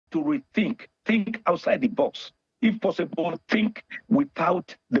to rethink, think outside the box. If possible, think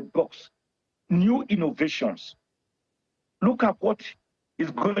without the box. New innovations. Look at what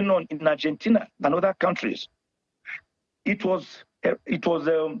is going on in Argentina and other countries. It was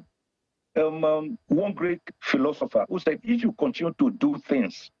one great philosopher who said, if you continue to do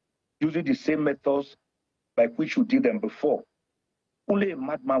things using the same methods by which you did them before, only a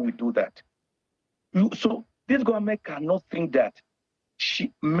madman will do that. So this government cannot think that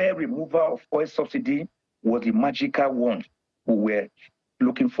mere removal of oil subsidy was the magical wand we were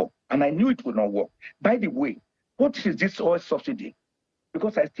looking for. And I knew it would not work. By the way, what is this oil subsidy?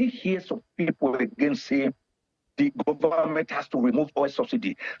 Because I still hear some people again say the government has to remove oil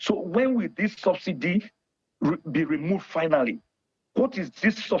subsidy. So when will this subsidy be removed finally? What is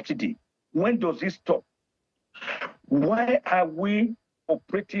this subsidy? When does it stop? Why are we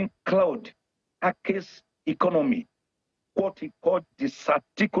operating cloud hackers economy, what we call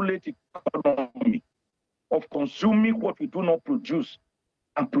disarticulate economy, of consuming what we do not produce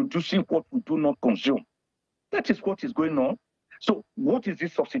and producing what we do not consume? That is what is going on. So what is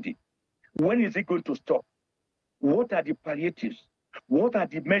this subsidy? When is it going to stop? What are the palliatives? What are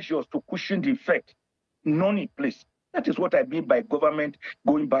the measures to cushion the effect? None in place. That is what I mean by government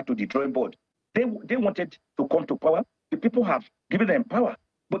going back to the drawing board. They wanted to come to power. The people have given them power.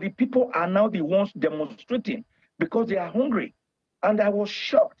 But the people are now the ones demonstrating because they are hungry. And I was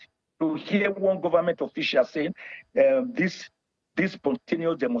shocked to hear one government official saying these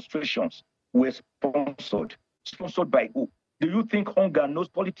spontaneous demonstrations were sponsored. Sponsored by who? Do you think hunger knows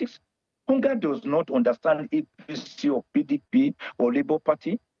politics? Hunger does not understand APC or PDP or Labour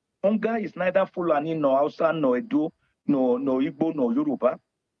Party. Hunger is neither Fulani, nor Hausa, nor Edo, nor Igbo, nor Yoruba.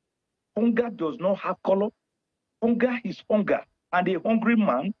 Hunger does not have color. Hunger is hunger. And a hungry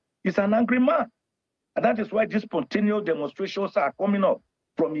man is an angry man. And that is why these spontaneous demonstrations are coming up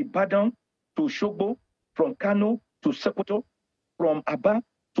from Ibadan to Shogbo, from Kano to Sokoto, from Aba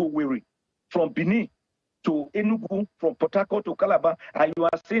to Owerri, from Benin to Enugu, from Port Harcourt to Calabar. And you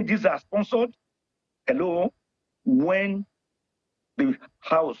are saying these are sponsored? Hello? When the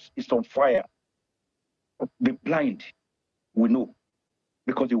house is on fire, the blind will know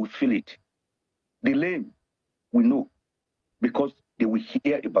because they will feel it. The lame will know because they will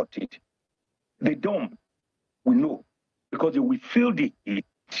hear about it. The dumb will know because they will feel the heat.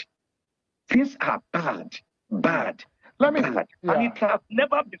 Things are bad. Bad. And it has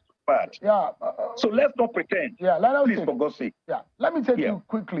never been so bad. So let's not pretend. Please, for God's sake. Let me take you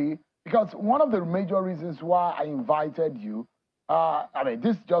quickly, because one of the major reasons why I invited you,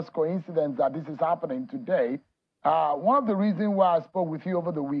 this is just coincidence that this is happening today. One of the reasons why I spoke with you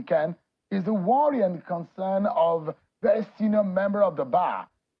over the weekend is the worry and concern of a very senior member of the bar.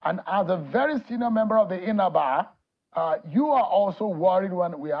 And as a very senior member of the inner bar, you are also worried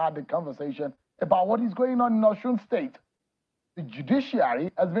when we had the conversation about what is going on in Osun State. The judiciary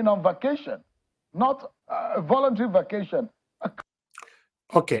has been on vacation, not a voluntary vacation.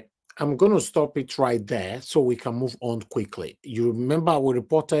 Okay, I'm going to stop it right there so we can move on quickly. You remember we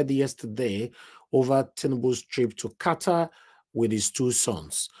reported yesterday over Tinubu's trip to Qatar with his two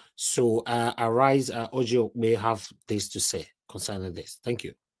sons. So Arise, Ojo may have this to say concerning this. Thank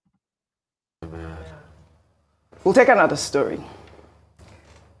you. We'll take another story.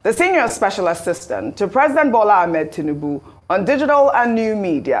 The senior special assistant to President Bola Ahmed Tinubu on digital and new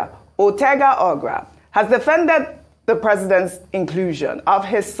media, Otega Ogra, has defended the president's inclusion of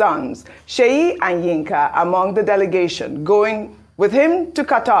his sons, Sheyi and Yinka, among the delegation going with him to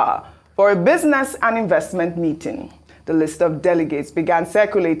Qatar for a business and investment meeting. The list of delegates began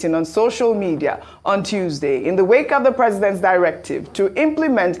circulating on social media on Tuesday in the wake of the president's directive to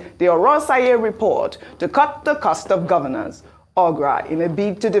implement the Oronsaye report to cut the cost of governance. Ogra, in a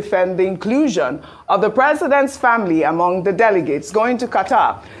bid to defend the inclusion of the president's family among the delegates going to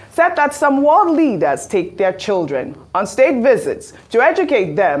Qatar, said that some world leaders take their children on state visits to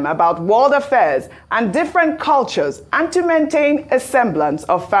educate them about world affairs and different cultures and to maintain a semblance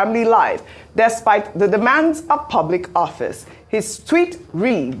of family life despite the demands of public office. His tweet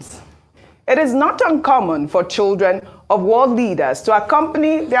reads, "It is not uncommon for children of world leaders to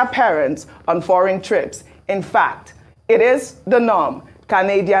accompany their parents on foreign trips. In fact, it is the norm.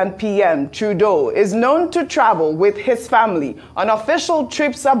 Canadian PM Trudeau is known to travel with his family on official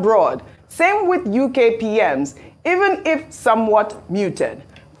trips abroad. Same with UK PMs, even if somewhat muted.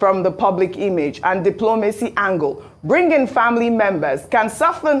 From the public image and diplomacy angle, bringing family members can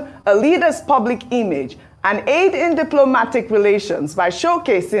soften a leader's public image and aid in diplomatic relations by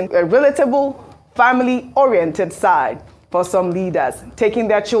showcasing a relatable, family-oriented side. For some leaders, taking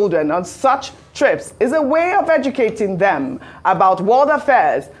their children on such trips is a way of educating them about world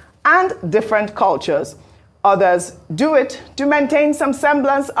affairs and different cultures. Others do it to maintain some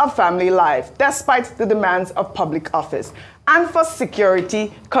semblance of family life, despite the demands of public office, and for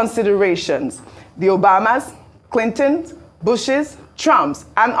security considerations. The Obamas, Clintons, Bushes, Trumps,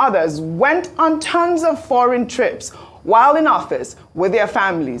 and others went on tons of foreign trips while in office with their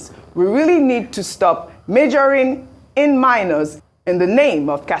families. We really need to stop majoring in minors in the name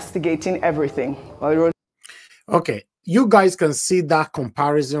of castigating everything. Okay, you guys can see that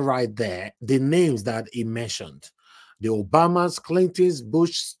comparison right there, the names that he mentioned. The Obamas, Clintons,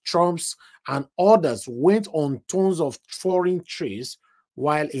 Bush, Trumps, and others went on tons of foreign trips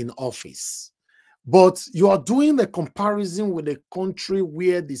while in office. But you are doing the comparison with a country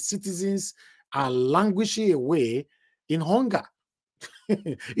where the citizens are languishing away in hunger.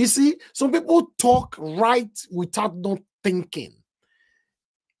 You see, some people talk right without not thinking.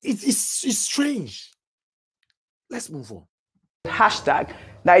 It's strange. Let's move on. Hashtag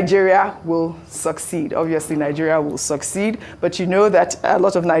Nigeria will succeed. Obviously, Nigeria will succeed, but you know that a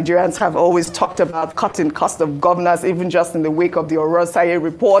lot of Nigerians have always talked about cutting cost of governance, even just in the wake of the Oronsaye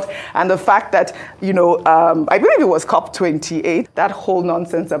report, and the fact that, you know, I believe it was COP28, that whole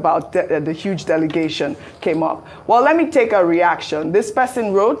nonsense about the huge delegation came up. Well, let me take a reaction. This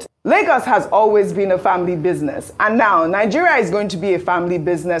person wrote, Lagos has always been a family business, and now Nigeria is going to be a family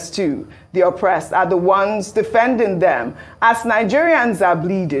business too. The oppressed are the ones defending them. As Nigerians are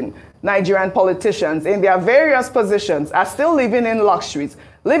bleeding, Nigerian politicians in their various positions are still living in luxuries,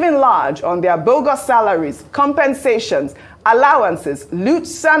 living large on their bogus salaries, compensations, allowances,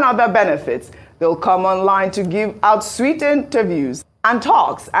 loots, and other benefits. They'll come online to give out sweet interviews and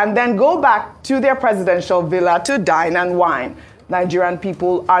talks, and then go back to their presidential villa to dine and wine. Nigerian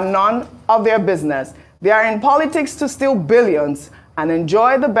people are none of their business. They are in politics to steal billions and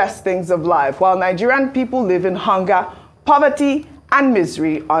enjoy the best things of life, while Nigerian people live in hunger, poverty, and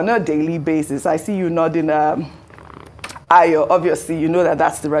misery on a daily basis. I see you nodding, Ayo. Obviously, you know that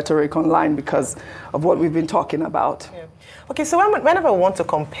that's the rhetoric online because of what we've been talking about. Yeah. Okay, so whenever we want to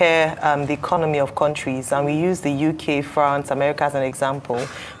compare the economy of countries, and we use the UK, France, America as an example,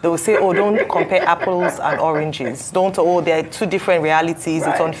 they will say, oh, don't compare apples and oranges. Don't, oh, they're two different realities.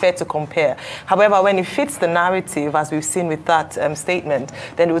 Right. It's unfair to compare. However, when it fits the narrative, as we've seen with that statement,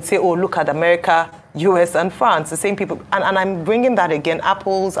 then they would say, oh, look at America, US, and France, the same people. And I'm bringing that again,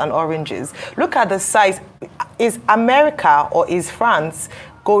 apples and oranges. Look at the size. Is America or is France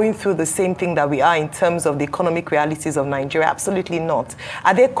going through the same thing that we are in terms of the economic realities of Nigeria? Absolutely not.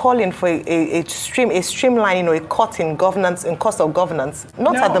 Are they calling for a streamlining or a cut in governance, in cost of governance?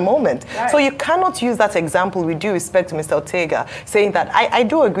 Not at the moment. Right. So you cannot use that example, with due respect to Mr. Ortega, saying that I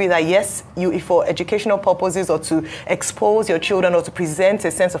do agree that yes, if for educational purposes or to expose your children or to present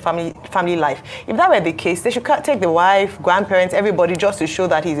a sense of family life, if that were the case, they should take the wife, grandparents, everybody just to show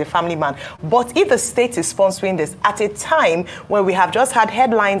that he's a family man. But if the state is sponsoring this at a time when we have just had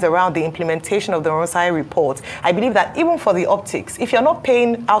headlines around the implementation of the Oronsaye report, I believe that even for the optics, if you're not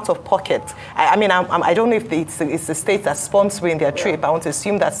paying out of pocket, I don't know if it's the state that's sponsoring their trip. I want to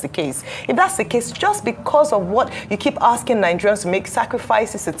assume that's the case. If that's the case, just because of what you keep asking Nigerians to make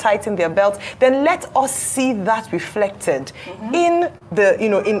sacrifices to tighten their belts, then let us see that reflected in the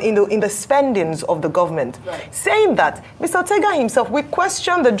in the spendings of the government. Right. Saying that, Mr. Ortega himself, we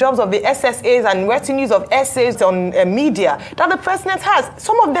question the jobs of the SSAs and retinues of essays on media that the president has.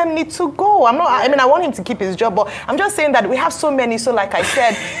 Some of them need to go. I want him to keep his job, but I'm just saying that we have so many. So like I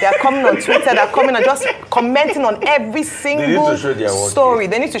said, they're coming on Twitter, they're coming and just commenting on every single story.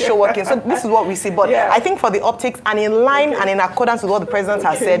 They need to show working. So this is what we see. But I think for the optics and in line and in accordance with what the president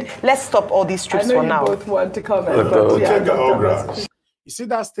has said, let's stop all these trips for now. You both want to comment. You see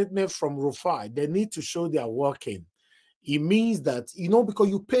that statement from Rufai, they need to show they are working. It means that, because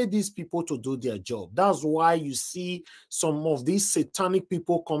you pay these people to do their job. That's why you see some of these satanic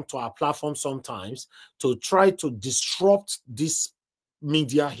people come to our platform sometimes to try to disrupt this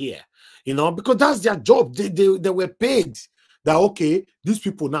media here, because that's their job. They were paid that, okay, these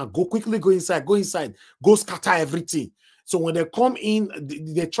people now go inside, go scatter everything. So when they come in,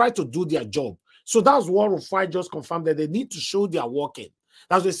 they try to do their job. So that's what Rufai just confirmed, that they need to show they are working.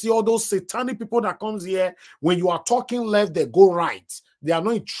 As we see all those satanic people that comes here, when you are talking left, they go right. They are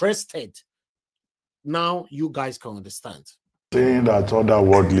not interested. Now you guys can understand. Saying that other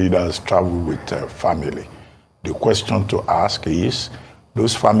world leaders travel with family, the question to ask is,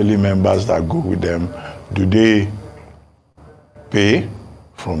 those family members that go with them, do they pay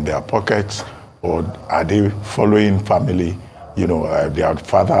from their pockets, or are they following family, their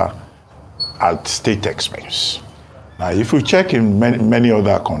father at state expense? Now, if you check in many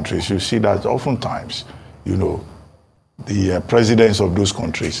other countries, you see that oftentimes, the presidents of those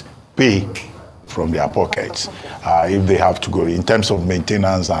countries pay from their pockets if they have to go in terms of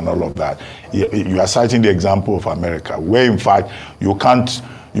maintenance and all of that. You are citing the example of America, where in fact you can't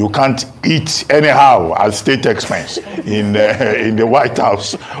eat anyhow at state expense in the White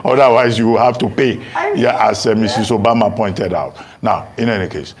House. Otherwise, you have to pay, as Mrs. Obama pointed out. Now, in any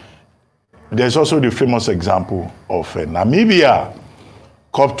case, there's also the famous example of Namibia,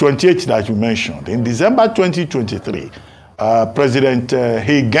 COP28 that you mentioned. In December 2023, President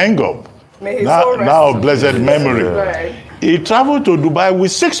Gengob, now blessed memory, he traveled to Dubai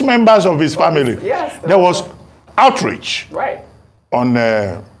with 6 members of his family. Yes, there was outrage. Right. On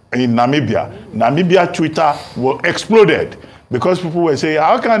in Namibia. Namibia Twitter exploded because people were saying,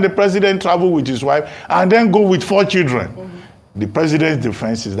 how can the president travel with his wife and then go with 4 children? The president's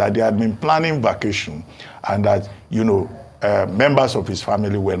defense is that they had been planning vacation and that, you know, members of his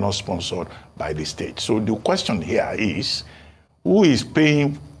family were not sponsored by the state. So the question here is, who is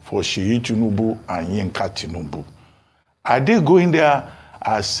paying for Sheyi Tinubu and Yinka Tinubu? Are they going there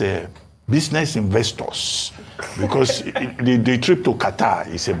as business investors? Because the trip to Qatar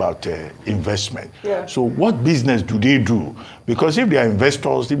is about investment. Yeah. So what business do they do? Because if they are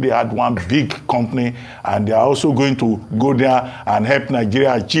investors, if they had one big company and they are also going to go there and help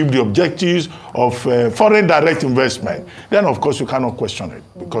Nigeria achieve the objectives of foreign direct investment, then of course you cannot question it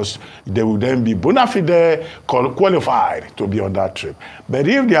because they will then be bona fide qualified to be on that trip. But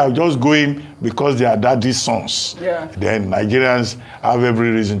if they are just going because they are daddy's sons, then Nigerians have every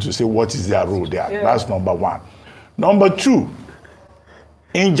reason to say what is their role there. Yeah. That's number one. Number two,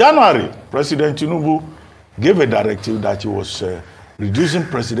 in January, President Tinubu gave a directive that he was reducing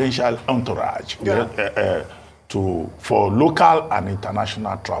presidential entourage for local and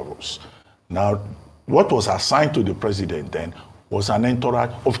international travels. Now, what was assigned to the president then was an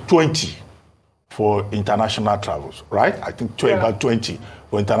entourage of 20 for international travels, right? I think about 20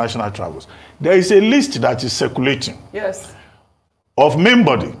 for international travels. There is a list that is circulating of main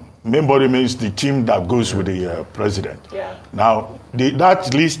body. Main body means the team that goes with the president. Yeah. Now,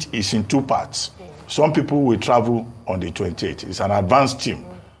 that list is in 2 parts. Some people will travel on the 28th. It's an advanced team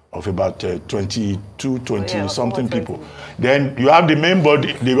of about 20-something people. Then you have the main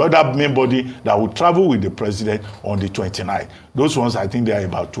body, the other main body that will travel with the president on the 29th. Those ones, I think they are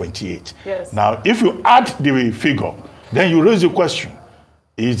about 28. Yes. Now, if you add the figure, then you raise the question,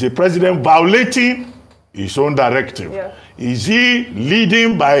 is the president violating his own directive? Yeah. Is he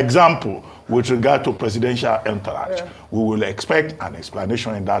leading by example with regard to presidential entourage? Yeah. We will expect an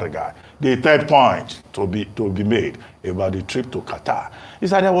explanation in that regard. The third point to be made about the trip to Qatar is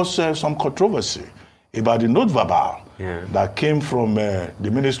that there was some controversy about the note verbal that came from the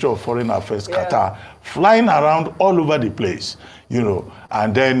Ministry of Foreign Affairs, Qatar, flying around all over the place, you know,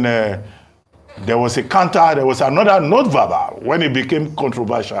 and then there was another note verbal when it became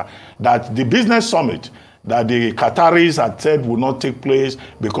controversial that the business summit that the Qataris had said would not take place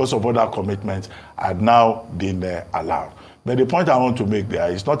because of other commitments had now been allowed. But the point I want to make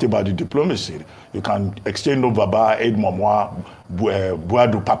there is not about the diplomacy. You can exchange no verbal, aide memoire, bois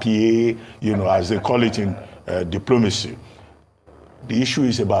du papier, you know, as they call it in diplomacy. The issue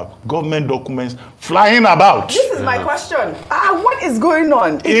is about government documents flying about. This is my question. What is going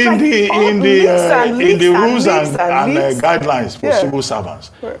on? In the rules and guidelines for civil servants,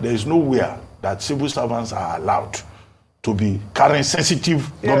 there is nowhere that civil servants are allowed to be carrying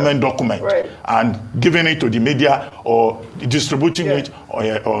sensitive government documents and giving it to the media or distributing it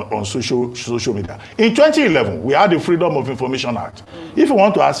on social media. In 2011, we had the Freedom of Information Act. If you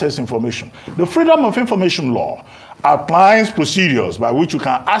want to access information, the Freedom of Information law outlines procedures by which you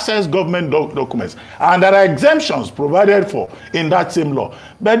can access government documents, and there are exemptions provided for in that same law.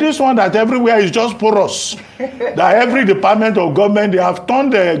 But this one that everywhere is just porous, that every department of government, they have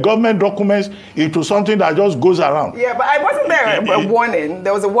turned the government documents into something that just goes around. Yeah, but I wasn't there a warning.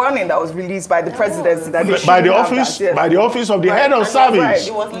 There was a warning that was released by the presidency that by the office of the head of service. Right.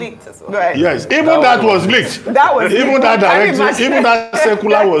 It was leaked as well. Right. Yes, even that was leaked. That was even that directive, even that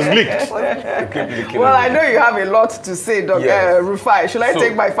circular was leaked. Well, I know you have a lot to say, Dr. Rufai. Should I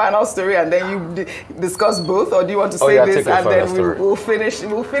take my final story and then you discuss both, or do you want to say this and then we'll finish?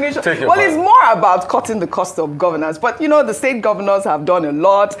 Well, it's more about cutting the cost of governance. But you know, the state governors have done a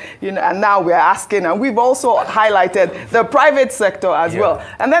lot, you know, and now we're asking, and we've also highlighted the private sector as well.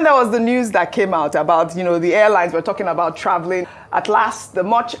 And then there was the news that came out about, you know, the airlines were talking about traveling. At last, the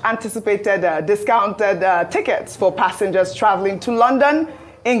much anticipated discounted tickets for passengers traveling to London,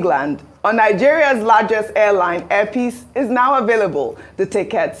 England, on Nigeria's largest airline, Airpeace, is now available. The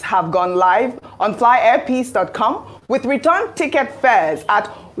tickets have gone live on flyairpeace.com with return ticket fares at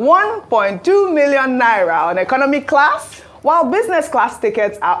 1.2 million naira on economy class, while business class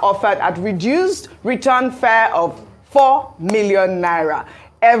tickets are offered at reduced return fare of 4 million naira.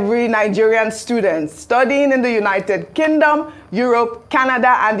 Every Nigerian student studying in the United Kingdom, Europe,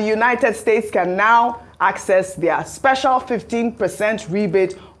 Canada, and the United States can now access their special 15%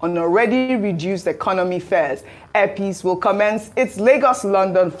 rebate on already reduced economy fares. Airpeace will commence its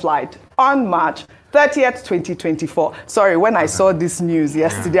Lagos-London flight on March 30th, 2024. Sorry, when I saw this news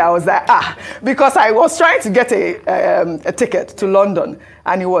yesterday, I was like, because I was trying to get a ticket to London,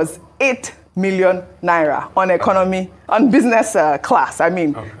 and it was 8 million naira on economy, on business class. I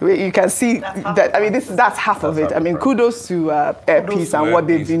mean, you can see that. I mean, that's half of it. I mean, kudos to Airpeace and what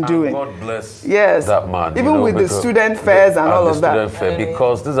they've been doing. God bless that man. Even with the student fares and all of that.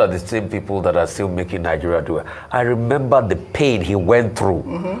 Because these are the same people that are still making Nigeria do it. I remember the pain he went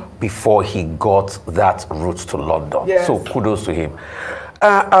through before he got that route to London. Yes. So kudos to him.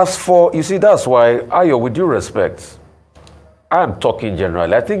 As for, you see, that's why, Ayo, with due respect, I'm talking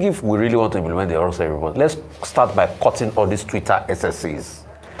generally. I think if we really want to implement the Oronsaye report, let's start by cutting all these Twitter SSCs.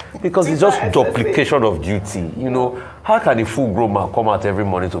 Because it's just duplication of duty. You know, how can a full-grown man come out every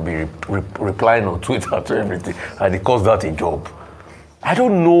morning to be replying on Twitter to everything, and it calls that a job? I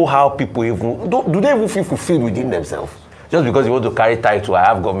don't know how people even, do they even feel fulfilled within themselves? Just because you want to carry title, I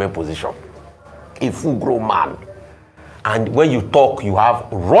have government position. A full-grown man. And when you talk, you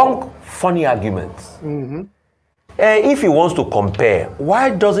have wrong, funny arguments. If he wants to compare,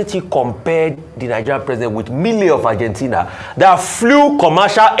 why doesn't he compare the Nigerian president with Millie of Argentina that flew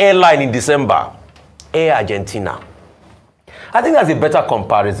commercial airline in December? Air Argentina. I think that's a better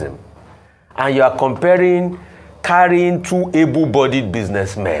comparison. And you are comparing carrying two able-bodied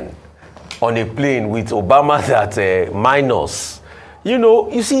businessmen on a plane with Obama that minus. You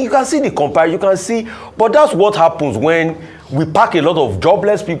know, you see, you can see the comparison, you can see, but that's what happens when we pack a lot of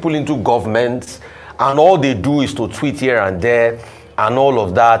jobless people into government, and all they do is to tweet here and there and all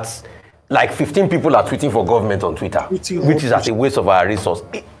of that. Like 15 people are tweeting for government on Twitter, which is at a waste of our resource.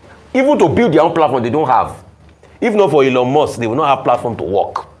 Even to build their own platform, they don't have. If not for Elon Musk, they will not have platform to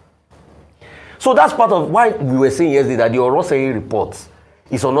work. So that's part of why we were saying yesterday that the Oronsaye report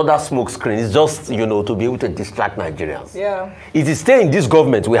is another smoke screen. It's just, you know, to be able to distract Nigerians. Yeah. It is still in this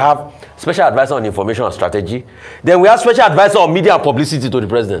government. We have special advisor on information and strategy. Then we have special advisor on media and publicity to the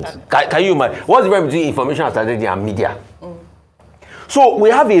president. Can you imagine? What's the difference between information and strategy and media? So we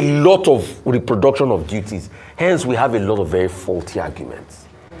have a lot of reproduction of duties. Hence, we have a lot of very faulty arguments.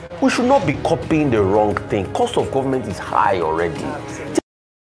 We should not be copying the wrong thing. Cost of government is high already.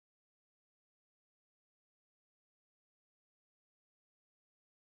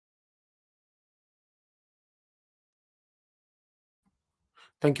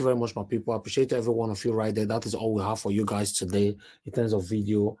 Thank you very much, my people. I appreciate every one of you right there. That is all we have for you guys today in terms of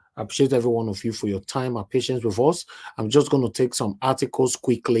video. I appreciate every one of you for your time and patience with us. I'm just going to take some articles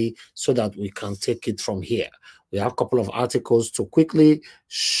quickly so that we can take it from here. We have a couple of articles to quickly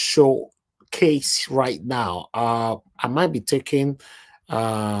showcase right now. I might be taking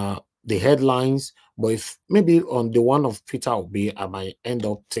the headlines, but if maybe on the one of Peter Obi, I might end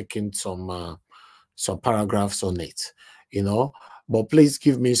up taking some paragraphs on it, you know. But please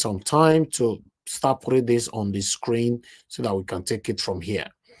give me some time to start putting this on the screen so that we can take it from here.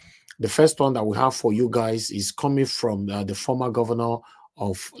 The first one that we have for you guys is coming from the former governor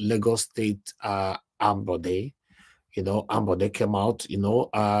of Lagos State, Ambode. You know, Ambode came out, you know,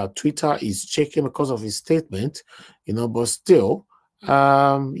 Twitter is checking because of his statement, you know, but still,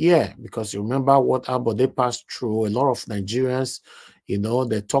 yeah, because you remember what Ambode passed through. A lot of Nigerians, you know,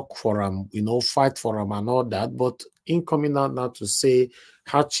 they talk for him, you know, fight for him and all that, but in coming out now to say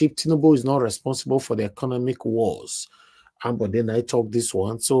how cheap Tinubu is not responsible for the economic wars. But then I talk this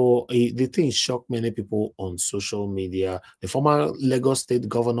one. So the thing shocked many people on social media. The former Lagos State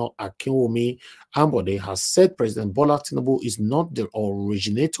Governor Akinwumi Ambode has said President Bola Tinubu is not the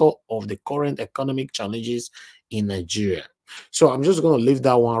originator of the current economic challenges in Nigeria. So I'm just going to leave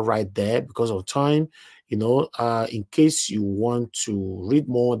that one right there because of time. You know, in case you want to read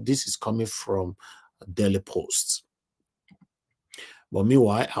more, this is coming from Daily Post. But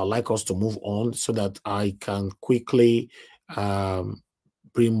meanwhile, I'd like us to move on so that I can quickly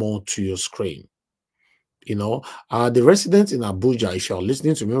bring more to your screen. You know, the residents in Abuja, if you're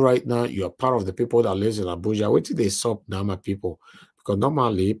listening to me right now, you're part of the people that lives in Abuja. Wait till they stop now, my people, Because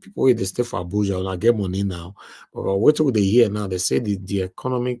normally people in the state for Abuja will not get money now. But what do they hear now? They say the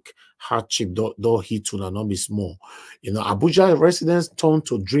economic hardship don't hit will not be small. You know, Abuja residents turn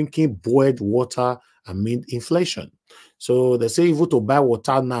to drinking boiled water amid inflation. So they say even to buy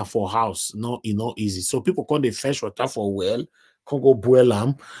water now for house, not easy. So people come they fetch water for well, can't go boil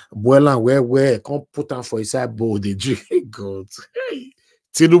them where can't put them for inside bowl, they drink. God. Hey,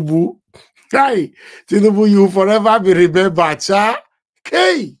 Tinubu. Hey, Tinubu, you forever be remembered, cha.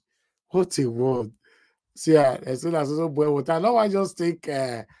 Hey, what a word. See, as soon as I boil water, no, I just think,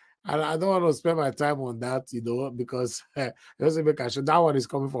 I don't want to spend my time on that, you know, because just to make sure that one is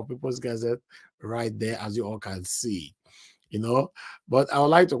coming from People's Gazette right there, as you all can see, you know. But I would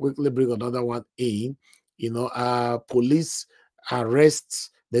like to quickly bring another one in, you know, police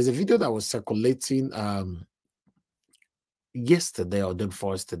arrests. There's a video that was circulating yesterday or day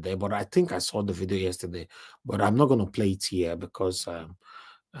before yesterday, but I think I saw the video yesterday, but I'm not going to play it here because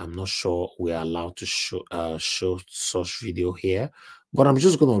I'm not sure we are allowed to show such video here. But I'm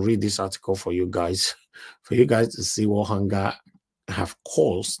just going to read this article for you guys, for you guys to see what hunger have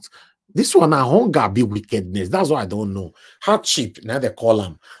caused. This one, hunger be wickedness. That's what I don't know. Hardship, now they call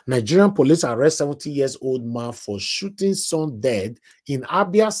them. Nigerian police arrest 70-year-old man for shooting son dead in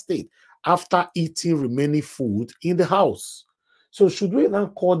Abia State after eating remaining food in the house. So should we now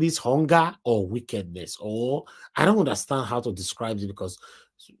call this hunger or wickedness? Or I don't understand how to describe it, because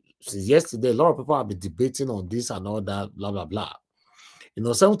since yesterday, a lot of people have been debating on this and all that, blah, blah, blah. You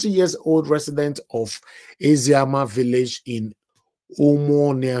know, 70-year-old resident of Eziama village in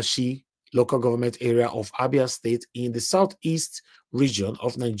Omonyashi local government area of Abia State in the southeast region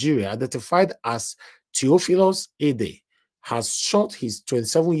of Nigeria, identified as Theophilus Ede, has shot his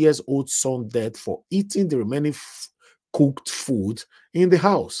 27-year-old son dead for eating the remaining cooked food in the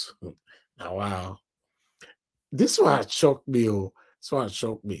house. Now, wow. This one shocked me. Oh, this one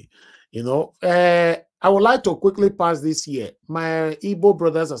shocked me. You know, I would like to quickly pass this here. My Igbo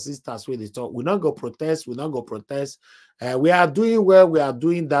brothers and sisters, when they talk, we not go protest, we not go protest. We are doing well, we are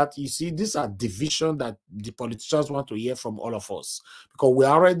doing that. You see, these are division that the politicians want to hear from all of us, because we're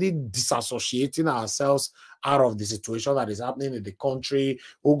already disassociating ourselves out of the situation that is happening in the country.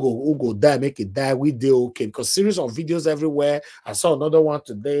 Who go die, make it die, we do okay. Because series of videos everywhere. I saw another one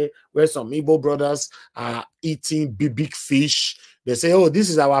today where some Igbo brothers are eating big fish. They say, oh,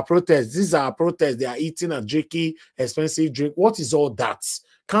 this is our protest. This is our protest. They are eating and drinking expensive drink. What is all that?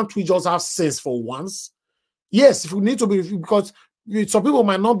 Can't we just have sense for once? Yes, if we need to be, because some people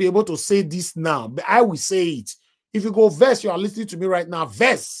might not be able to say this now, but I will say it. If you go verse, you are listening to me right now,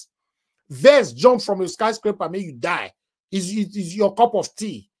 verse, jump from a skyscraper, may you die. Is your cup of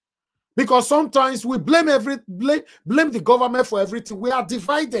tea. Because sometimes we blame the government for everything. We are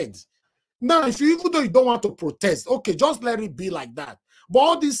divided. Now, even though you don't want to protest, okay, just let it be like that. But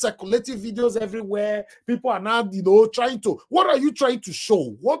all these circulating videos everywhere, people are now, you know, trying to, what are you trying to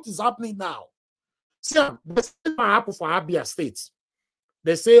show? What is happening now? See, the same happen for Abia State.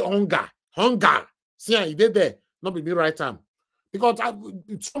 They say hunger. See, you did there, not be me right time. Because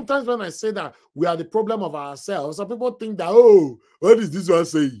sometimes when I say that we are the problem of ourselves, some people think that, oh, what is this one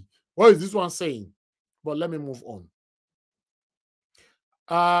saying? What is this one saying? But let me move on.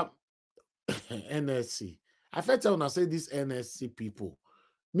 NSC. I felt when I say these NSC people,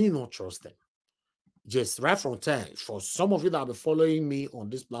 me not trust them. Just right from time. For some of you that have been following me on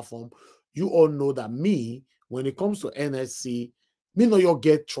this platform, you all know that me, when it comes to NSC, me no you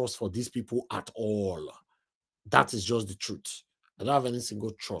get trust for these people at all. That is just the truth. I don't have any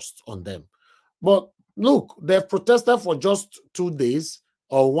single trust on them. But look, they've protested for just 2 days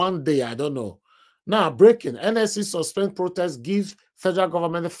or 1 day, I don't know. Now, breaking, NSC suspend protest, give federal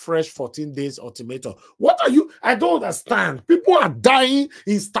government fresh 14 days ultimatum. What are you? I don't understand. People are dying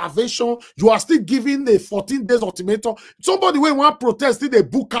in starvation. You are still giving the 14 days ultimatum. Somebody when want protest, they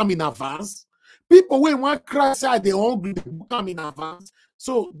book them in advance. People when want cry, say they hungry, they book them in advance.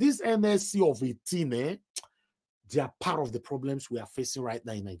 So this NSC of 18, they are part of the problems we are facing right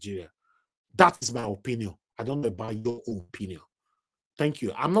now in Nigeria. That is my opinion. I don't know about your own opinion. Thank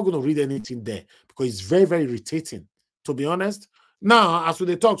you. I'm not going to read anything there because it's very, very irritating, to be honest. Now, as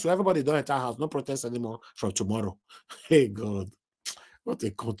we talk, so everybody don't enter house, no protest anymore from tomorrow. Hey, God. What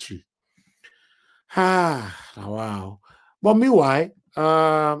a country. Wow. But meanwhile,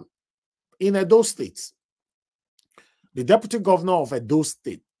 in Edo State, the deputy governor of Edo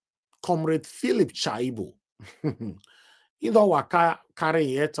State, Comrade Philip Chaibo, you know what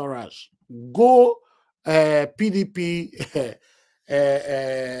carrying entourage, go PDP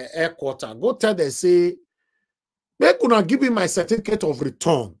headquarters, go tell them, say, make una give me my certificate of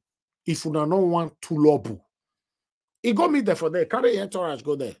return if una no want to lobby. He go meet there for there. Carry your entourage,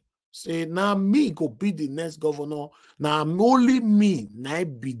 go there. Say, now me go be the next governor. Now only me, now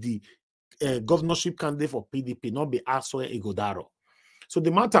be the governorship candidate for PDP, not be Aswe Igodaro. So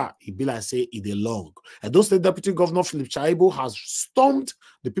the matter, it be like say, it is long. And those State Deputy Governor Philip Chaibo has stormed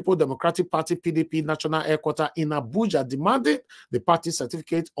the People Democratic Party PDP national headquarters in Abuja, demanding the party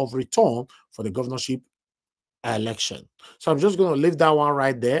certificate of return for the governorship election. So I'm just going to leave that one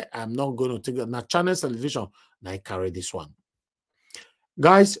right there. I'm not going to take that. Now, Channel Television, now I carry this one.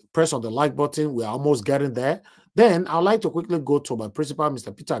 Guys, press on the like button. We're almost getting there. Then I'd like to quickly go to my principal,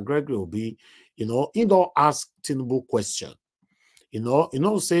 Mr. Peter Gregory Obi. He don't ask Tinubu question. Say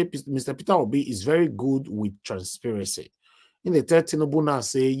Mr. Peter Obi is very good with transparency. In the third Tinubu now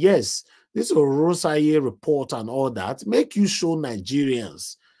say, yes, this Oronsaye report and all that, make you show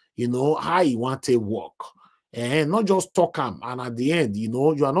Nigerians, how you want to work. And not just talk them. And at the end,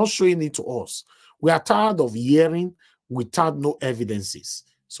 you are not showing it to us. We are tired of hearing without no evidences.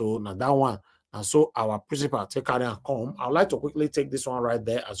 So now that one, and so our principal take carry and come. I'd like to quickly take this one right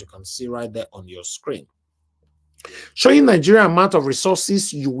there, as you can see right there on your screen. Showing Nigeria amount of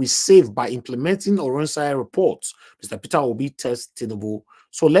resources you will save by implementing Oronsaye reports. Mr. Peter Obi tells Tinubu.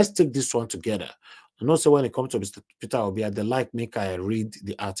 So let's take this one together. And also when it comes to Mr. Peter Obi, I'd like make I read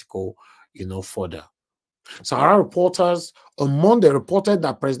the article, further. Sahara reporters on Monday reported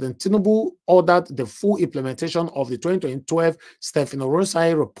that President Tinubu ordered the full implementation of the 2012 Stephen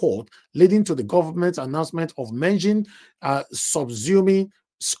Oronsaye report, leading to the government's announcement of merging, subsuming,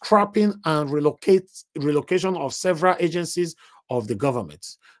 scrapping, and relocation of several agencies of the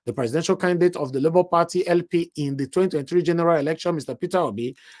government. The presidential candidate of the Labour Party LP in the 2023 general election, Mr. Peter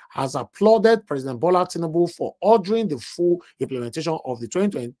Obi, has applauded President Bola Tinubu for ordering the full implementation of the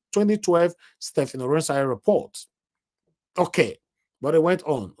 2012 Stephen Oronsaye report. Okay, but it went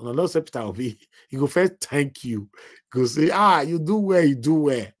on. And I know Peter Obi, he go first thank you. He go say, you do well, you do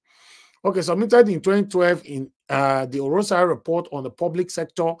well. Okay, submitted in 2012 in the Oronsaye report on the public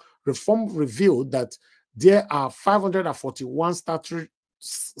sector reform revealed that there are 541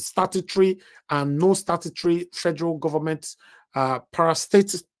 statutory and no statutory federal government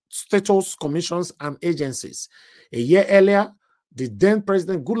parastatus commissions and agencies. A year earlier, the then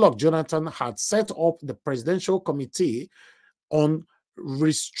President Goodluck Jonathan had set up the Presidential Committee on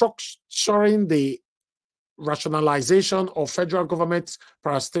restructuring the rationalization of federal government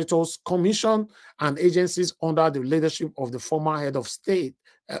parastatus commission and agencies under the leadership of the former head of state,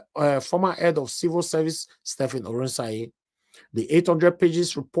 former head of civil service, Stephen Oronsaye. The 800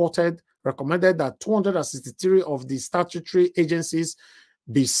 pages recommended that 263 of the statutory agencies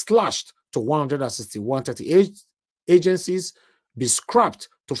be slashed to 161, 38 agencies be scrapped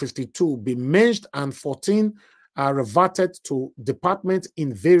to 52, be merged, and 14 are reverted to departments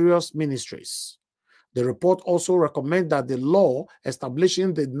in various ministries. The report also recommends that the law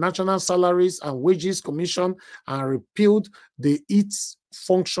establishing the National Salaries and Wages Commission and repealed its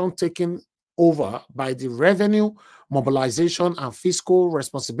function taken over by the Revenue, Mobilization and Fiscal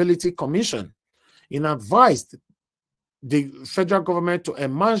Responsibility Commission. It advised the federal government to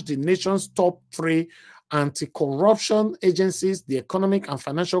emerge the nation's top 3 anti-corruption agencies, the Economic and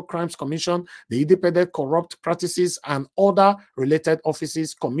Financial Crimes Commission, the Independent Corrupt Practices and Other Related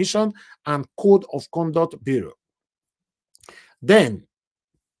Offices Commission, and Code of Conduct Bureau. Then,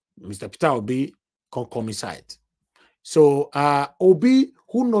 Mr. Peter Obi coincide. So, Obi,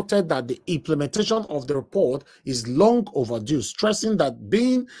 who noted that the implementation of the report is long overdue, stressing that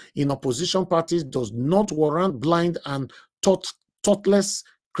being in opposition parties does not warrant blind and thoughtless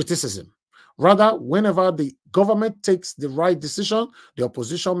criticism. Rather, whenever the government takes the right decision, the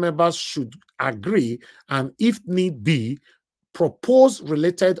opposition members should agree and, if need be, propose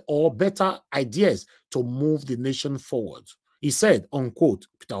related or better ideas to move the nation forward. He said, unquote,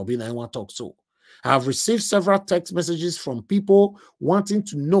 Peter Obi Naiwa talk so. I have received several text messages from people wanting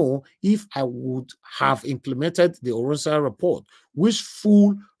to know if I would have implemented the Oronsaye report, which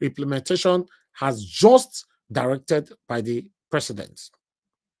full implementation has just directed by the president.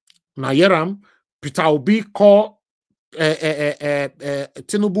 Nayeram, Peter Obi called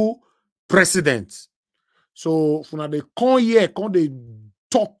Tinubu president. So when they come here, they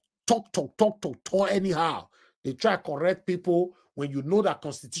talk anyhow. They try to correct people when you know that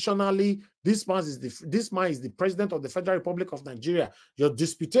constitutionally this man is the president of the Federal Republic of Nigeria. Your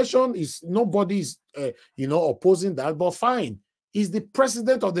disputation is nobody is opposing that, but fine. He's the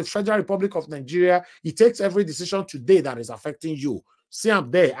president of the Federal Republic of Nigeria. He takes every decision today that is affecting you. See,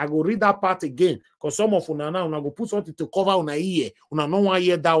 I'm there. I go read that part again because some of una go put something to cover una ear. Una no one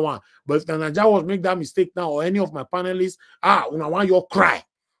hear that one. But if the Nigerians make that mistake now, or any of my panelists, una want your cry.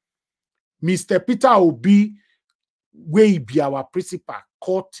 Mr. Peter Obi wey be our principal,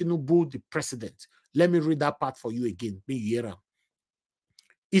 called Tinubu the president. Let me read that part for you again. May you hear him.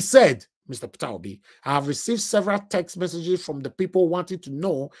 He said, Mr. Peter Obi, I have received several text messages from the people wanting to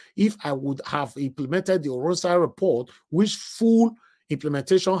know if I would have implemented the Oronsaye report, which full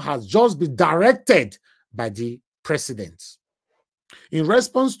implementation has just been directed by the president. In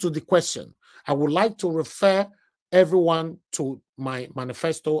response to the question, I would like to refer everyone to my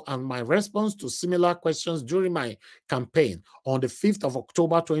manifesto and my response to similar questions during my campaign on the 5th of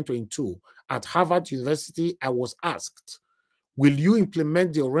October 2022 at Harvard University. I was asked, will you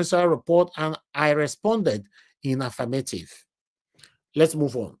implement the Oronsaye report? And I responded in affirmative. Let's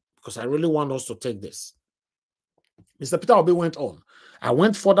move on, because I really want us to take this. Mr. Peter Obi went on. I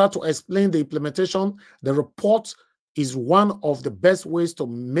went further to explain the implementation. The report is one of the best ways to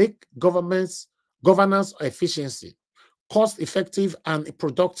make governance efficiency, cost-effective and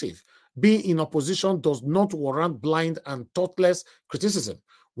productive. Being in opposition does not warrant blind and thoughtless criticism.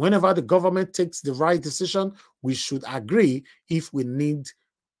 Whenever the government takes the right decision, we should agree if need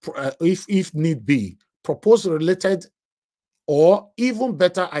be, propose related or even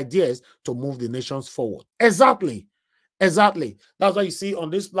better ideas to move the nations forward. Exactly. That's why you see on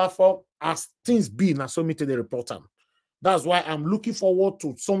this platform, as things be, now so me to the report. That's why I'm looking forward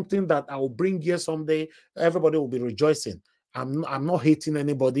to something that I will bring here someday. Everybody will be rejoicing. I'm not hating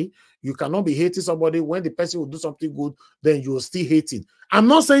anybody. You cannot be hating somebody when the person will do something good, then you're still hating. I'm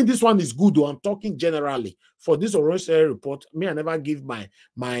not saying this one is good, though. I'm talking generally. For this Oronsaye report, me, I never give my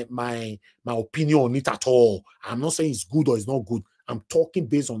opinion on it at all. I'm not saying it's good or it's not good. I'm talking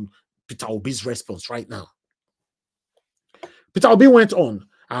based on Peter Obi's response right now. Peter Obi went on,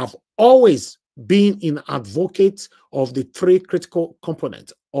 I've always been an advocate of the three critical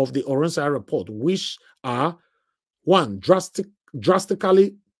components of the Oronsaye report, which are: one,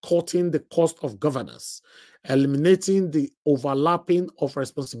 drastically cutting the cost of governance, eliminating the overlapping of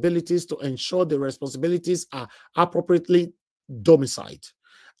responsibilities to ensure the responsibilities are appropriately domiciled,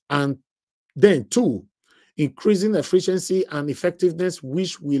 and then two, increasing efficiency and effectiveness,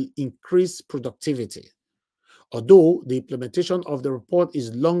 which will increase productivity. Although the implementation of the report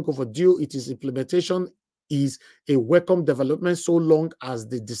is long overdue, its implementation is a welcome development so long as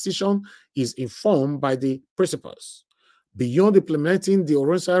the decision is informed by the principles. Beyond implementing the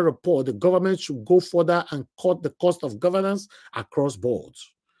Oronsaye report, the government should go further and cut the cost of governance across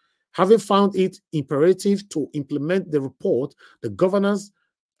boards. Having found it imperative to implement the report, the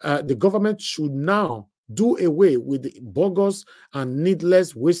government should now do away with the bogus and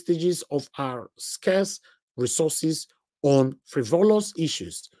needless wastages of our scarce resources on frivolous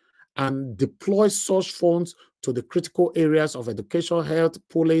issues and deploy such funds to the critical areas of education, health,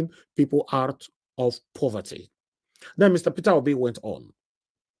 pulling people out of poverty. Then Mr. Peter Obi went on.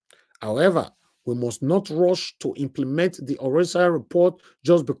 However, we must not rush to implement the Oronsaye report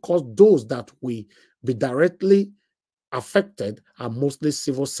just because those that will be directly affected are mostly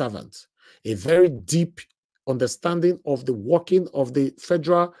civil servants. A very deep understanding of the working of the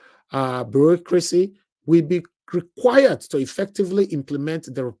federal bureaucracy will be required to effectively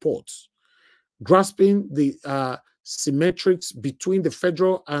implement the reports. Grasping the symmetries between the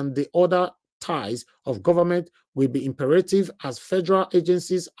federal and the other ties of government will be imperative, as federal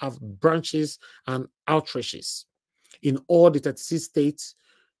agencies have branches and outreaches in all the 36 states.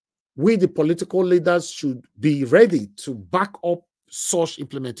 We, the political leaders, should be ready to back up such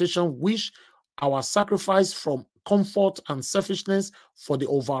implementation, which our sacrifice from comfort and selfishness for the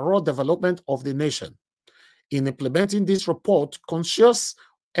overall development of the nation. In implementing this report, conscious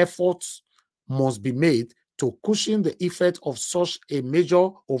efforts must be made to cushion the effect of such a major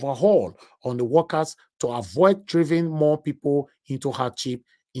overhaul on the workers to avoid driving more people into hardship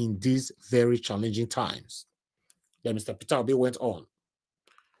in these very challenging times. Then Mr. Peter Obi went on.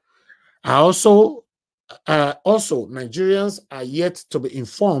 Also, Nigerians are yet to be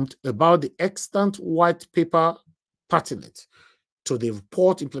informed about the extant white paper pertinent to the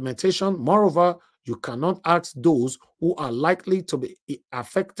report implementation. Moreover, you cannot ask those who are likely to be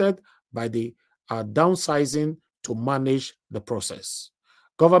affected by the downsizing to manage the process.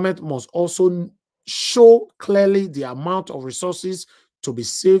 Government must also show clearly the amount of resources to be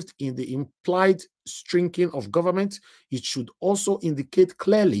saved in the implied shrinking of government. It should also indicate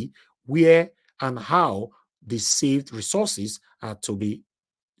clearly where and how the saved resources are to be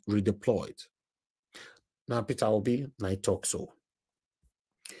redeployed. Now, Peter Obi, I talk so.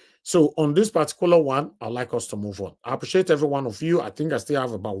 So on this particular one, I'd like us to move on. I appreciate every one of you. I think I still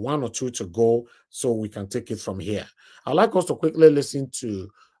have about one or two to go, so we can take it from here. I'd like us to quickly listen to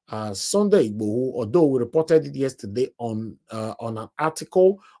Sunday Igboho, although we reported it yesterday on an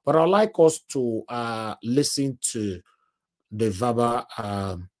article, but I'd like us to listen to the verbal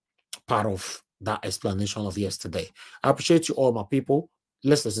part of that explanation of yesterday. I appreciate you all, my people.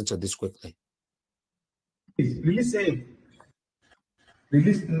 Let's listen to this quickly. Release him.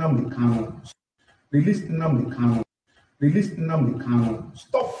 Release Nnamdi Kanu. Release Nnamdi Kanu. Release Nnamdi Kanu.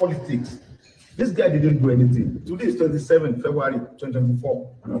 Stop politics. This guy didn't do anything. Today is 27 February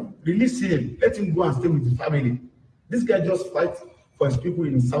 2024. Release him. Let him go and stay with his family. This guy just fights for his people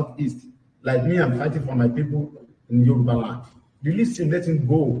in the southeast. Like me, I'm fighting for my people in Yoruba land. Release him. Let him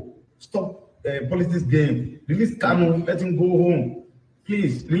go. Stop politics game. Release Kanu. Let him go home.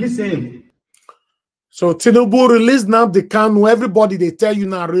 Please, release him. So Tinubu release Nnamdi Kanu. Everybody, they tell you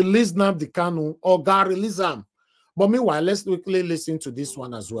now, release Nnamdi Kanu or God release him. But meanwhile, let's quickly listen to this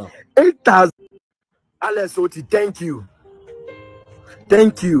one as well. 8,000. Alex Oti, thank you.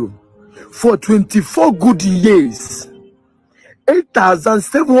 Thank you. For 24 good years,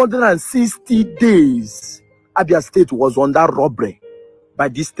 8,760 days, Abia State was under robbery by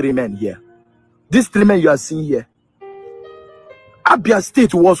these three men here. These three men you are seeing here. Abia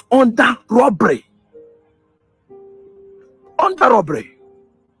State was under robbery. Under robbery.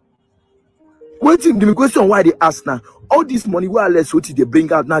 Waiting the question why they ask now. All this money where Alex Oti they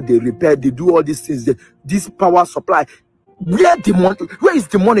bring out now, they repair, they do all these things, this power supply. Where is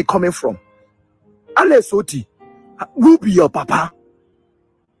the money coming from? Alex Oti, who be your papa?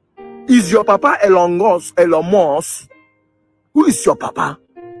 Is your papa Elon Musk? Who is your papa?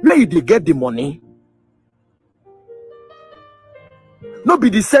 Where they get the money? No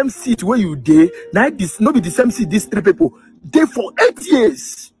be the same seat where you dey. Now this no be the same seat. These three people dey for 8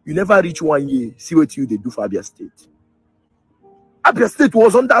 years. You never reach 1 year. See what they do for Abia State. Abia State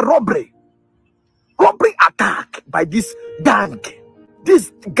was under robbery. Robbery attack by this gang.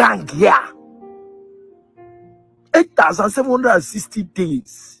 This gang here. 8,760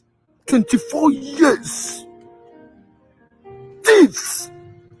 days. 24 years. Thieves.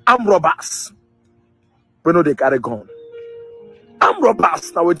 Armed robbers. We know they carry gun. Armed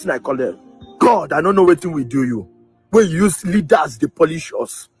robbers. Now what I call them. God, I don't know what we do you. When you use leaders, they polish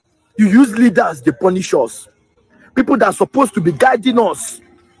us. You use leaders, they punish us. People that are supposed to be guiding us,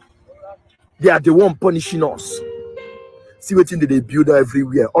 they are the one punishing us. See what they build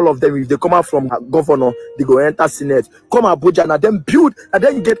everywhere. All of them, if they come out from governor, they go enter Senate. Come Abuja, and then build, and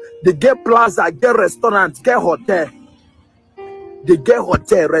then they get plaza, get restaurant, get hotel. They get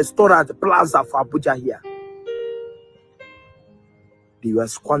hotel, restaurant, plaza for Abuja here. They were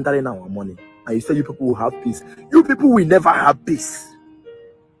squandering our money. And you say you people will have peace. You people will never have peace.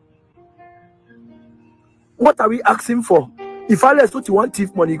 What are we asking for? If Alex thought you want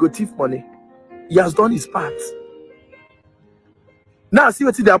thief money, you go thief money. He has done his part. Now see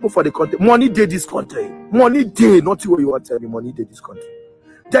what they happen for the country. Money day this country. Money day, not what you want to tell me. Money day this country.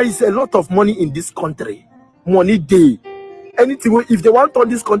 There is a lot of money in this country. Money day. Anything, if they want to turn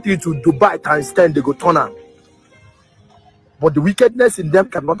this country to Dubai times 10, they go turn on. But the wickedness in them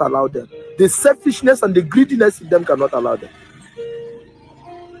cannot allow them. The selfishness and the greediness in them cannot allow them.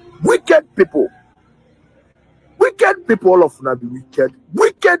 Wicked people. Wicked people, all of them be wicked.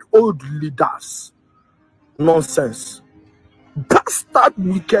 Wicked old leaders. Nonsense. Bastard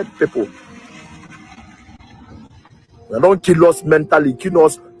wicked people. They don't kill us mentally, kill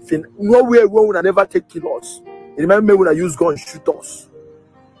us. Nowhere we will never take kill us. Remember when I use gun shoot us.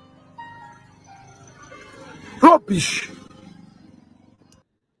 Rubbish.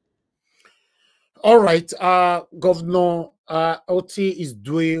 All right, Governor Oti is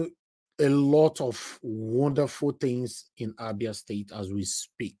doing a lot of wonderful things in Abia State as we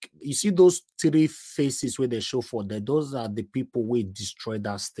speak. You see those three faces where they show for that, those are the people who destroy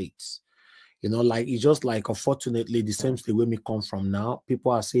that state. You know, like it's just like, unfortunately, the same state where we come from now.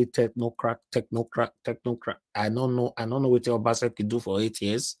 People are saying technocrat. I don't know what Obasanjo could do for 8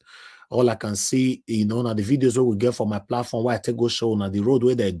 years. All I can see, you know, now the videos where we get from my platform where I take go show now the road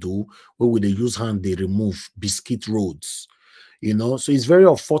where they do, where they use hand, they remove biscuit roads. You know, so it's very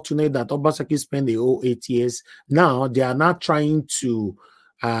unfortunate that Obasanjo spent the whole 8 years. Now they are not trying to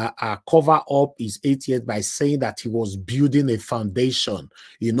cover up his 8 years by saying that he was building a foundation.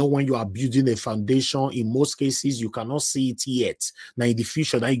 You know, when you are building a foundation, in most cases, you cannot see it yet. Now, in the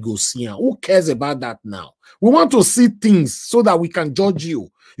future, now you go see it. Who cares about that now? We want to see things so that we can judge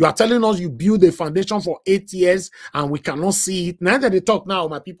you. You are telling us you build a foundation for 8 years and we cannot see it. Neither they talk now,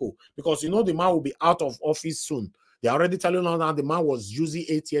 my people, because you know the man will be out of office soon. They're already telling us now the man was using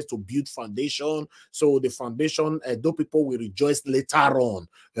 8 years to build foundation. So the foundation, though people will rejoice later on.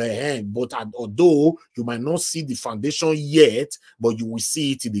 But although you might not see the foundation yet, but you will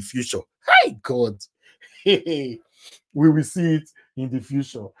see it in the future. Hey, God. We will see it in the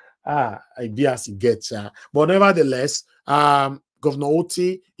future. Ideas it gets. But nevertheless, Governor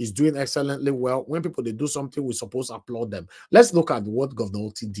Oti is doing excellently well. When people they do something, we're supposed to applaud them. Let's look at what Governor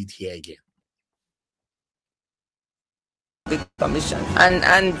Oti did here again. Big commission,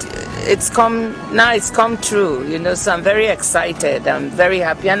 and it's come true, you know. So I'm very excited. I'm very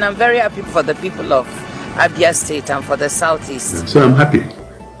happy, and I'm very happy for the people of Abia State and for the Southeast. So I'm happy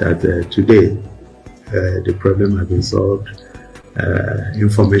that today the problem has been solved.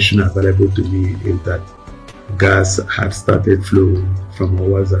 Information available to me is that gas had started flowing from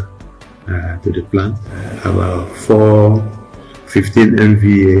Owaza to the plant. About 15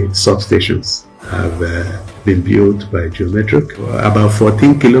 MVA substations have been built by Geometric. About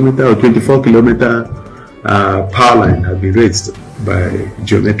 14 kilometer or 24 kilometer power line have been raised by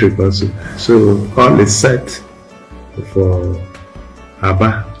Geometric also. So all is set for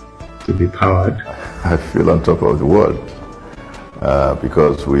Aba to be powered. I feel on top of the world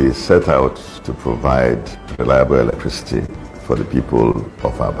because we set out to provide reliable electricity for the people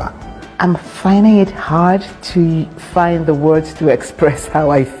of Aba. I'm finding it hard to find the words to express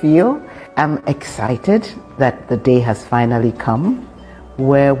how I feel. I'm excited that the day has finally come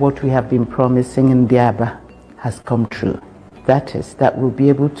where what we have been promising in Diaba has come true. That is, that we'll be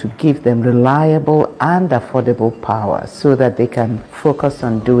able to give them reliable and affordable power so that they can focus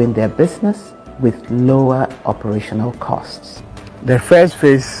on doing their business with lower operational costs. The first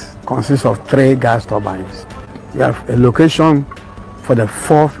phase consists of 3 gas turbines. We have a location for the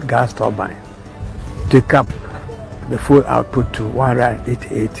 4th gas turbine, take up the full output to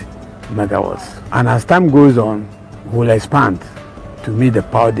 188 megawatts. And as time goes on, we'll expand to meet the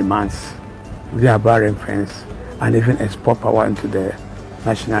power demands with the Aba fence and even export power into the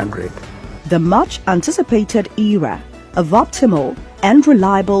national grid. The much anticipated era of optimal and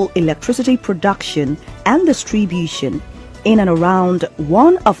reliable electricity production and distribution in and around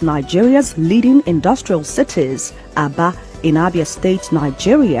one of Nigeria's leading industrial cities, Aba, in Abia State,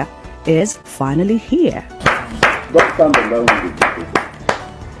 Nigeria, is finally here.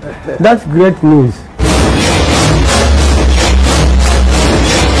 That's great news.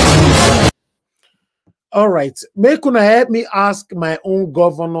 All right. Make una help me ask my own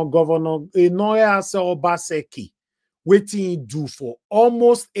governor, Inoya Obaseki, what he do for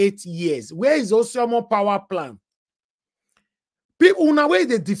almost 8 years. Where is Ozekhome power plant? People una where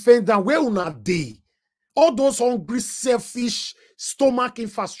they defend and where una dey. All those hungry, selfish, stomach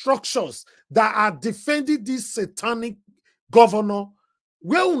infrastructures that are defending this satanic governor,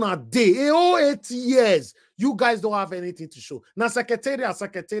 where una dey? All 8 years, you guys don't have anything to show. Now,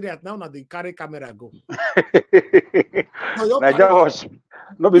 secretariat, now they carry camera go.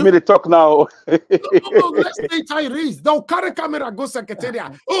 No be me to talk now. No, let's say Tyrese. They'll carry camera, go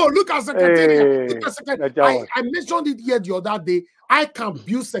secretariat. Oh, look at secretariat. Look at secretariat. I mentioned it here the other day. I can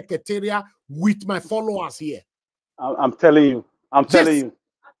build secretariat with my followers here. I'm telling you. I'm telling you.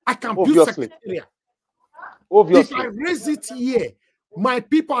 I can build secretariat. Obviously. If I raise it here, my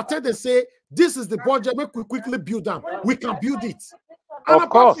people are telling they say, this is the budget, make we quickly build them. We can build it. And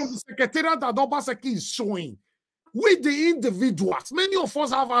apart from the secretariat that Obaseki is showing, with the individuals, many of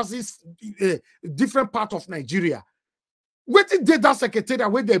us have as this different part of Nigeria. Where did that secretariat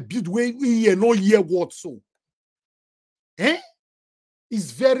where they build where we no year what so?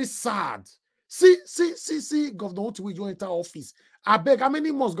 It's very sad. See, Governor Oti will enter office. I beg, how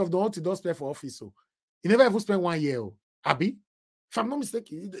many months Governor Oti does spend for office? So he never ever spent 1 year. Abi? If I'm not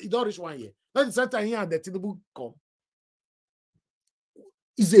mistaken, he don't reach 1 year. That's the same time here the Tinubu come.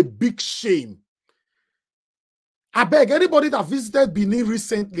 It's a big shame. I beg anybody that visited Benin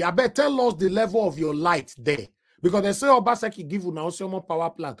recently, I beg tell us the level of your light there. Because they say Obaseki give you now Ozekhome power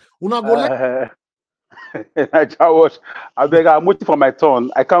plant. Una go I beg, I'm waiting for my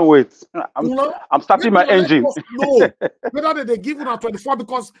turn. I can't wait. I'm starting my engine. No, whether they give you now 24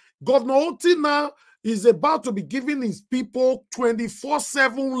 because Governor Oti now is about to be giving his people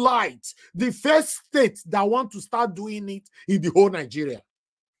 24/7 light. The first state that want to start doing it in the whole Nigeria.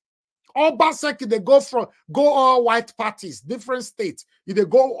 Obaseki, they go all white parties, different states. They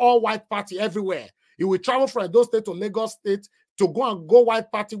go all white party everywhere. He will travel from those states to Lagos State to go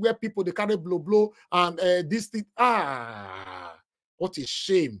white party where people they carry blow and this thing. What a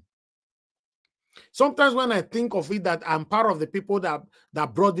shame. Sometimes when I think of it that I'm part of the people that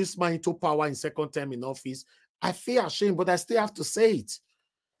brought this man into power in second term in office, I feel ashamed, but I still have to say it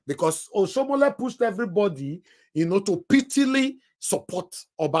Because Osomole pushed everybody, you know, to pitifully support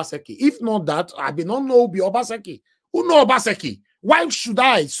Obaseki. If not that, I do not know be Obaseki. Who know Obaseki? Why should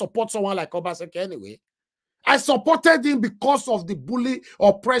I support someone like Obaseki anyway? I supported him because of the bully,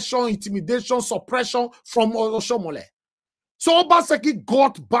 oppression, intimidation, suppression from Osomole. So Obaseki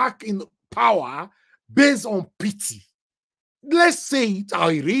got back in power based on pity. Let's say it how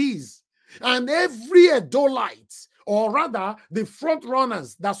it is. And every Edolite, or rather the front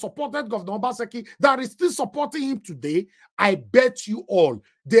runners that supported Governor Obaseki, that is still supporting him today, I bet you all,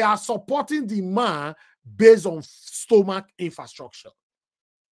 they are supporting the man based on stomach infrastructure.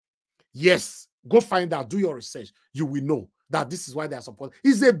 Yes, go find out, do your research. You will know that this is why they are supporting.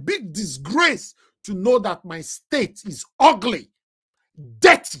 It's a big disgrace to know that my state is ugly,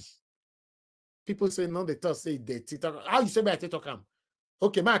 dirty. People say, no, they talk, say dirty. How you say my TikTok come?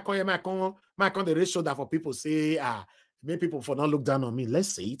 Okay, my the ratio that for people say, many people for not look down on me. Let's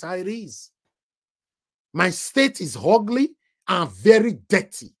say it how it is. My state is ugly and very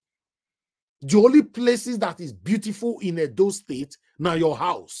dirty. The only places that is beautiful in Edo State, now your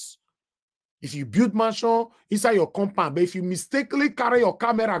house. If you build mansion inside your compound, but if you mistakenly carry your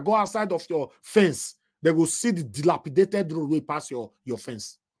camera, go outside of your fence, they will see the dilapidated roadway past your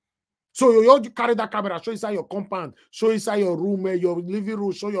fence. So you carry that camera, show inside your compound, show inside your room, your living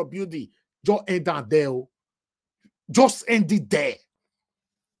room, show your building. Just end that there. Just end it there.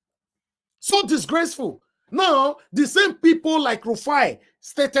 So disgraceful. Now, the same people like Rufai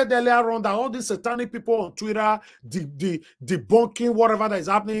stated earlier on that all these satanic people on Twitter, debunking whatever that is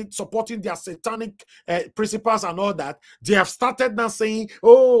happening, supporting their satanic principles and all that, they have started now saying,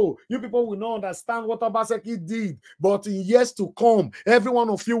 oh, you people will not understand what Obaseki did, but in years to come, every one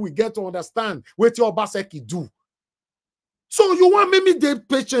of you will get to understand what your Obaseki do. So you want me the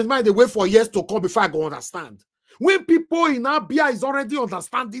patient mind they wait for years to come before I go understand. When people in Abia is already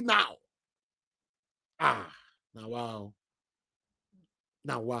understanding now. Now wow.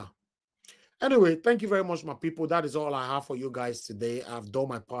 Now wow. Anyway, thank you very much, my people. That is all I have for you guys today. I've done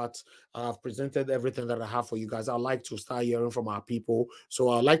my part. I've presented everything that I have for you guys. I'd like to start hearing from our people. So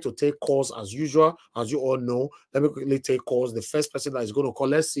I'd like to take calls as usual. As you all know, let me quickly take calls. The first person that is going to call,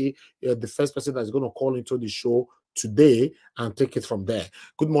 let's see the first person that is going to call into the show today and take it from there.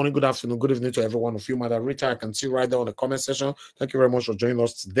 Good morning, good afternoon, good evening to every one of you. Madam Rita, I can see right there on the comment section. Thank you very much for joining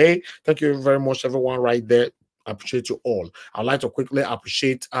us today. Thank you very much, everyone right there. I appreciate you all. I'd like to quickly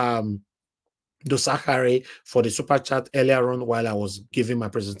appreciate Ozekhome for the super chat earlier on while I was giving my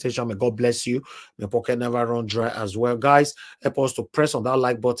presentation. May God bless you. My pocket never run dry as well. Guys, help us to press on that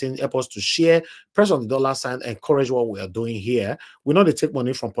like button, help us to share, press on the dollar sign, encourage what we are doing here. We know they take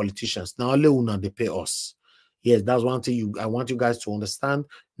money from politicians. Now only una they pay us. Yes, that's one thing I want you guys to understand.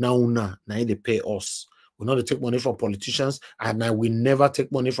 Now they pay us. We know they take money from politicians, and I will never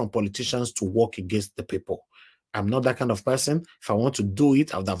take money from politicians to work against the people. I'm not that kind of person. If I want to do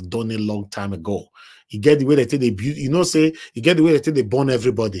it, I would have done it a long time ago. You get the way they take the beauty, say, you get the way they take they born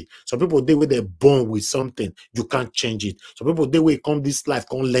everybody. Some people, they way they're born with something, you can't change it. Some people, they way come this life,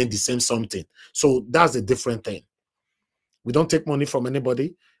 can't learn the same something. So that's a different thing. We don't take money from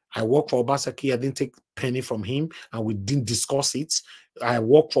anybody. I work for Obaseki, I didn't take penny from him, and we didn't discuss it. I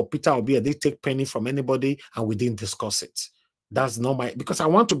work for Peter Obi, I didn't take penny from anybody, and we didn't discuss it. That's not because I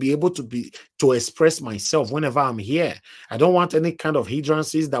want to be able to express myself whenever I'm here. I don't want any kind of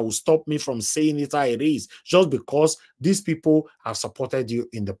hindrances that will stop me from saying it how it is, just because these people have supported you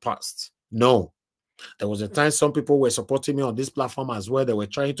in the past. No. There was a time some people were supporting me on this platform as well. They were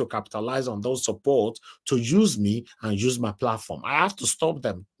trying to capitalize on those support to use me and use my platform. I have to stop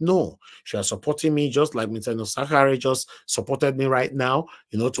them. No, if you are supporting me just like Mr. Ozekhome just supported me right now,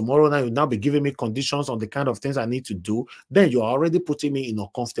 tomorrow night you'll now be giving me conditions on the kind of things I need to do, then you're already putting me in a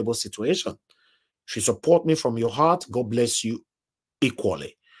comfortable situation. If you support me from your heart, God bless you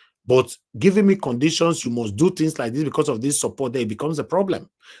equally. But giving me conditions, you must do things like this because of this support, then it becomes a problem.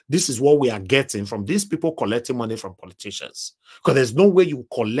 This is what we are getting from these people collecting money from politicians. Because there's no way you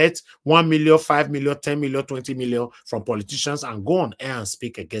collect 1 million, 5 million, 10 million, 20 million from politicians and go on air and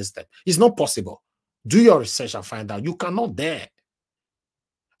speak against them. It's not possible. Do your research and find out. You cannot dare.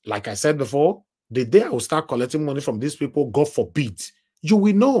 Like I said before, the day I will start collecting money from these people, God forbid, you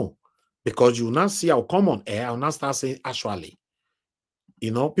will know. Because you will not see I'll come on air, I'll not start saying actually.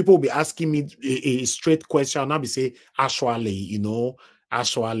 People will be asking me a straight question. I'll not be saying, actually,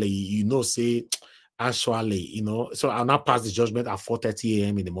 say, actually, So I'll not pass the judgment at 4:30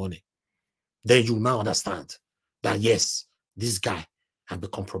 a.m. in the morning. Then you now understand that, yes, this guy has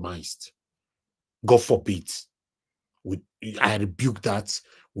been compromised. God forbid. I rebuke that.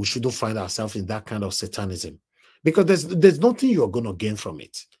 We shouldn't find ourselves in that kind of satanism. Because there's nothing you're going to gain from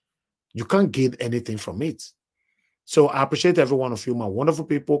it. You can't gain anything from it. So I appreciate every one of you, my wonderful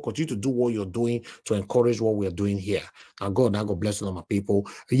people. Continue to do what you're doing to encourage what we're doing here. And God bless you, my people.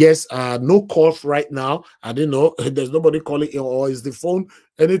 Yes, no calls right now. I don't know. There's nobody calling, or is the phone,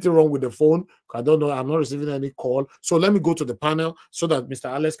 anything wrong with the phone? I don't know. I'm not receiving any call. So let me go to the panel so that Mr.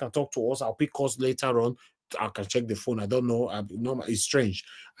 Alex can talk to us. I'll pick calls later on. I can check the phone. I don't know. It's strange.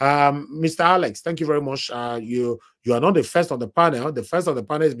 Mr. Alex, thank you very much. You are not the first on the panel. The first on the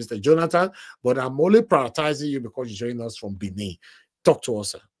panel is Mr. Jonathan, but I'm only prioritizing you because you joined us from Benin. Talk to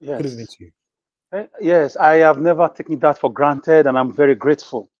us, sir. Yes. Good evening to you. Yes, I have never taken that for granted, and I'm very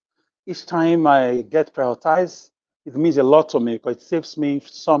grateful. Each time I get prioritized, it means a lot to me because it saves me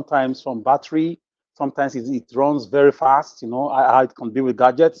sometimes from battery. Sometimes it runs very fast, how it can be with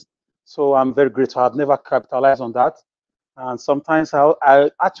gadgets. So I'm very grateful. I've never capitalized on that. And sometimes I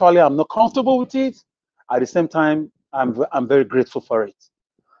actually am not comfortable with it. At the same time, I'm very grateful for it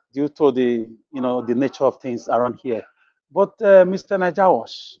due to the nature of things around here. But Mr.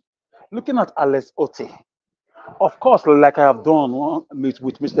 Najawash, looking at Alex Ote, of course, like I have done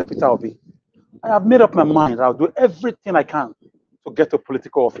with Mr. Peter Obi, I have made up my mind. I'll do everything I can to get to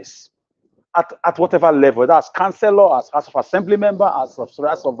political office at whatever level. That's councillor, as House of Assembly member, as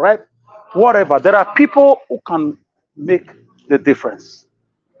of rep, whatever. There are people who can make the difference.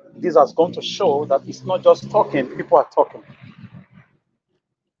 This has gone to show that it's not just talking, people are talking.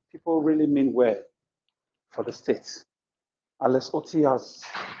 People really mean well for the state. Alex Otti has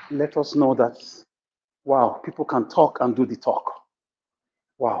let us know that, wow, people can talk and do the talk.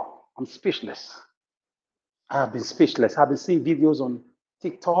 Wow, I'm speechless. I have been speechless. I've been seeing videos on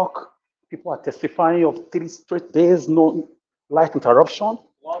TikTok. People are testifying of 3 straight days, no light interruption.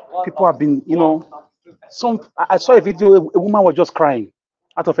 People have been, I saw a video, a woman was just crying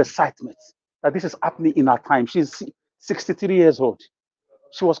out of excitement that this is happening in her time. She's 63 years old.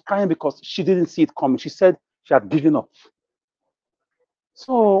 She was crying because she didn't see it coming. She said she had given up.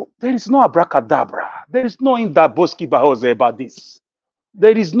 So there is no abracadabra. There is no Indaboski Bahoze about this.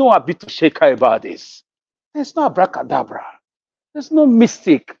 There is no Abitu Sheka about this. There's no abracadabra. There's no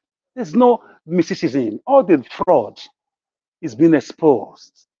mystic. There's no mysticism. All the fraud is being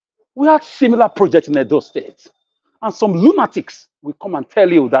exposed. We had similar projects in Edo State. And some lunatics will come and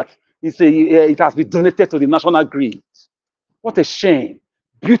tell you that it has been donated to the national grid. What a shame.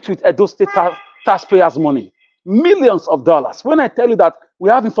 Built with Edo State taxpayers' money. Millions of dollars. When I tell you that we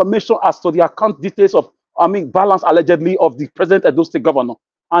have information as to the account details of, balance allegedly of the present Edo State governor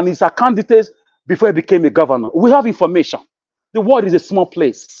and his account details before he became a governor. We have information. The world is a small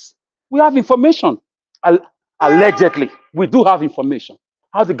place. We have information. Allegedly, we do have information.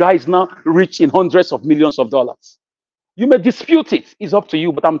 How the guy is now rich in hundreds of millions of dollars. You may dispute it. It's up to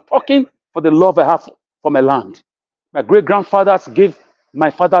you. But I'm talking for the love I have for my land. My great-grandfathers gave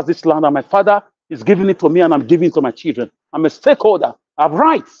my fathers this land, and my father is giving it to me, and I'm giving it to my children. I'm a stakeholder. I have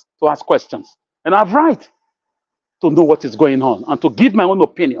rights to ask questions. And I have right to know what is going on and to give my own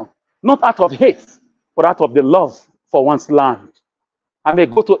opinion, not out of hate, but out of the love for one's land. I may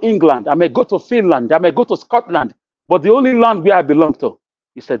go to England, I may go to Finland, I may go to Scotland, but the only land where I belong to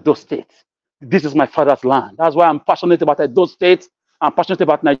is Edo State. This is my father's land. That's why I'm passionate about Edo State. I'm passionate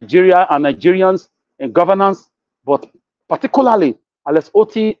about Nigeria and Nigerians and governance, but particularly Alex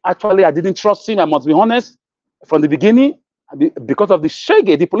Otti, actually, I didn't trust him, I must be honest, from the beginning, because of the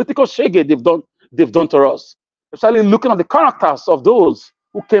shege, the political shege they've done to us. Especially looking at the characters of those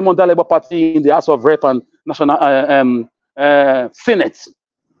who came on the Labour Party in the House of Rep and National Senate.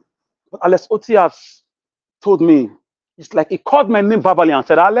 But Alex Otti has told me, it's like he called my name verbally and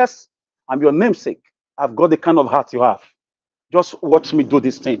said, Alex, I'm your namesake. I've got the kind of heart you have. Just watch me do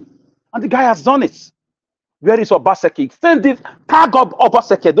this thing. And the guy has done it. Where is Obaseki? Send it, tag up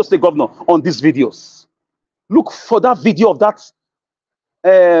Obaseki, the state governor, on these videos. Look for that video of that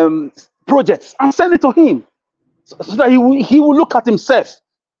project and send it to him. So that he will look at himself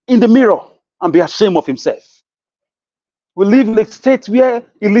in the mirror and be ashamed of himself. We live in a state where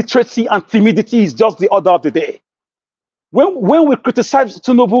illiteracy and timidity is just the order of the day. When we criticize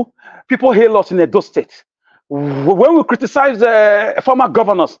Tinubu, people hail us in Edo State. When we criticize former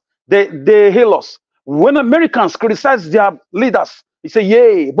governors, they hail us. When Americans criticize their leaders, they say,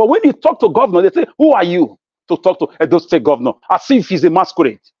 yay. But when you talk to governor, they say, who are you to talk to Edo State governor? As if he's a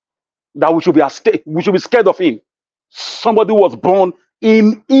masquerade, that we should be scared of him. Somebody who was born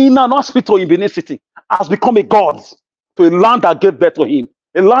in an hospital in Benin City has become a god to a land that gave birth to him,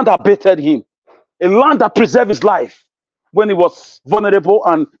 a land that bathed him, a land that preserved his life when he was vulnerable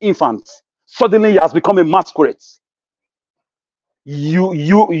and infant. Suddenly he has become a masquerade.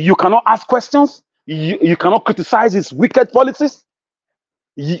 You cannot ask questions. You cannot criticize his wicked policies.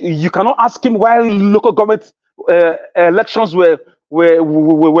 You cannot ask him why local government elections were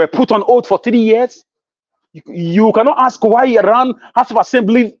put on hold for 3 years. You cannot ask why he ran House of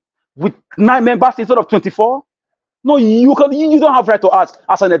Assembly with 9 members instead of 24. No, you don't have right to ask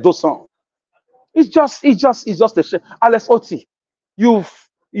as an Edo son. It's just a shame. Alex Oti, you've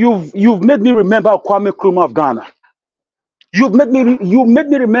made me remember Kwame Nkrumah of Ghana. You made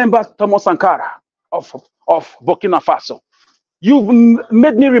me remember Thomas Sankara of Burkina Faso. You've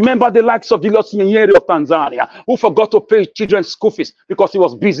made me remember the likes of Julius Nyerere of Tanzania, who forgot to pay children's school fees because he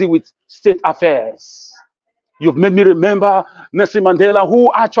was busy with state affairs. You've made me remember Nelson Mandela,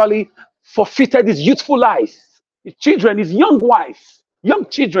 who actually forfeited his youthful life, his children, his young wife, young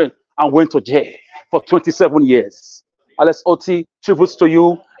children, and went to jail for 27 years. Alex Oti, tributes to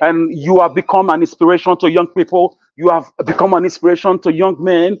you, and you have become an inspiration to young people. You have become an inspiration to young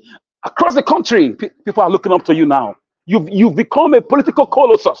men across the country. People are looking up to you now. You've become a political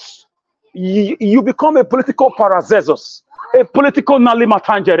colossus. You become a political Paracelsus, a political Nalima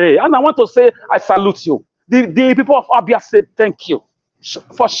Tangere. And I want to say, I salute you. The people of Abia said thank you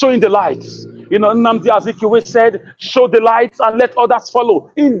for showing the lights. You know, Nnamdi Azikiwe said, show the lights and let others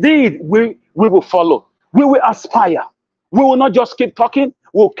follow. Indeed, we will follow. We will aspire. We will not just keep talking.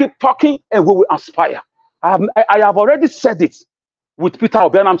 We'll keep talking and we will aspire. I have already said it with Peter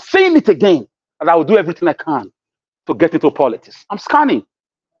Obi, and I'm saying it again, and I will do everything I can to get into politics. I'm scanning.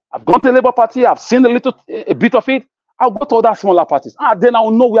 I've gone to the Labour Party. I've seen a bit of it. I'll go to other smaller parties. Then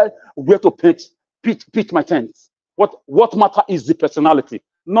I'll know where to pitch my tents. What matter is the personality,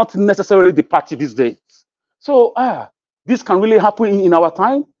 not necessarily the party these days. So this can really happen in our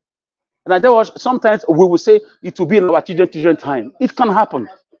time. And there was sometimes we will say it will be in our children time. It can happen.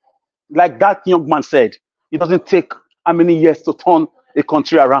 Like that young man said, it doesn't take how many years to turn a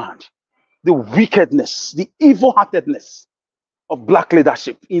country around. The wickedness, the evil-heartedness of black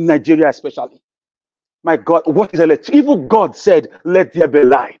leadership in Nigeria especially. My God, what is it? Even God said, let there be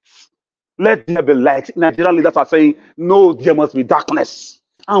light. Let there be light. Nigerian leaders are saying, no, there must be darkness.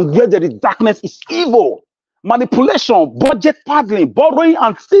 And where there is darkness is evil. Manipulation, budget paddling, borrowing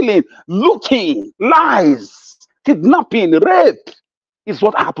and stealing, looting, lies, kidnapping, rape is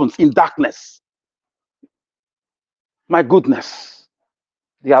what happens in darkness. My goodness.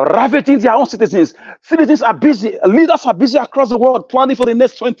 They are ravaging their own citizens. Citizens are busy. Leaders are busy across the world planning for the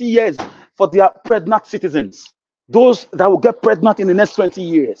next 20 years for their pregnant citizens. Those that will get pregnant in the next 20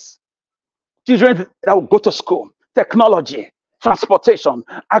 years. Children that will go to school. Technology, transportation,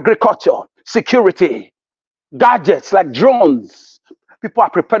 agriculture, security, gadgets like drones. People are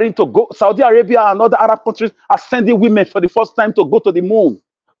preparing to go. Saudi Arabia and other Arab countries are sending women for the first time to go to the moon,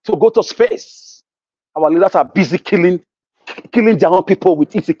 to go to space. Our leaders are busy killing their own people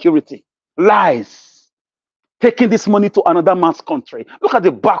with insecurity, lies, taking this money to another man's country. Look at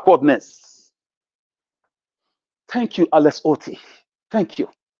the backwardness. Thank you, Alex Oti. Thank you.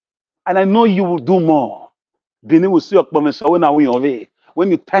 And I know you will do more. When you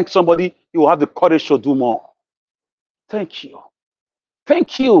thank somebody, you will have the courage to do more. Thank you.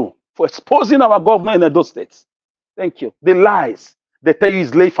 Thank you for exposing our government in those states. Thank you. The lies they tell you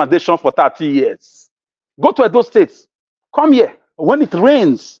is laying foundation for 30 years. Go to those states. Come here. When it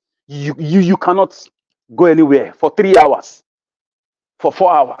rains, you cannot go anywhere for 3 hours, for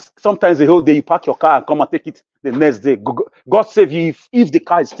 4 hours. Sometimes the whole day you park your car and come and take it the next day. God save you if the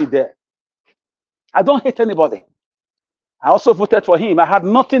car is still there. I don't hate anybody. I also voted for him. I had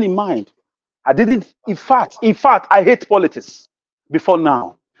nothing in mind. I didn't. In fact, I hate politics before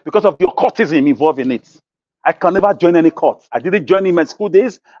now because of the occultism involved in it. I can never join any cult. I didn't join in my school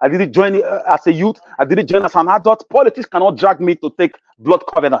days. I didn't join as a youth. I didn't join as an adult. Politics cannot drag me to take blood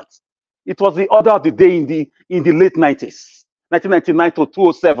covenants. It was the order of the day in the late 90s, 1999 to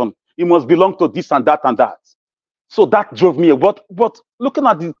 2007. You must belong to this and that and that. So that drove me. But looking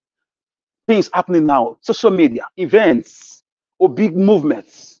at the things happening now, social media, events, or big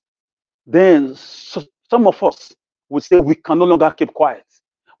movements, then some of us would say we can no longer keep quiet.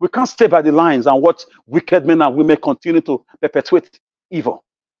 We can't stay by the lines and watch wicked men and women continue to perpetuate evil.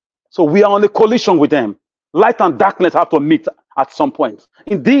 So we are on a collision with them. Light and darkness have to meet at some point.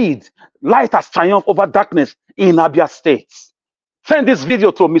 Indeed, light has triumphed over darkness in Abia State. Send this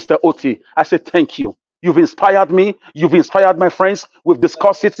video to Mr. Oti. I say thank you. You've inspired me. You've inspired my friends. We've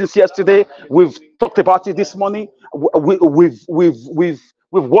discussed it since yesterday. We've talked about it this morning. We've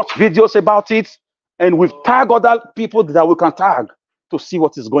watched videos about it, and we've tagged other people that we can tag to see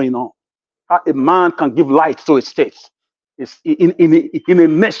what is going on. How a man can give light to a state. It's in a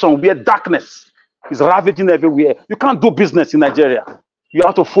nation where darkness is ravaging everywhere. You can't do business in Nigeria. You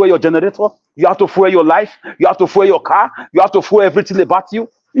have to fuel your generator. You have to fuel your life. You have to fuel your car. You have to fuel everything about you.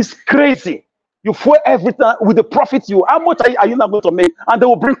 It's crazy. You fuel everything with the profit you. How much are you not going to make? And they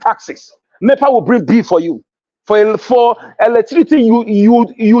will bring taxes. NEPA will bring bill for you. For electricity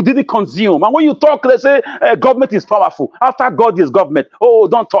you didn't consume. And when you talk, they say government is powerful. After God is government. Oh,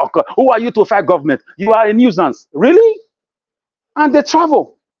 don't talk. Who are you to fight government? You are a nuisance. Really? And they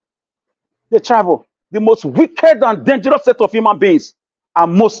travel. They travel. The most wicked and dangerous set of human beings are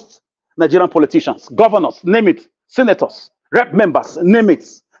most Nigerian politicians, governors, name it, senators, rep members, name it.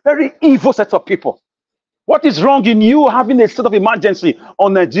 Very evil set of people. What is wrong in you having a state of emergency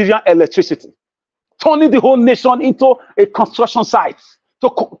on Nigerian electricity? Turning the whole nation into a construction site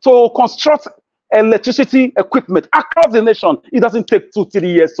to construct electricity equipment across the nation. It doesn't take 2-3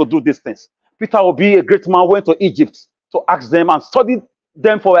 years to do these things. Peter Obi, a great man, went to Egypt to ask them and studied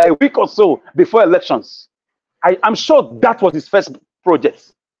them for a week or so before elections. I'm sure that was his first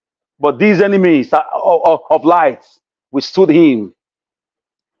project. But these enemies of light withstood him.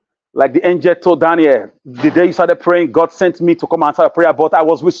 Like the angel told Daniel, the day he started praying, God sent me to come answer a prayer, but I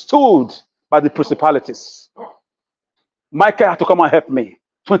was withstood by the principalities. Michael had to come and help me.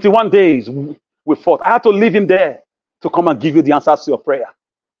 21 days we fought. I had to leave him there to come and give you the answers to your prayer.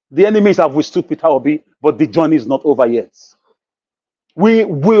 The enemies have withstood Peter Obi, but the journey is not over yet. We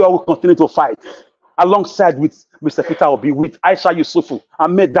will continue to fight alongside with Mr. Peter Obi, with Aisha Yusufu,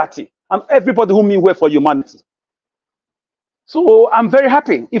 and Medati, and everybody who mean well for humanity. So I'm very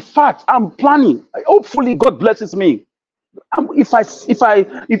happy. In fact, I'm planning. Hopefully, God blesses me.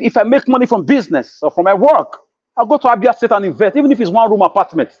 If I make money from business or from my work, I'll go to Abia State and invest, even if it's one-room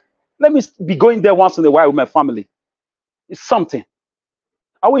apartment. Let me be going there once in a while with my family. It's something.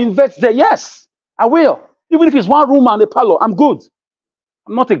 I will invest there. Yes, I will. Even if it's one room and a parlor, I'm good.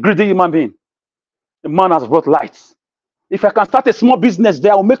 I'm not a greedy human being. The man has brought lights. If I can start a small business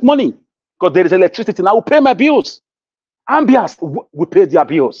there, I will make money because there is electricity and I will pay my bills. Ambias will pay their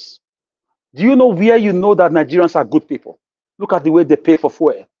bills. Do you know where you know that Nigerians are good people? Look at the way they pay for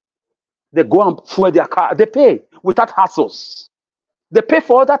fuel. They go and fuel their car. They pay without hassles. They pay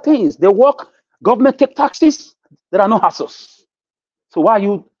for other things. They work. Government take taxes. There are no hassles. So why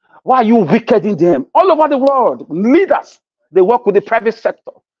are you wicked in them? All over the world, leaders, they work with the private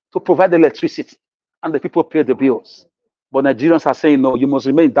sector to provide electricity, and the people pay the bills. But Nigerians are saying, no, you must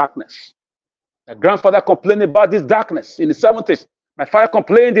remain in darkness. My grandfather complained about this darkness in the 70s. My father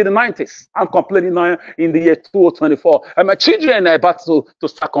complained in the 90s. I'm complaining now in the year 2024. And my children are about to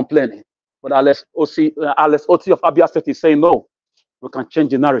start complaining. But Alex Oti of Abia State is saying, no, we can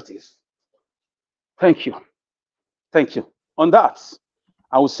change the narrative. Thank you. Thank you. On that,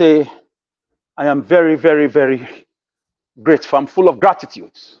 I would say I am very, very, very grateful. I'm full of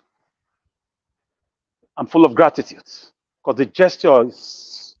gratitude. I'm full of gratitude because the gesture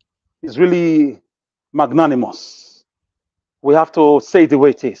is really magnanimous. We have to say the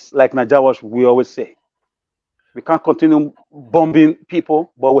way it is, like Nigerians we always say. We can't continue bombing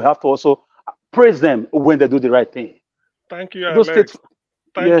people, but we have to also praise them when they do the right thing. Thank you, Alex.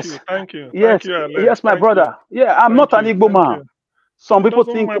 Thank you. Yes, Thank you, Alex. yes, my brother. Yeah, I'm not an Igbo man. Some people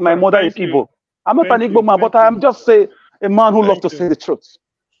think my mother is Igbo. I'm not an Igbo man, but I'm just a man who loves to say the truth.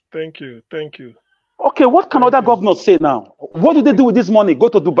 Thank you. Okay, what can other governors say now? What do they do with this money? Go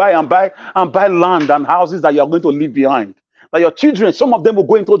to Dubai and buy land and houses that you are going to leave behind. That your children, some of them will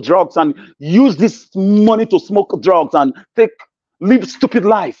go into drugs and use this money to smoke drugs and live stupid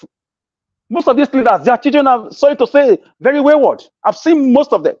life. Most of these leaders, their children are, sorry to say, very wayward. I've seen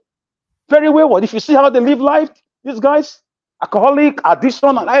most of them. Very wayward. If you see how they live life, these guys, alcoholic,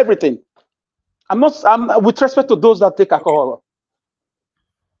 addiction, and everything. I'm with respect to those that take alcohol.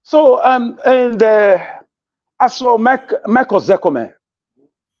 So, as for Mike Ozekhome,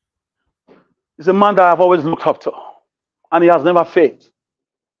 he's a man that I've always looked up to, and he has never failed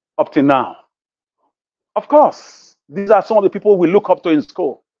up to now. Of course, these are some of the people we look up to in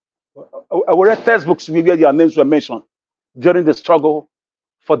school. We read textbooks where their names were mentioned during the struggle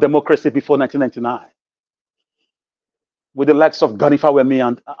for democracy before 1999, with the likes of Gani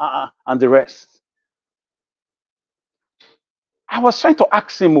Fawemi and the rest. I was trying to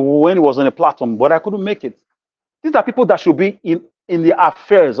ask him when he was on a platform, but I couldn't make it. These are people that should be in the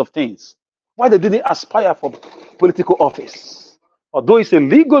affairs of things. Why they didn't aspire for political office? Although it's a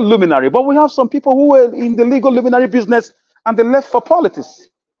legal luminary, but we have some people who were in the legal luminary business and they left for politics.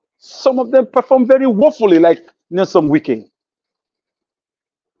 Some of them perform very woefully, like Nelson Wike.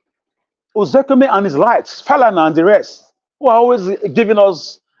 Ozekhome and his lights, Falana and the rest, who are always giving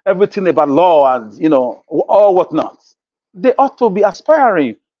us everything about law and, all whatnot. They ought to be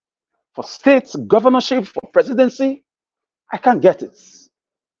aspiring for state governorship, for presidency. I can't get it.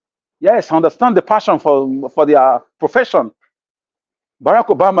 Yes, I understand the passion for their profession. Barack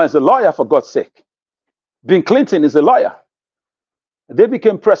Obama is a lawyer, for God's sake. Bill Clinton is a lawyer. They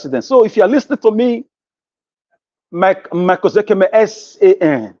became president. So if you're listening to me, Ozekhome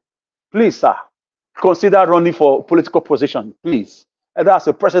SAN, please, sir, consider running for political position, please. Either as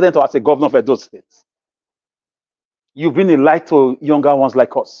a president or as a governor of Edo State. You've been a light to younger ones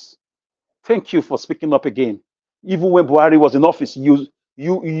like us. Thank you for speaking up again. Even when Buhari was in office,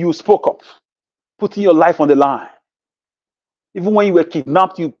 you spoke up, putting your life on the line. Even when you were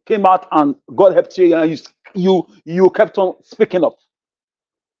kidnapped, you came out and God helped you, and you kept on speaking up.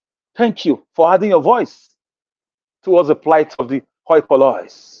 Thank you for adding your voice towards the plight of the hoi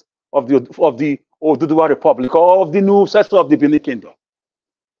pollois, of the Oduduwa Republic, or of the new successor of the Benin Kingdom.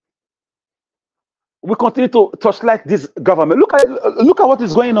 We continue to torchlight this government. Look at what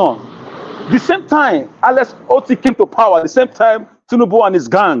is going on. The same time Alex Oti came to power, the same time Tinubu and his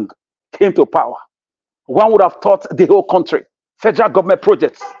gang came to power. One would have thought the whole country, federal government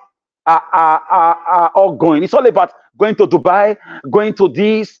projects are all going. It's all about going to Dubai, going to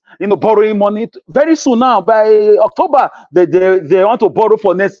this, borrowing money. Very soon now, by October, they want to borrow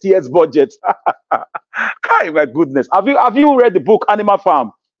for next year's budget. My goodness. Have you read the book Animal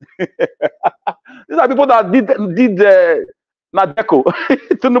Farm? These are people that did Nadeco.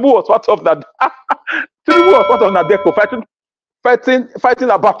 Tinubu was part of that. Tinubu was part of Nadeco, fighting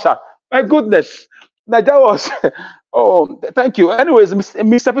Abacha. My goodness. Nigeria was. Oh, thank you. Anyways,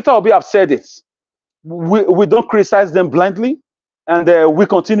 Mr. Peter Obi have said it. We don't criticize them blindly, and we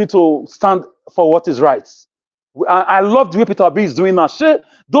continue to stand for what is right. I love the way Peter Obi is doing now.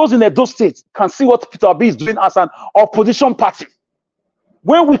 Those in Edo State can see what Peter Obi is doing as an opposition party.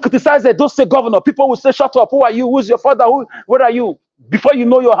 When we criticize the Edo State governor, people will say, "Shut up! Who are you? Who's your father? Where are you?" Before you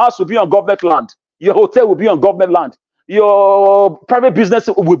know, your house will be on government land. Your hotel will be on government land. Your private business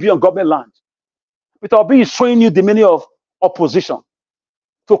will be on government land. Peter Obi is showing you the meaning of opposition,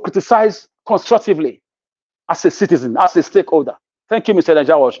 to criticize constructively as a citizen, as a stakeholder. Thank you, Mr.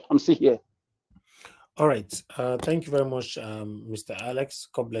 Najawash. I'm still here. All right. Thank you very much, Mr. Alex.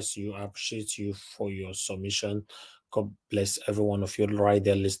 God bless you. I appreciate you for your submission. God bless every one of you right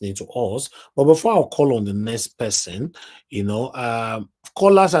there listening to us. But before I call on the next person,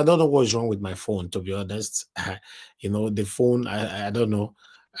 callers, I don't know what's wrong with my phone, to be honest. The phone, I don't know.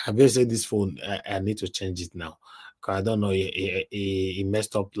 I basically this phone, I need to change it now. I don't know, he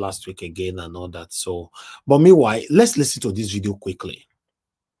messed up last week again and all that. So, but meanwhile, let's listen to this video quickly.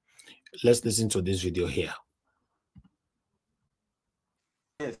 Let's listen to this video here.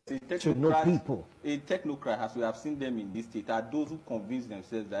 Yes, a technocrat, as we have seen them in this state, are those who convince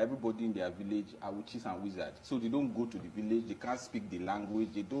themselves that everybody in their village are witches and wizards. So they don't go to the village, they can't speak the language,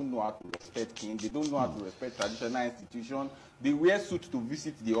 they don't know how to respect king, they don't know how to respect traditional institutions. They wear suits to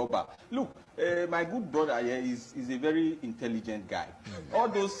visit the Oba. Look, my good brother here is a very intelligent guy. All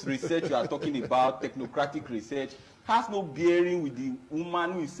those research you are talking about, technocratic research, has no bearing with the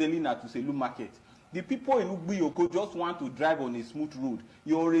woman who is selling at Uselu market. The people in Ugbiyoko just want to drive on a smooth road.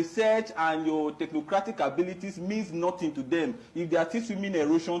 Your research and your technocratic abilities means nothing to them if they are still swimming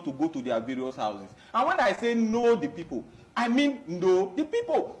erosion to go to their various houses. And when I say know the people, I mean know the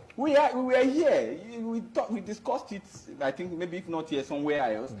people. We were here. We discussed it, I think maybe if not here, somewhere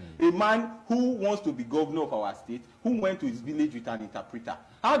else. A man who wants to be governor of our state, who went to his village with an interpreter.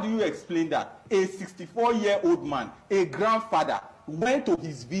 How do you explain that? A 64-year-old man, a grandfather, went to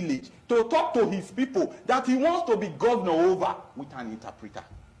his village to talk to his people that he wants to be governor over with an interpreter.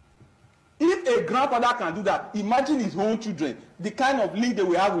 If a grandfather can do that, imagine his own children, the kind of link they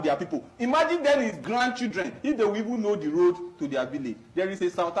will have with their people. Imagine then his grandchildren, if they will even know the road to their village. There is a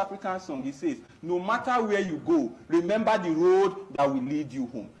South African song, it says, no matter where you go, remember the road that will lead you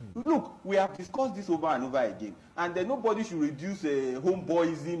home. Look, we have discussed this over and over again, and then nobody should reduce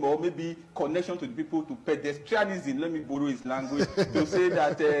homeboyism or maybe connection to the people to pedestrianism, let me borrow his language, to say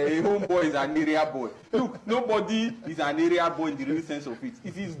that a homeboy is an area boy. Look, nobody is an area boy in the real sense of it.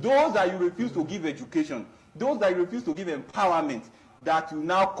 It is those that you refuse to give education, those that you refuse to give empowerment, that you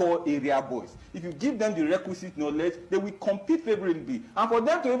now call area boys. If you give them the requisite knowledge, they will compete favorably. And for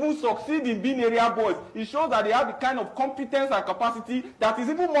them to even succeed in being area boys, it shows that they have the kind of competence and capacity that is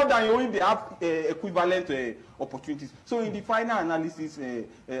even more than your own. They have equivalent opportunities. So in the final analysis,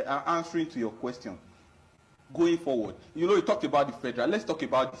 answering to your question, going forward, you talked about the federal. Let's talk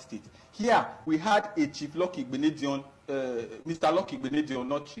about the state. Here, we had a Chief Lucky Benedion, Mr. Lucky Benedion,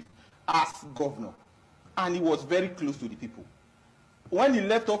 not Chief, as governor. And he was very close to the people. When he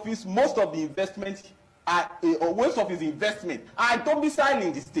left office, most of the investment, or most of his investment, are domiciled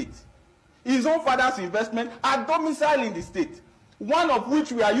in the state. His own father's investment are domiciled in the state. one of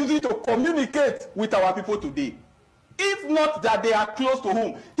which we are using to communicate with our people today. If not that they are close to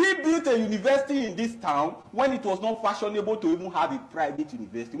home. He built a university in this town when it was not fashionable to even have a private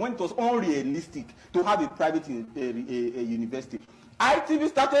university, when it was unrealistic to have a private university. ITV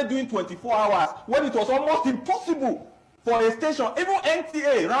started doing 24 hours when it was almost impossible for a station. Even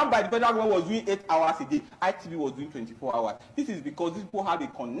NTA, run by the federal government, was doing 8 hours a day. ITV was doing 24 hours. This is because these people have a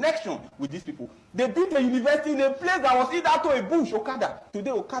connection with these people. They built a university in a place that was either to a bush, Okada.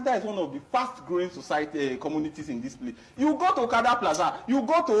 Today, Okada is one of the fast-growing society communities in this place. You go to Okada Plaza, you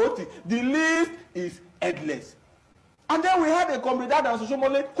go to Oti, the list is endless. And then we had a comrade,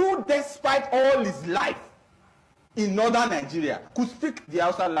 Ozekhome, who, despite all his life in northern Nigeria, could speak the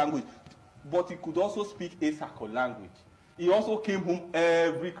Hausa language, but he could also speak Esako language. He also came home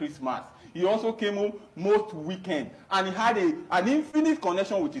every Christmas. He also came home most weekend, and he had an infinite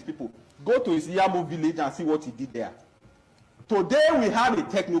connection with his people. Go to his Yamo village and see what he did there. Today we have a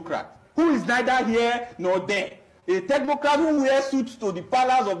technocrat who is neither here nor there. A technocrat who wears suits to the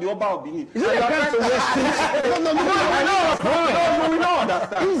palace of the Oba of Benin. Is it a crime to wear suits? No, we don't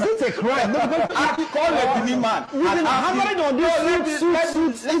understand. Is it a crime? I call a Benin man.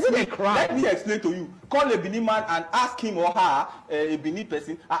 Is it a crime? Let me explain to you. Call a Benin man and ask him or her, a Benin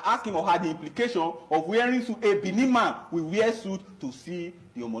person, and ask him or her the implication of wearing suit. A Benin man will wear suit to see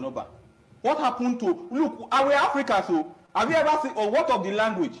the Omonoba. What happened to, look, are we Africans? So have you ever seen, or what of the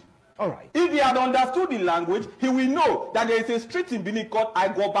language? All right. If he had understood the language, he will know that there is a street in Benin called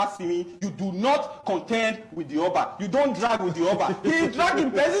Aigoba Simi. You do not contend with the Oba. You don't drag with the Oba. He dragged him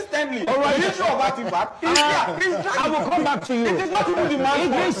persistently. All right. The issue of artifact is I will come back to you. It is not even the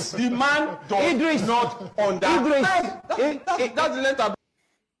man's Idris. fault. The man does not understand. That's the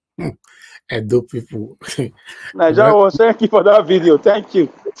letter. Edo people. Nigeria, thank you for that video. Thank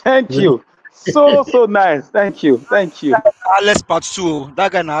you. Thank you. So nice. Thank you. Thank you. Alex part 2.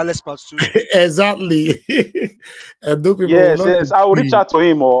 That guy now Alex part 2. Exactly. Yes. I will reach out to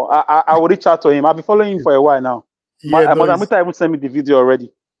him, or I will reach out to him. I've been following him for a while now. Yeah, Madam Mita even sent me the video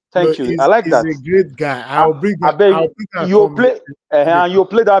already. Thank you. I like that. He's a great guy. I'll bring that. You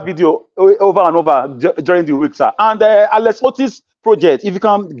play that video over and over during the week, sir. And Alex Otis project, if you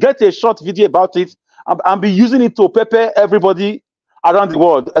can get a short video about it and be using it to prepare everybody around the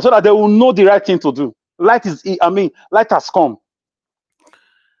world, so that they will know the right thing to do. Light has come.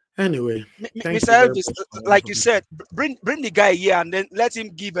 Anyway, Mr. Elvis, like you said, bring the guy here and then let him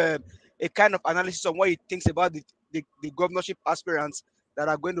give a kind of analysis on what he thinks about the governorship aspirants that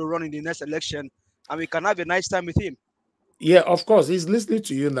are going to run in the next election, and we can have a nice time with him. Yeah, of course. He's listening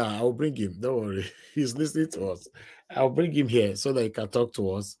to you now. I'll bring him. Don't worry. He's listening to us. I'll bring him here so that he can talk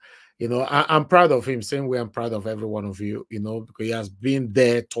to us. You know, I'm proud of him. Same way I'm proud of every one of you, you know, because he has been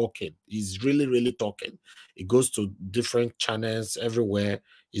there talking. He's really, really talking. He goes to different channels everywhere.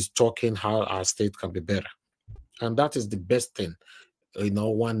 He's talking how our state can be better. And that is the best thing, you know,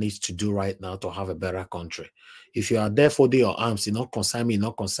 one needs to do right now to have a better country. If you are there for your arms, you not consign me,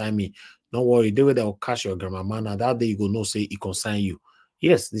 not consign me. Don't worry, the way they will catch your grandmama, and that day you go no say it consign you.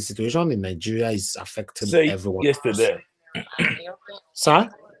 Yes, the situation in Nigeria is affecting everyone. Yesterday. Sir?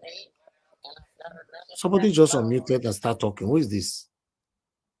 Somebody just unmuted and start talking. Who is this?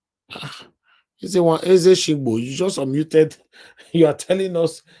 Is it Shigbo? You just unmuted. You are telling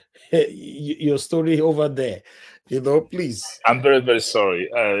us your story over there. You know, please. I'm very, very sorry.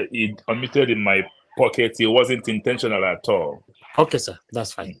 It unmuted in my pocket. It wasn't intentional at all. Okay, sir.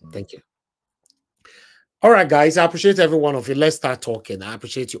 That's fine. Thank you. All right, guys. I appreciate every one of you. Let's start talking. I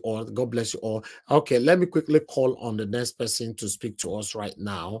appreciate you all. God bless you all. Okay, let me quickly call on the next person to speak to us right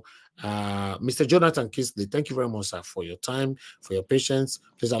now. Mr. Jonathan Kisley, thank you very much, sir, for your time, for your patience.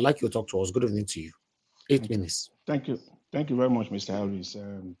 Please, I'd like you to talk to us. Good evening to you. 8 minutes. Thank you. Thank you very much, Mr. Elvis.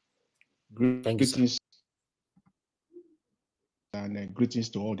 Greetings and greetings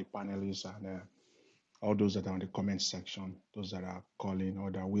to all the panelists and all those that are in the comment section, those that are calling or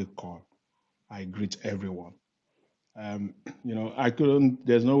that will call. I greet everyone. You know,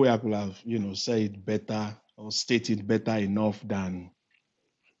 there's no way I could have, you know, said it better or stated better enough than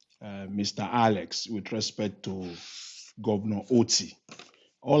Mr. Alex with respect to Governor Oti.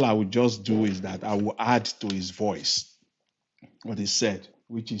 All I would just do is that I will add to his voice what he said,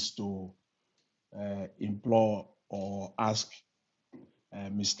 which is to implore or ask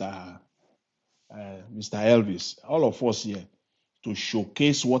Mr. Elvis, all of us here, to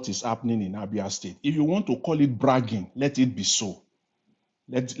showcase what is happening in Abia State. If you want to call it bragging, let it be so.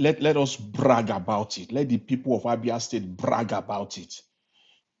 Let us brag about it. Let the people of Abia State brag about it.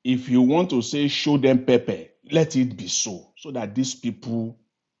 If you want to say show them pepper, let it be so that these people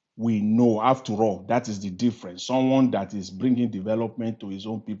we know, after all, that is the difference. Someone that is bringing development to his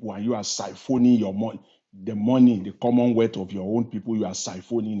own people, and you are siphoning your money, the commonwealth of your own people, you are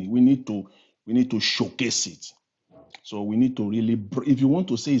siphoning it. We need to showcase it. So we need to really, if you want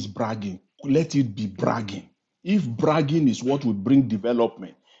to say it's bragging, let it be bragging. If bragging is what will bring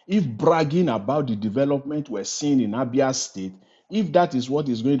development, if bragging about the development we're seeing in Abia State, if that is what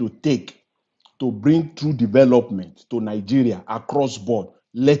is going to take to bring true development to Nigeria across board,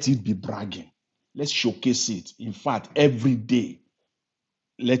 let it be bragging. Let's showcase it. In fact, every day,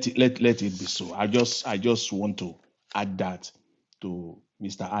 let it be so. I just want to add that to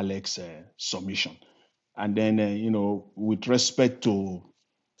Mr. Alex's submission. And then, with respect to,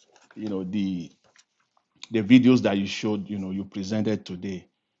 the videos that you showed, you presented today,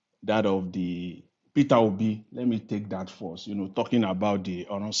 that of the Peter Obi, let me take that first, talking about the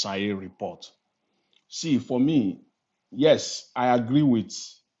Oronsaye report. See, for me, yes, I agree with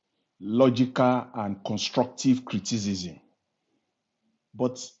logical and constructive criticism.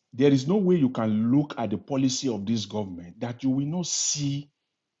 But there is no way you can look at the policy of this government that you will not see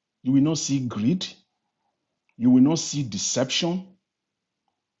greed, you will not see deception,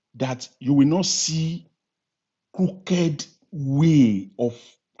 that you will not see crooked way of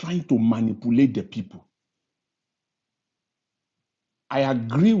trying to manipulate the people. I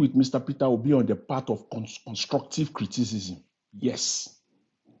agree with Mr. Peter Obi on the part of constructive criticism. Yes.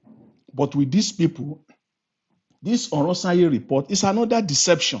 But with these people, this Oronsaye report is another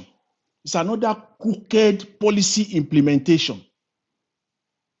deception. It's another crooked policy implementation.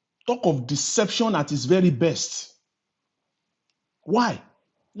 Talk of deception at its very best. Why?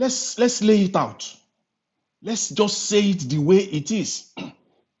 Let's lay it out. Let's just say it the way it is.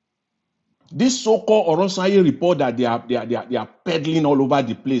 This so-called Oronsaye report that they are peddling all over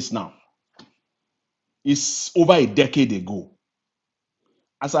the place now is over a decade ago.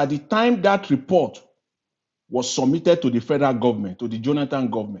 As at the time that report was submitted to the federal government, to the Jonathan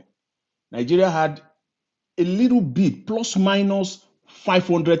government, Nigeria had a little bit, plus minus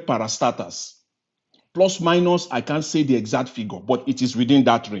 500 parastatals. Plus minus, I can't say the exact figure, but it is within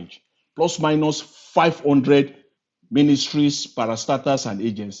that range. Plus minus 500 ministries, parastatals, and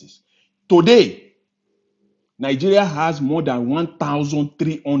agencies. Today, Nigeria has more than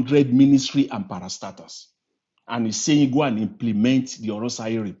 1,300 ministry and parastatals. And is saying go and implement the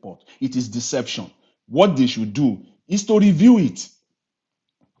Oronsaye report. It is deception. What they should do is to review it.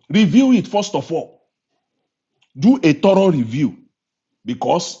 Review it first of all. Do a thorough review,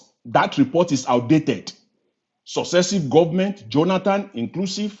 because that report is outdated. Successive government, Jonathan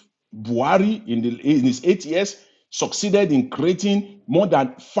inclusive, Buhari in his 8 years, succeeded in creating more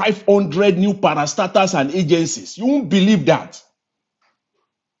than 500 new parastatals and agencies. You won't believe that.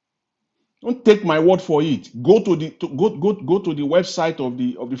 Don't take my word for it. Go to the website of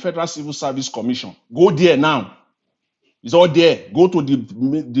the Federal Civil Service Commission. Go there now. It's all there. Go to the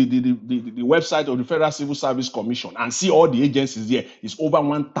website of the Federal Civil Service Commission and see all the agencies there. It's over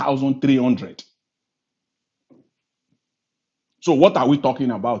 1,300. So what are we talking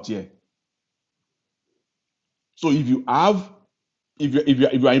about here? So if you are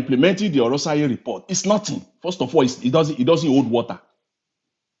implementing the Oronsaye report, it's nothing. First of all, it doesn't hold water.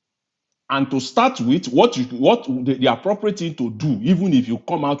 And to start with, what the appropriate thing to do, even if you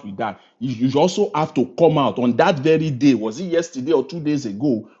come out with that, you also have to come out on that very day. Was it yesterday or 2 days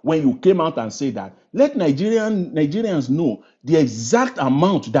ago when you came out and said that? Let Nigerians know the exact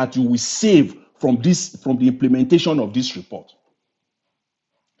amount that you will save from the implementation of this report.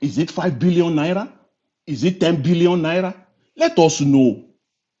 Is it 5 billion naira? Is it 10 billion naira? Let us know.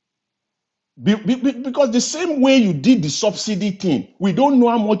 Because the same way you did the subsidy thing, we don't know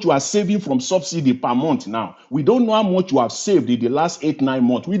how much you are saving from subsidy per month now. We don't know how much you have saved in the last 8-9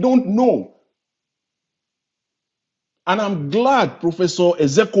 months. We don't know. And I'm glad Professor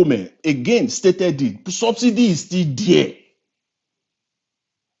Ozekhome again stated it. Subsidy is still there.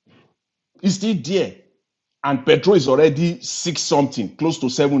 It's still there. And petrol is already 6 something, close to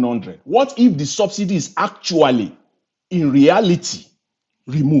 700. What if the subsidy is actually, in reality,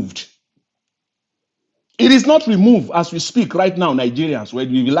 removed? It is not removed as we speak right now, Nigerians.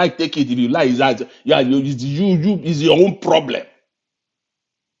 Whether you like, take it. If you like, it's your own problem.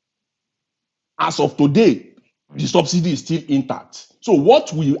 As of today, the subsidy is still intact. So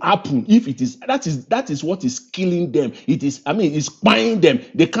what will happen if it is that is what is killing them? It's buying them.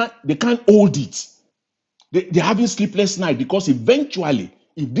 They can't hold it. They're having sleepless night because eventually,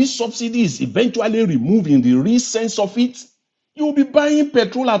 if this subsidy is eventually removed in the real sense of it, you will be buying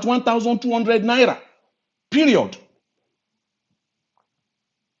petrol at 1,200 naira. Period.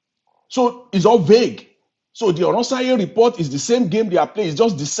 So it's all vague. So the Oronsaye report is the same game they are playing. It's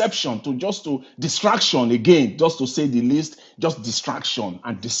just deception, to distraction again, just to say the least, just distraction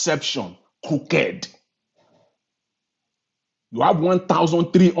and deception, crooked. You have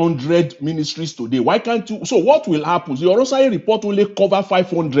 1,300 ministries today. Why can't you? So what will happen? The Oronsaye report only cover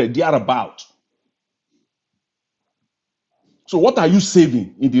 500 thereabout. So what are you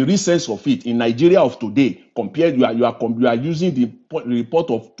saving in the real sense of it in Nigeria of today compared? You are using the report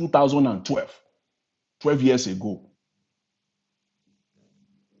of 2012, 12 years ago.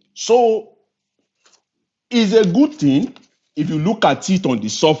 So it's a good thing if you look at it on the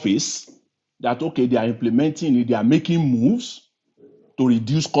surface that, okay, they are implementing it, they are making moves to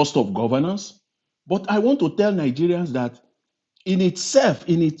reduce cost of governance. But I want to tell Nigerians that in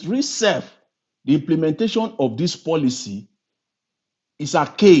its real self, the implementation of this policy is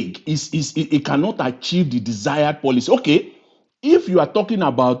archaic. It cannot achieve the desired policy. Okay, if you are talking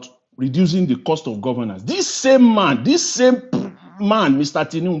about reducing the cost of governance, this same man, Mr.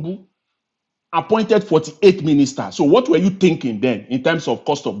 Tinubu, appointed 48 ministers. So what were you thinking then in terms of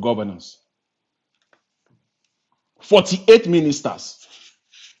cost of governance? 48 ministers.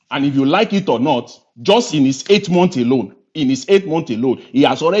 And if you like it or not, just in his 8 months alone, he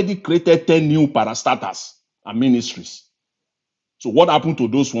has already created 10 new parastatals and ministries. So what happened to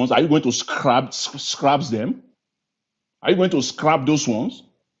those ones? Are you going to scrap them? Are you going to scrap those ones?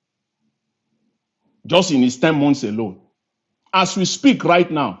 Just in his 10 months alone. As we speak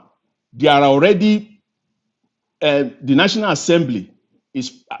right now, there are already, the National Assembly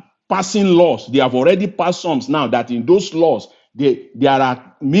is passing laws. They have already passed some now that in those laws, there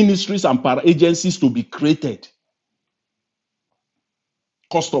are ministries and para-agencies to be created.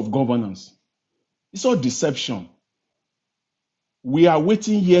 Cost of governance. It's all deception. We are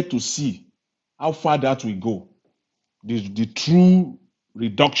waiting here to see how far that will go. The true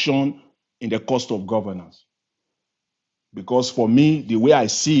reduction in the cost of governance. Because for me, the way I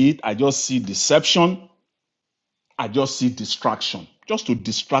see it, I just see deception. I just see distraction. Just to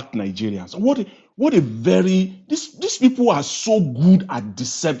distract Nigerians. These people are so good at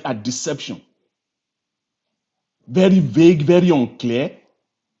deception. Very vague, very unclear.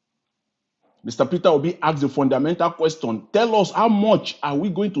 Mr. Peter Obi asked the fundamental question, tell us how much are we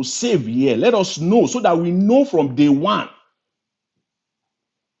going to save here? Let us know so that we know from day one.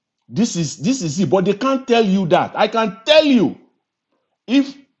 This is it, but they can't tell you that. I can tell you,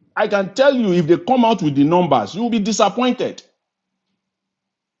 if they come out with the numbers, you will be disappointed.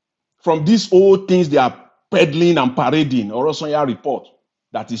 From these old things they are peddling and parading, Oronsaye report,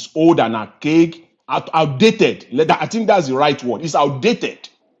 that is old and archaic, outdated. I think that's the right word. It's outdated.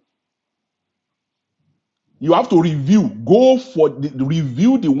 You have to review.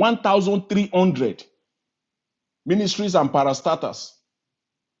 Review the 1,300 ministries and parastatals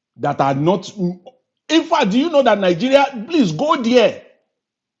that are not. In fact, do you know that Nigeria? Please go there.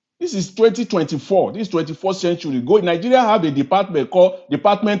 This is 2024. This is 21st century. Nigeria have a department called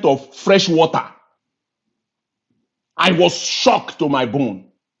Department of Fresh Water. I was shocked to my bone.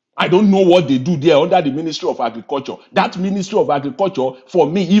 I don't know what they do there under the Ministry of Agriculture. That Ministry of Agriculture, for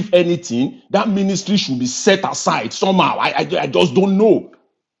me, if anything, that ministry should be set aside somehow. I just don't know.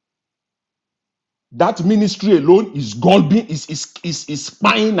 That ministry alone is gulping, is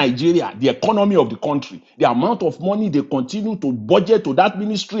spying Nigeria, the economy of the country. The amount of money they continue to budget to that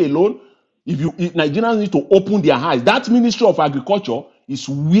ministry alone, if Nigerians need to open their eyes, that Ministry of Agriculture is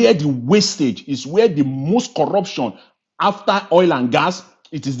where the wastage, is where the most corruption after oil and gas.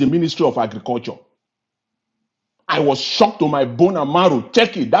 It is the Ministry of Agriculture. I was shocked to my bone and marrow.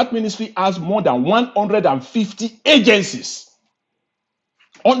 Check it. That ministry has more than 150 agencies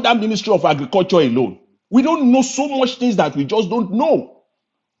on that Ministry of Agriculture alone. We don't know so much things that we just don't know.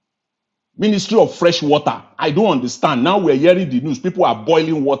 Ministry of Fresh Water. I don't understand. Now we're hearing the news. People are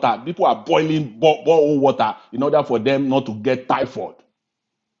boiling water. People are boiling borehole water in order for them not to get typhoid.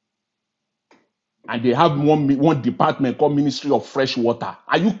 And they have one department called Ministry of Fresh Water.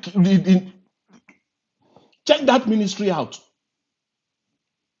 Are you reading? Check that ministry out.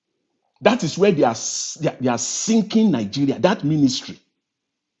 That is where they are sinking Nigeria. That ministry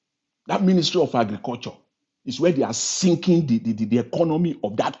of Agriculture is where they are sinking the economy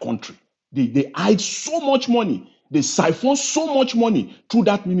of that country. They hide so much money. They siphon so much money through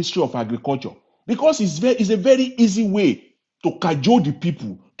that Ministry of Agriculture. Because it's a very easy way to cajole the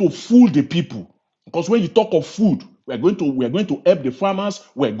people, to fool the people. Because when you talk of food, we're going to help the farmers.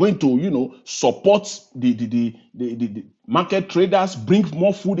 We're going to, support the market traders, bring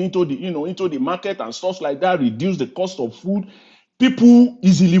more food into the market and stuff like that, reduce the cost of food. People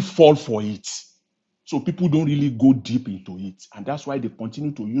easily fall for it. So people don't really go deep into it. And that's why they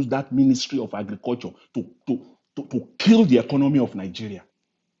continue to use that Ministry of Agriculture to kill the economy of Nigeria.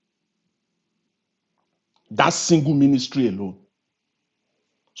 That single ministry alone.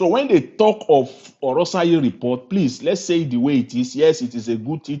 So when they talk of Oronsaye report, please, let's say it the way it is. Yes, it is a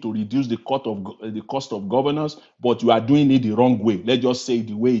good thing to reduce the cost of governance, but you are doing it the wrong way. Let's just say it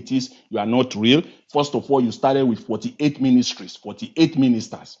the way it is. You are not real. First of all, you started with 48 ministries, 48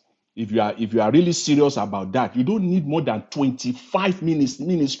 ministers. If you are really serious about that, you don't need more than 25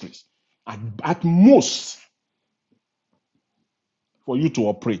 ministries at most for you to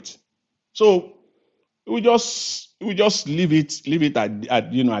operate. So we just leave it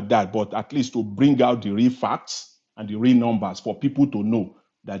at that, but at least to bring out the real facts and the real numbers for people to know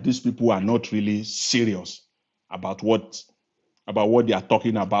that these people are not really serious about what they are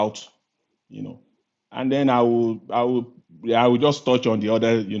talking about, And then I will just touch on the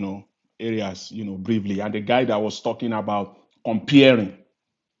other, areas, briefly. And the guy that was talking about comparing,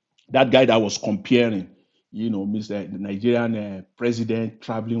 Mr. the Nigerian president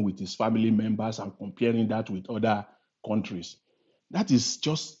traveling with his family members and comparing that with other countries. That is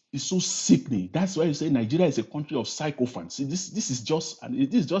it's so sickening. That's why you say Nigeria is a country of psychopaths. See, this is just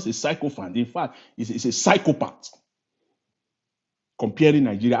a psychopath. In fact, it's a psychopath. Comparing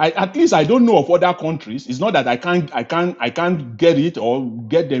Nigeria, at least I don't know of other countries. It's not that I can't get it or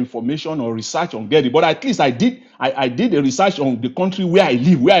get the information or research on get it, but at least I did a research on the country where I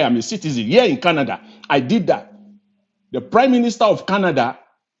live, where I am a citizen, here in Canada. I did that. The Prime Minister of Canada.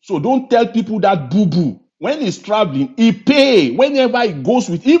 So don't tell people that boo-boo. When he's traveling, he pay whenever he goes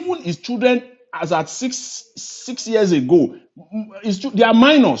with even his children. As at six years ago, they are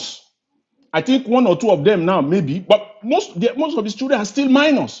minors. I think one or two of them now, maybe, but most of his children are still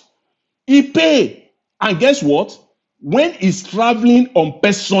minors. He pay. And guess what? When he's traveling on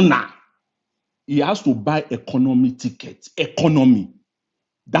persona, he has to buy economy tickets. Economy.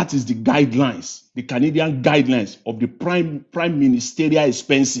 That is the guidelines, the Canadian guidelines of the prime ministerial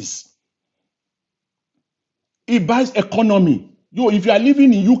expenses. He buys economy. If you are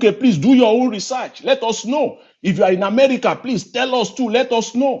living in UK, please do your own research. Let us know. If you are in America, please tell us too. Let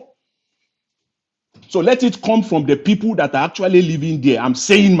us know. So let it come from the people that are actually living there. I'm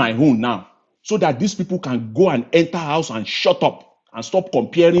saying my own now. So that these people can go and enter house and shut up and stop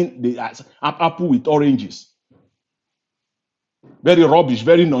comparing the apple with oranges. Very rubbish,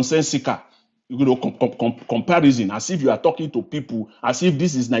 very nonsensical. Comparison, as if you are talking to people, as if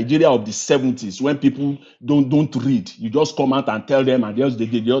this is Nigeria of the 70s, when people don't read. You just come out and tell them, and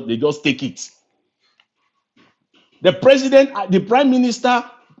they just take it. The president, the prime minister,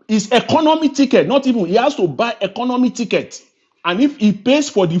 is economy ticket. Not even, he has to buy economy ticket. And if he pays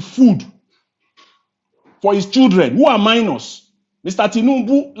for the food for his children, who are minors, Mr.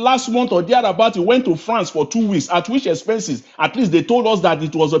 Tinubu, last month or thereabout, he went to France for 2 weeks. At which expenses? At least they told us that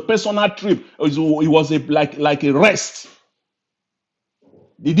it was a personal trip. It was like a rest.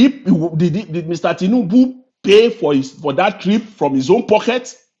 Did Mr. Tinubu pay for that trip from his own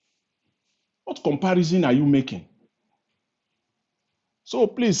pocket? What comparison are you making? So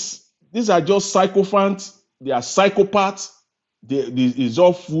please, these are just sycophants. They are psychopaths. It's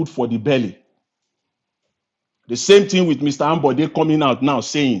all food for the belly. The same thing with Mr. Ambode coming out now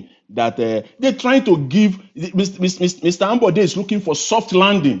saying that they're trying to give, Mr. Ambode is looking for soft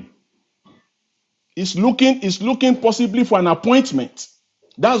landing. He's looking possibly for an appointment.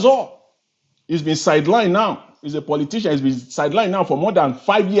 That's all. He's been sidelined now. He's a politician. He's been sidelined now for more than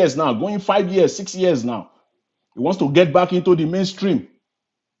 5 years now, going 5 years, 6 years now. He wants to get back into the mainstream.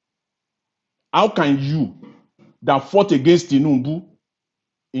 How can you that fought against Tinubu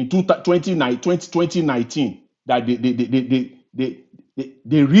in 2019, that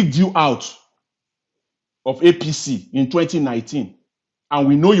they rigged you out of APC in 2019, and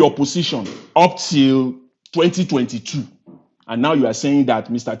we know your position up till 2022, and now you are saying that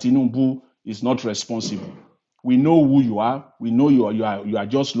Mr. Tinubu is not responsible. We know who you are. We know you are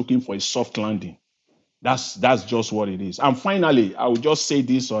just looking for a soft landing. That's just what it is. And finally, I will just say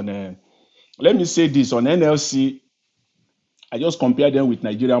this on let me say this on NLC. I just compare them with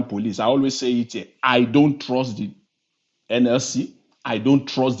Nigerian police. I always say it here. I don't trust the NLC. I don't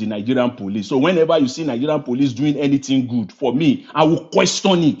trust the Nigerian police. So whenever you see Nigerian police doing anything good, for me, I will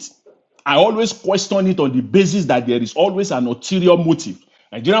question it. I always question it on the basis that there is always an ulterior motive.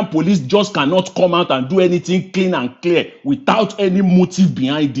 Nigerian police just cannot come out and do anything clean and clear without any motive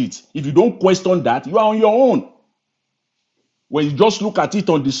behind it. If you don't question that, you are on your own. When you just look at it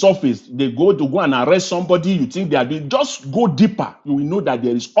on the surface, they go and arrest somebody, you think they are doing, just go deeper. You will know that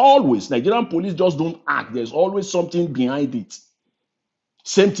there is always, Nigerian police just don't act. There's always something behind it.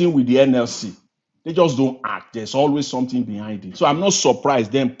 Same thing with the NLC. They just don't act. There's always something behind it. So I'm not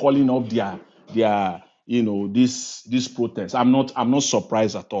surprised them calling off their this protest. I'm not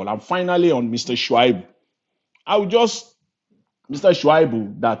surprised at all. And finally on Mr. Shuaibu, Mr.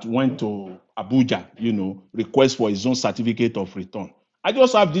 Shuaibu that went to Abuja, request for his own certificate of return. I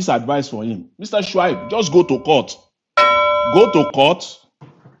just have this advice for him. Mr. Shuaibu, just go to court. Go to court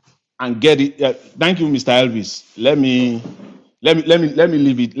and get it. Thank you, Mr. Elvis. Let me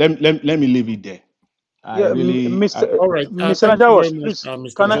leave it. Let me leave it there. All right. Thank you very much,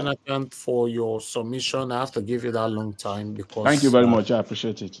 Mr. Jonathan, for your submission. I have to give you that long time because thank you very much. I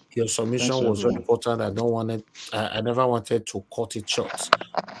appreciate it. Your submission was very important. I never wanted to cut it short.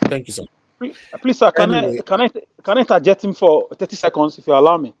 Thank you, sir. Please, sir, can I interject him for 30 seconds if you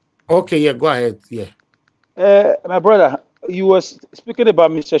allow me? Okay, yeah, go ahead. Yeah. My brother, you were speaking about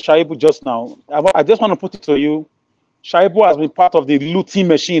Mr. Shuaibu just now. I just want to put it to you. Shuaibu has been part of the looting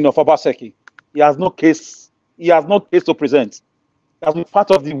machine of Obaseki. He has no case. He has no case to present. He has been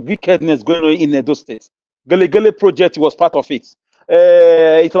part of the wickedness going on in Edo State. Gele Gele project, he was part of it.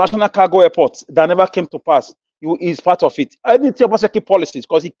 International cargo airport that never came to pass. He is part of it. I didn't tell Obaseki policies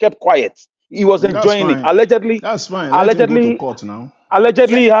because he kept quiet. He was enjoying it. Allegedly, that's fine. Let him go to court now.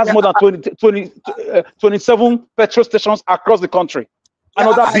 Allegedly, he has more than 27 petrol stations across the country and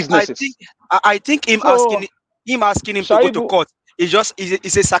other businesses. I think him asking him to go to court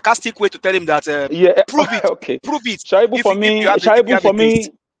is a sarcastic way to tell him that prove it. Okay. Prove it. Shuaibu for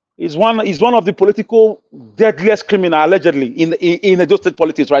me is one of the political deadliest criminal allegedly in the state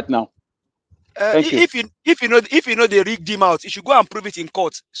politics right now. Thank you. If you know they rigged him out, you should go and prove it in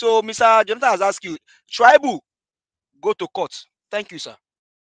court. So Mr. Jonathan has asked you, Shuaibu, go to court. Thank you, sir.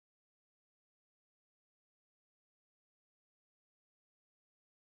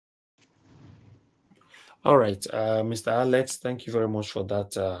 All right, Mr. Alex, thank you very much for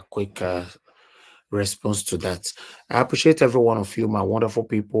that quick response to that. I appreciate every one of you, my wonderful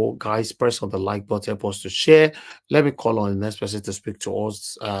people. Guys, press on the like button, help us to share. Let me call on the next person to speak to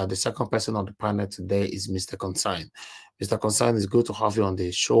us. The second person on the panel today is Mr. Consign. Mr. Consign, it's good to have you on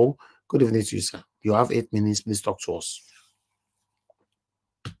the show. Good evening to you, sir. You have 8 minutes. Please talk to us.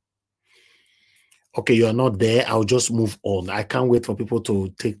 Okay, you are not there. I'll just move on. I can't wait for people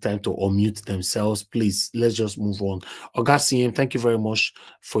to take time to unmute themselves. Please, let's just move on. Oga CM, thank you very much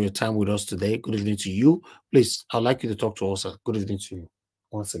for your time with us today. Good evening to you. Please, I'd like you to talk to us. Good evening to you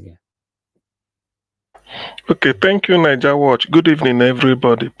once again. Okay, thank you, Niger Watch. Good evening,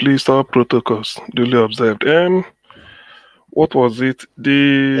 everybody. Please, all protocols duly observed. What was it?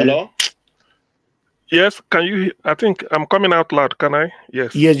 Hello? Yes, can you? I think I'm coming out loud. Can I?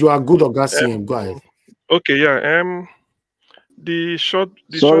 Yes. Yes, you are good, Oga CM. Go ahead. Okay, yeah. The short.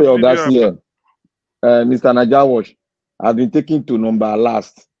 Sorry, Oga CM. Mr. Niger Watch, I've been taken to number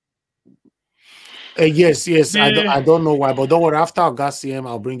last. Yes. I don't know why, but don't worry. After Oga CM,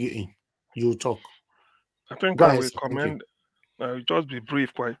 I'll bring you in. You talk. I think I will comment. I'll just be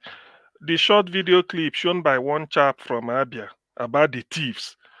brief, quite. The short video clip shown by one chap from Abia about the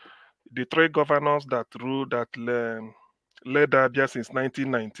thieves. The 3 governors that led Abia since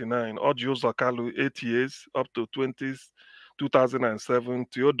 1999, Orji Uzor 8 years up to 2007,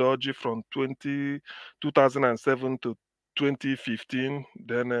 Theodoji from 2007 to 2015,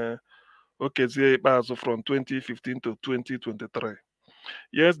 then Okezie Ikpeazu from 2015 to 2023.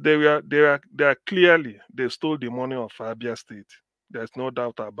 Yes, they are clearly, they stole the money of Abia State. There's no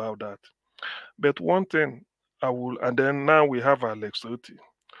doubt about that. But one thing and then now we have Alex Oti.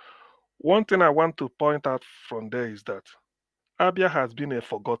 One thing I want to point out from there is that Abia has been a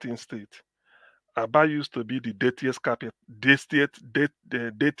forgotten state. Aba used to be the dirtiest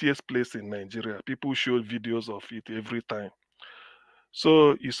place in Nigeria. People showed videos of it every time.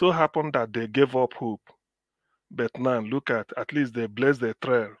 So it so happened that they gave up hope. But now look at least they blazed their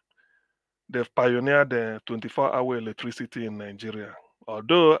trail. They've pioneered the 24-hour electricity in Nigeria.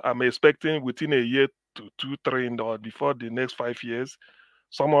 Although I'm expecting within a year to 2, 3, or before the next 5 years,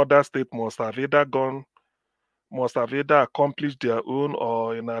 some other state must have either accomplished their own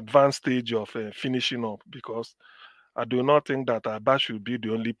or in advanced stage of finishing up, because I do not think that Aba should be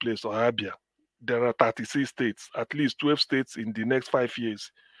the only place, or Abia. There are 36 states, at least 12 states in the next 5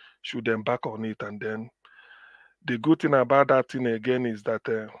 years should embark on it. And then the good thing about that thing again is that,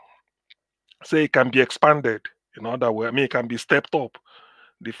 say it can be expanded. In other words, it can be stepped up.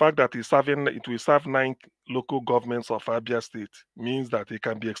 The fact that it will serve 9 local governments of Abia State means that it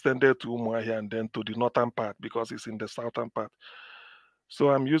can be extended to Umuahia and then to the northern part, because it's in the southern part.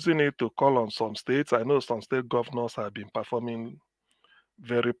 So I'm using it to call on some states. I know some state governors have been performing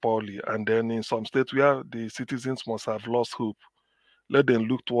very poorly. And then in some states where the citizens must have lost hope, let them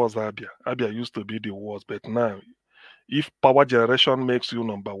look towards Abia. Abia used to be the worst, but now, if power generation makes you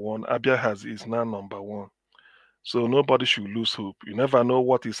number one, Abia is now number one. So nobody should lose hope. You never know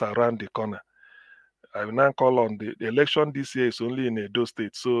what is around the corner. I will now call on the election this year is only in Edo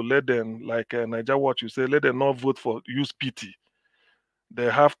State. So let them, like Niger Watch, you say, let them not vote for use pity. They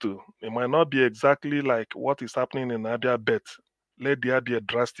have to. It might not be exactly like what is happening in Abia, but let there be a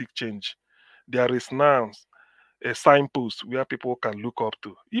drastic change. There is now a signpost where people can look up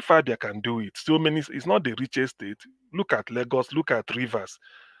to. If Abia can do it, so many, it's not the richest state. Look at Lagos, look at Rivers,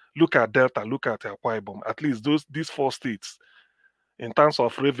 look at Delta, look at Akwa Ibom. At least these 4 states, in terms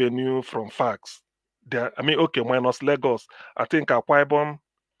of revenue from facts, okay, minus Lagos, I think Akwa Ibom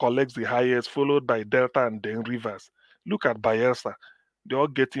collects the highest, followed by Delta and then Rivers. Look at Bayelsa, they're all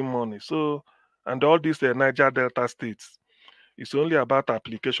getting money. So, and all these Niger Delta states, it's only about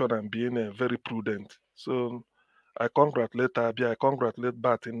application and being very prudent. So, I congratulate Abia, I congratulate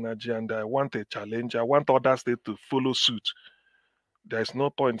Bat in Nigeria, and I want a challenge. I want other states to follow suit. There is no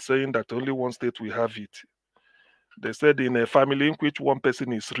point saying that only one state will have it. They said in a family in which one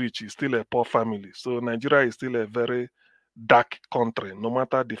person is rich, is still a poor family. So Nigeria is still a very dark country, no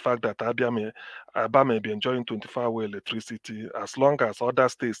matter the fact that Aba may be enjoying 24-hour electricity. As long as other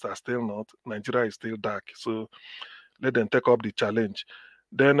states are still not, Nigeria is still dark. So let them take up the challenge.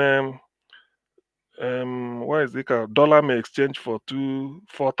 Then what is it called? Dollar may exchange for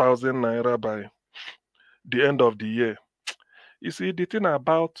 4,000 naira by the end of the year. You see, the thing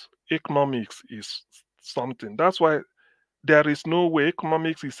about economics is something. That's why there is no way.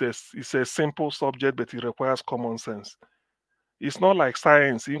 Economics is a simple subject, but it requires common sense. It's not like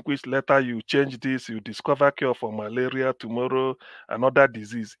science, in which later you change this, you discover cure for malaria, tomorrow another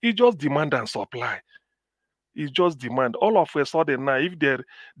disease. It just demand and supply. It's just demand. All of a sudden now, if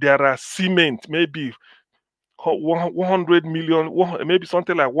there are cement, maybe 100 million, maybe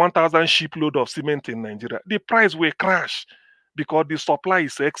something like 1,000 shipload of cement in Nigeria, the price will crash because the supply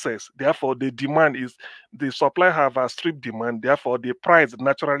is excess. Therefore, the supply have a strict demand. Therefore, the price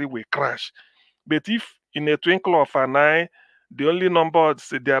naturally will crash. But if in a twinkle of an eye, the only number,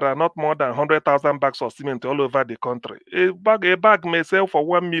 there are not more than 100,000 bags of cement all over the country, a bag may sell for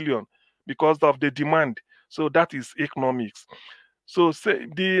 1 million because of the demand. So that is economics. So say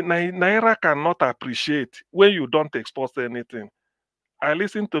the Naira cannot appreciate when you don't export anything. I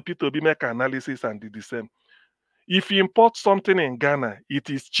listen to P2B make analysis and did the same. If you import something in Ghana, it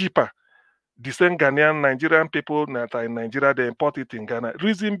is cheaper. The same Ghanaian, Nigerian people that are in Nigeria, they import it in Ghana.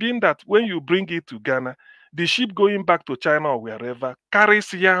 Reason being that when you bring it to Ghana, the ship going back to China or wherever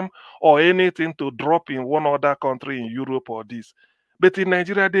carries yam or anything to drop in one other country in Europe or this. But in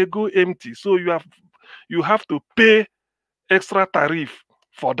Nigeria, they go empty. So you have to pay extra tariff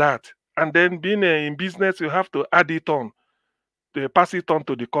for that. And then being in business, you have to add it on. They pass it on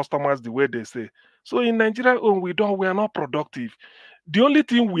to the customers the way they say. So in Nigeria, we are not productive. The only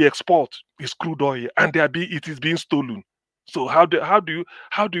thing we export is crude oil, and it is being stolen. So how do you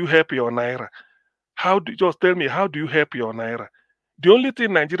help your naira? Just tell me, how do you help your naira? The only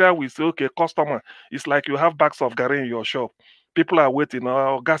thing Nigeria will say, okay, customer, it's like you have bags of garri in your shop. People are waiting.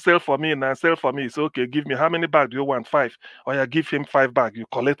 Oh, gas sell for me now, sell for me. It's okay. Give me how many bags do you want? 5. Or you give him 5 bags. You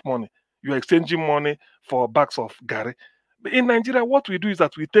collect money. You're exchanging money for bags of garri. But in Nigeria, what we do is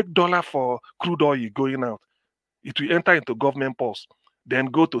that we take dollar for crude oil going out. It will enter into government purse, then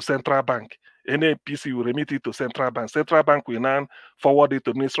go to central bank. NAPC will remit it to central bank. Central bank will now forward it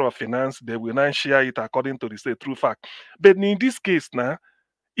to Ministry of Finance. They will now share it according to the state true fact. But in this case now,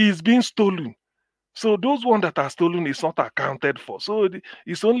 it's being stolen. So those ones that are stolen is not accounted for. So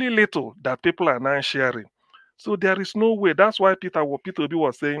it's only little that people are now sharing. So there is no way. That's why Peter B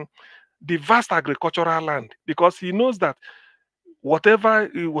was saying the vast agricultural land, because he knows that whatever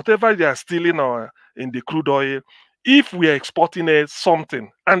they are stealing in the crude oil, if we are exporting something,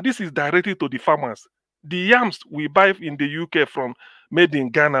 and this is directly to the farmers, the yams we buy in the UK from made in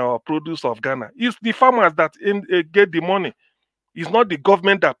Ghana or produce of Ghana, it's the farmers that get the money. It's not the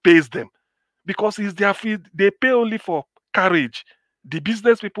government that pays them, because it's their feed. They pay only for carriage. The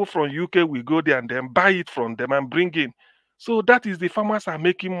business people from UK will go there and then buy it from them and bring in. So that is the farmers are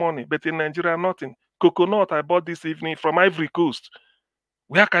making money. But in Nigeria, nothing. Coconut I bought this evening from Ivory Coast.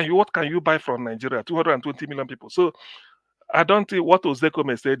 What can you buy from Nigeria? 220 million people. So I don't think what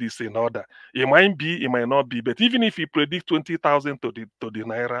Ozekhome said is in order. It might be, it might not be. But even if he predict 20,000 to the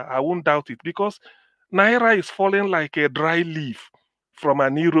naira, I won't doubt it, because naira is falling like a dry leaf from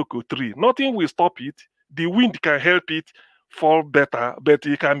an Iroko tree. Nothing will stop it. The wind can help it fall better, but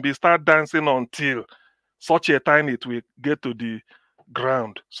it can start dancing until such a time it will get to the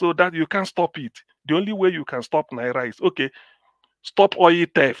ground. So that you can't stop it. The only way you can stop naira is, okay, stop oil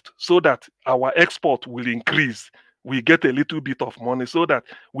theft so that our export will increase. We get a little bit of money so that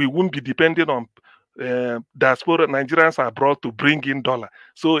we won't be dependent on diaspora Nigerians abroad to bring in dollar.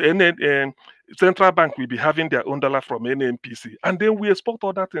 So central bank will be having their own dollar from NNPC, and then we export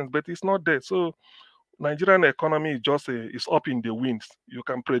other things, but it's not there. So Nigerian economy is just is up in the winds. You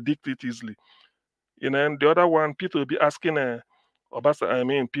can predict it easily. And the other one, people will be asking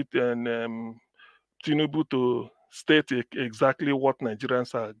Peter and Tinubu to state exactly what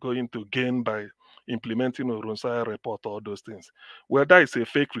Nigerians are going to gain by implementing Oronsaye report, all those things. Well, that is a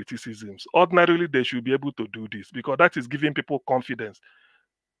fake criticism. Ordinarily, they should be able to do this because that is giving people confidence.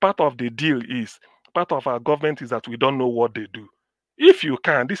 Part of the deal is, part of our government is that we don't know what they do. If you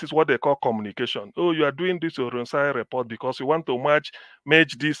can, this is what they call communication. Oh, you are doing this Oronsaye report because you want to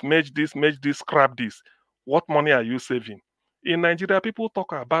merge this, scrap this. What money are you saving? In Nigeria, people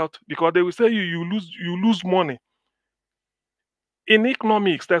talk about, because they will say you lose money. In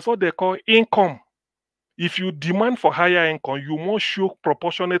economics, that's what they call income. If you demand for higher income, you must show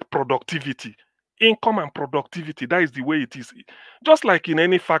proportionate productivity. Income and productivity, that is the way it is. Just like in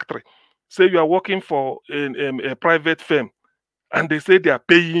any factory. Say you are working for a private firm, and they say they are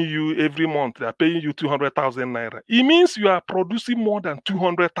paying you every month, they are paying you 200,000 naira. It means you are producing more than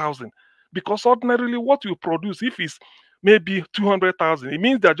 200,000. Because ordinarily what you produce, if it's maybe 200,000, it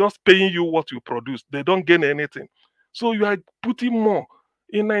means they're just paying you what you produce. They don't gain anything. So you are putting more.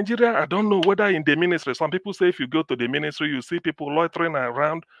 In Nigeria, I don't know whether in the ministry, some people say if you go to the ministry, you see people loitering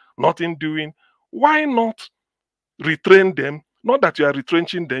around, nothing doing. Why not retrain them? Not that you are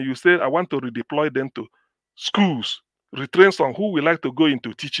retrenching them, you say, I want to redeploy them to schools, retrain some who will like to go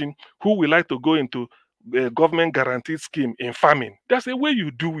into teaching, who will like to go into a government guaranteed scheme in farming. That's the way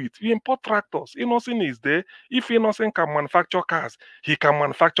you do it. You import tractors. Innocent is there. If Innocent can manufacture cars, he can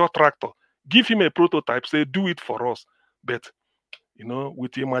manufacture tractor. Give him a prototype, say, do it for us. But,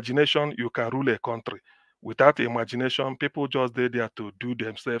 with imagination, you can rule a country. Without imagination, people just there to do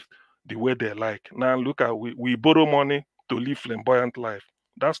themselves the way they like. Now, look at, we borrow money to live flamboyant life.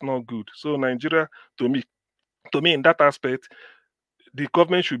 That's not good. So Nigeria, to me, in that aspect, the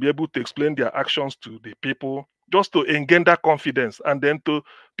government should be able to explain their actions to the people, just to engender confidence, and then to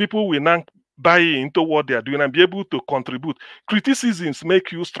people will now buy into what they are doing and be able to contribute. Criticisms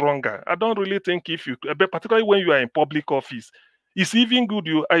make you stronger. I don't really think particularly when you are in public office, it's even good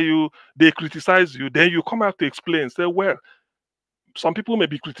they criticize you, then you come out to explain, say, well, some people may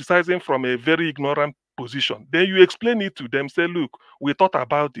be criticizing from a very ignorant position. Then you explain it to them, say, look, we thought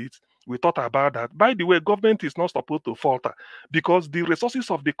about it, we thought about that. By the way, government is not supposed to falter because the resources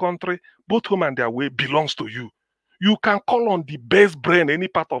of the country, both home and their way, belongs to you. You can call on the best brain any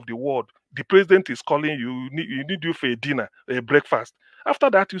part of the world. The president is calling you, you need you for a dinner, a breakfast.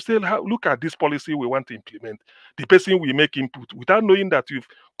 After that, you say, look at this policy we want to implement. The person will make input without knowing that you've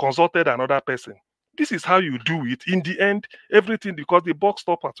consulted another person. This is how you do it. In the end, everything, because the box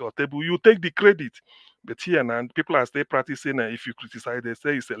stop at your table, you take the credit. But here now, people are still practicing, if you criticize, they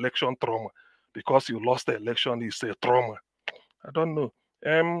say it's election trauma. Because you lost the election, it's a trauma. I don't know.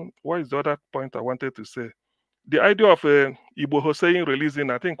 What is the other point I wanted to say? The idea of Igbo Hossein releasing,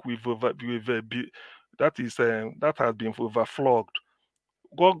 I think that has been overflogged.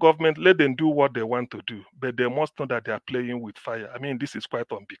 Government, let them do what they want to do, but they must know that they are playing with fire. I mean, this is quite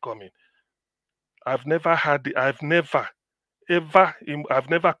unbecoming. I've never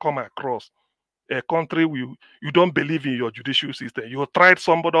come across a country where you don't believe in your judicial system. You tried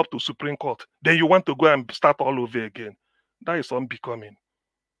somebody up to Supreme Court, then you want to go and start all over again. That is unbecoming.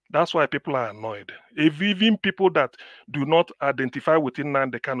 That's why people are annoyed. Even people that do not identify with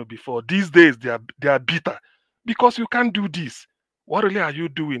Nnamdi Kanu before, these days they are bitter because you can't do this. What really are you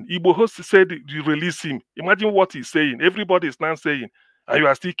doing? Igbo host said you release him. Imagine what he's saying. Everybody is now saying, and you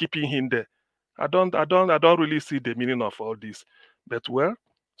are still keeping him there. I don't really see the meaning of all this. But well,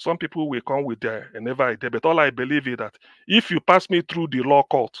 some people will come with their never idea. But all I believe is that if you pass me through the law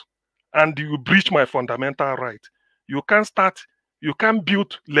court and you breach my fundamental right, you can't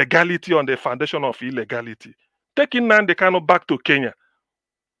build legality on the foundation of illegality. Taking Nnamdi Kanu back to Kenya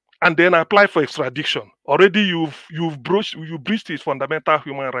and then apply for extradition. Already you've breached his fundamental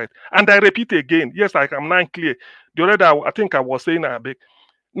human right. And I repeat again, yes, I am now clear. The other day, I think I was saying,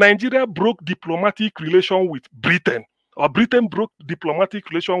 Nigeria broke diplomatic relation with Britain, or Britain broke diplomatic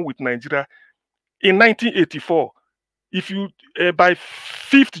relation with Nigeria in 1984. If you by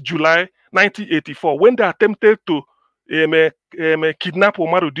 5th July 1984, when they attempted to kidnap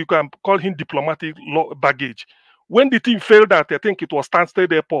Umaru Diko and call him diplomatic baggage, when the team failed at, I think it was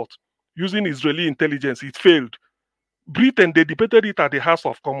Stansted Airport, using Israeli intelligence, it failed. Britain, they debated it at the House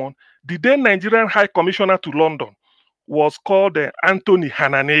of Commons. The then Nigerian High Commissioner to London was called Anthony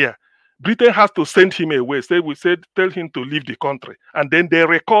Hananea. Britain has to send him away. Tell him to leave the country. And then they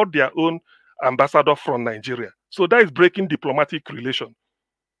record their own ambassador from Nigeria. So that is breaking diplomatic relation.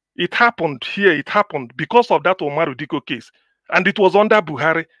 It happened here. It happened because of that Umaru Diko case. And it was under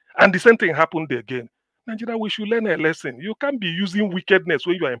Buhari. And the same thing happened again. Nigeria, we should learn a lesson. You can't be using wickedness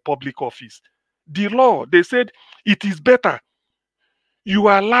when you are in public office. The law, they said it is better you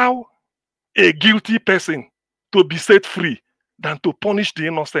allow a guilty person to be set free than to punish the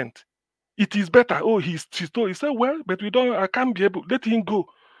innocent. It is better. Oh, he said, well, but I can't be able, let him go.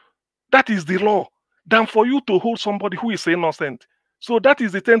 That is the law. Than for you to hold somebody who is innocent. So that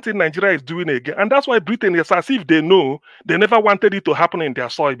is the same thing Nigeria is doing again. And that's why Britain is as if they know they never wanted it to happen in their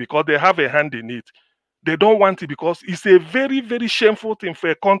soil because they have a hand in it. They don't want it because it's a very, very shameful thing for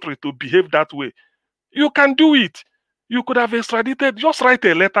a country to behave that way. You can do it. You could have extradited, just write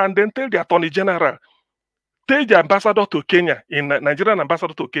a letter and then tell the Attorney General, tell the ambassador to Kenya, Nigerian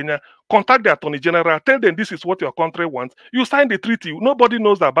ambassador to Kenya, contact the Attorney General, tell them this is what your country wants. You sign the treaty, nobody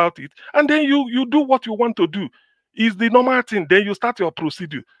knows about it, and then you do what you want to do. It's the normal thing. Then you start your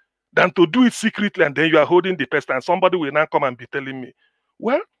procedure. Than to do it secretly and then you are holding the person and somebody will now come and be telling me,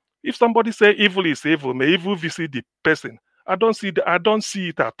 well, if somebody say evil is evil, may evil visit the person. I don't see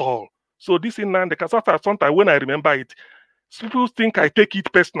it at all. So this in the sometimes when I remember it, people think I take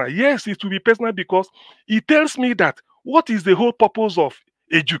it personal. Yes, it will be personal because it tells me that what is the whole purpose of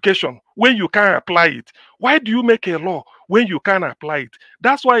education when you can't apply it? Why do you make a law when you can't apply it?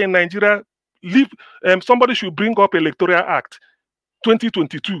 That's why in Nigeria, somebody should bring up Electoral Act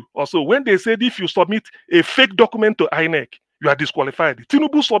 2022 or so. When they said if you submit a fake document to INEC, you are disqualified.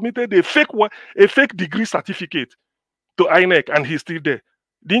 Tinubu submitted a fake degree certificate to INEC and he's still there.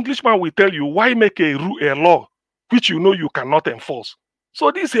 The Englishman will tell you, why make a law which you know you cannot enforce?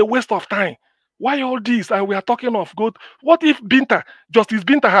 So this is a waste of time. Why all this? And we are talking of good. What if Justice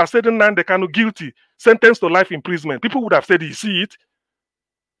Binta has said Nnamdi Kanu guilty, sentenced to life imprisonment? People would have said, you see it?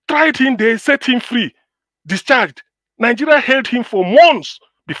 Tried him, they set him free, discharged. Nigeria held him for months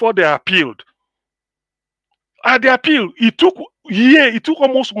before they appealed. At the appeal, it took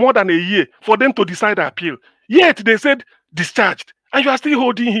almost more than a year for them to decide the appeal. Yet they said discharged, and you are still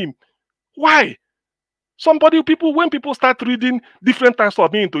holding him. Why? When people start reading different types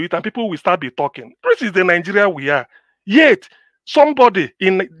of meaning to it, and people will start be talking. This is the Nigeria we are. Yet, somebody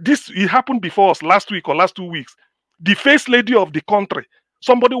in this, it happened before us last week or last 2 weeks. The first lady of the country,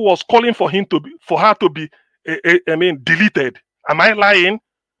 somebody was calling for her to be deleted. Am I lying?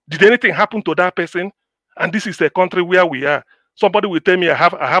 Did anything happen to that person? And this is a country where we are. Somebody will tell me I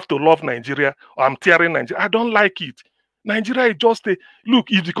have to love Nigeria or I'm tearing Nigeria. I don't like it. Nigeria is just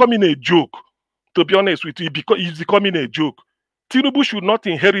it's becoming a joke. To be honest with you, it's becoming a joke. Tinubu should not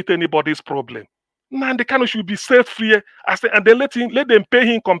inherit anybody's problem. Nnamdi Kanu should be set free and then let them pay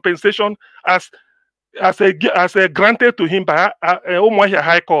him compensation as granted to him by Umuahia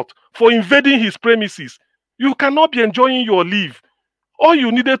High Court for invading his premises. You cannot be enjoying your leave. All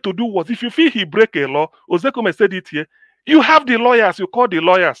you needed to do was, if you feel he break a law, Ozekhome said it here, you have the lawyers, you call the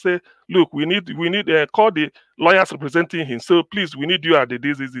lawyers, say, look, we need call the lawyers representing him. So please, we need you at the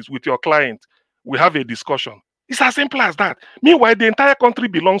diseases with your client. We have a discussion. It's as simple as that. Meanwhile, the entire country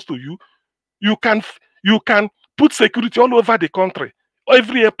belongs to you. You can put security all over the country,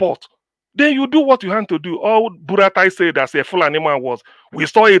 every airport. Then you do what you have to do. All Buratai said as a full animal was, we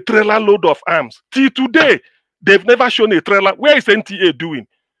saw a trailer load of arms. Till today, they've never shown a trailer. Where is NTA doing?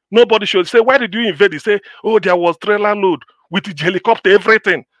 Nobody should say, why did you invade? They say, oh, there was trailer load with the helicopter,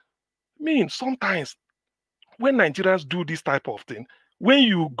 everything. Sometimes when Nigerians do this type of thing, when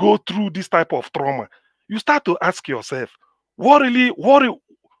you go through this type of trauma, you start to ask yourself, why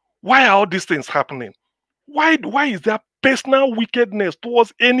are all these things happening? Why is there personal wickedness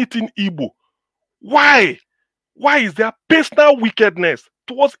towards anything Igbo? Why? Why is there personal wickedness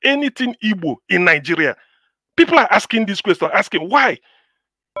towards anything Igbo in Nigeria? People are asking this question, asking why?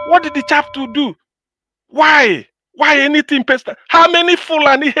 What did the chap to do? Why? Why anything personal? How many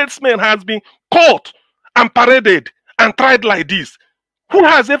Fulani headsmen has been caught and paraded and tried like this? Who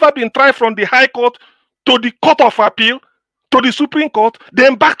has ever been tried from the High Court to the Court of Appeal, to the Supreme Court,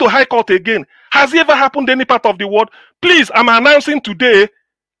 then back to High Court again? Has it ever happened in any part of the world? Please, I'm announcing today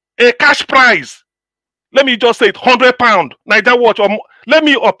a cash prize. Let me just say it, £100. Niger Watch, let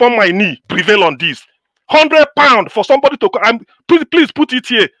me upon my knee prevail on this. £100 for somebody to come. Please put it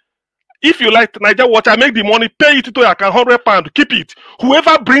here. If you like Niger Watch, I make the money, pay it to your account, £100, keep it.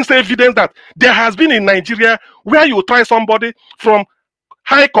 Whoever brings evidence that there has been in Nigeria where you try somebody from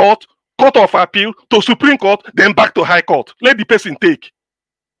High Court, Court of Appeal to Supreme Court, then back to High Court. Let the person take.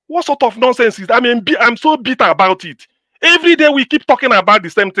 What sort of nonsense is that? I'm so bitter about it. Every day we keep talking about the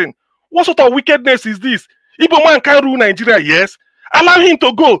same thing. What sort of wickedness is this? Igbo man can rule Nigeria, yes. Allow him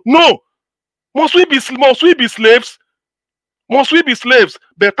to go. No. Must we be slaves? Must we be slaves?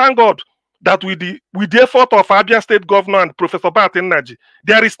 But thank God that with the effort of Abia State Governor and Professor Batenaji,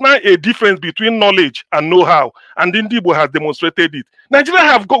 there is now a difference between knowledge and know-how, and Indibo has demonstrated it.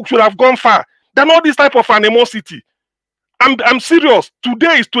 Nigeria should have gone far. There are not this type of animosity. I'm serious.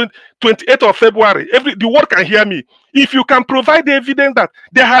 Today is 28th of February. The world can hear me. If you can provide the evidence that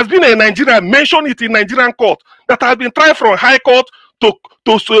there has been a Nigerian, mention it in Nigerian court, that has been tried from High Court to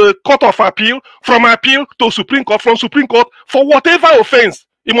Court of Appeal, from appeal to Supreme Court, from Supreme Court, for whatever offense.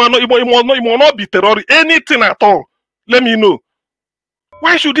 It will not be terrorism, anything at all. Let me know.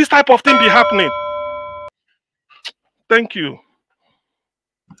 Why should this type of thing be happening? Thank you.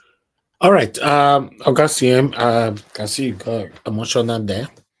 All right. Ogasiem, can see you got emotional there.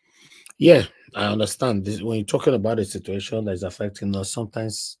 Yeah, I understand. This, when you're talking about a situation that is affecting us,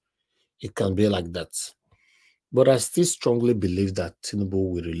 sometimes it can be like that. But I still strongly believe that Tinubu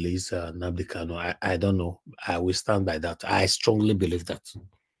will release Nnamdi Kanu. I don't know. I will stand by that. I strongly believe that.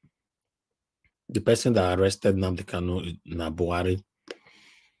 The person that arrested Nnamdi Kanu, Buhari,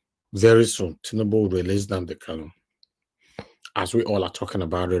 very soon, Tinubu will release Nnamdi Kanu. As we all are talking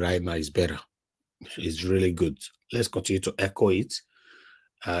about it right now, is better. It's really good. Let's continue to echo it.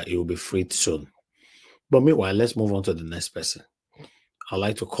 It will be freed soon. But meanwhile, let's move on to the next person. I'd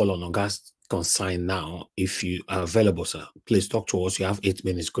like to call on August Consign now. If you are available, sir, please talk to us. You have 8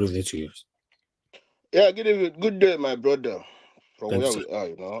 minutes. Good evening to you. Yeah, good evening. Good day, my brother. From Thanks, where we are,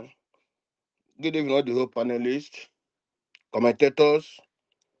 you know. Good evening, all the whole panelists, commentators.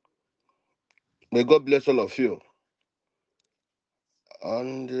 May God bless all of you.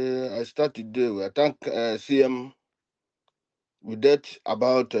 And I start today. I thank CM with that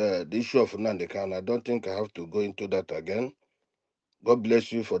about the issue of Nnamdi Kanu. I don't think I have to go into that again. God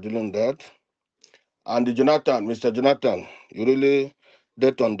bless you for doing that. And the Jonathan, Mr. Jonathan, you really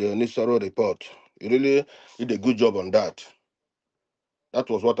did on the Nisaro report. You really did a good job on that. That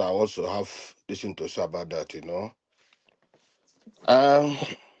was what I also have listened to say about that, you know.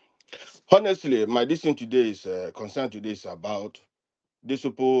 Honestly, my listening today is concern today is about these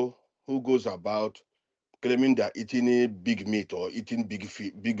people who goes about claiming they're eating big meat or eating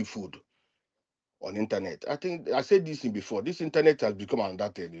big food on internet. I think I said this before. This internet has become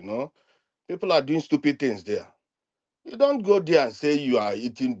another thing, you know. People are doing stupid things there. You don't go there and say you are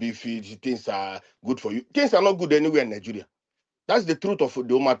eating big feed, things are good for you. Things are not good anywhere in Nigeria. That's the truth of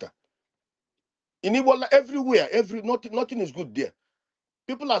the matter. In Igbo, everywhere, nothing is good there.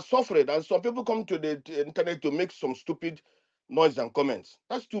 People are suffering, and some people come to the internet to make some stupid noise and comments.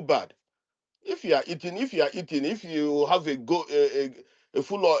 That's too bad. If you have a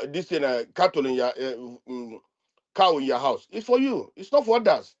full of this cattle in your cow in your house, it's for you. It's not for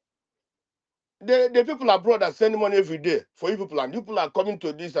others. The people abroad are sending money every day for you people, and you people are coming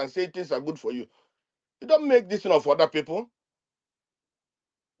to this and say things are good for you. You don't make this enough for other people.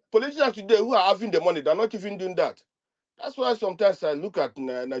 Politicians today who are having the money, they're not even doing that. That's why sometimes I look at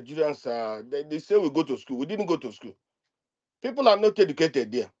Nigerians, they say we go to school. We didn't go to school. People are not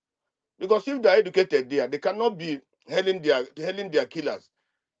educated there. Because if they're educated there, they cannot be hailing their killers,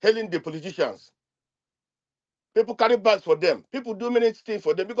 hailing the politicians. People carry bags for them. People do many things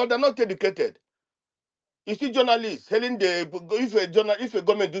for them because they're not educated. You see journalists hailing if a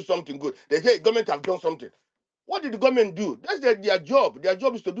government do something good, they say government have done something. What did the government do? That's their job. Their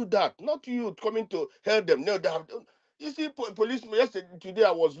job is to do that, not you coming to help them. No, they have done. You see, police. Yesterday, today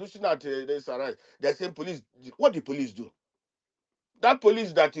I was listening at this. They're saying police. What did police do? That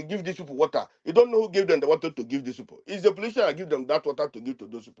police that give these people water, you don't know who gave them the water to give these people. It's the police that give them that water to give to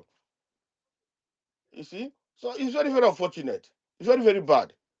those people. You see? So it's very, very unfortunate. It's very, very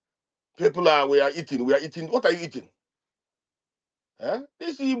bad. We are eating. What are you eating?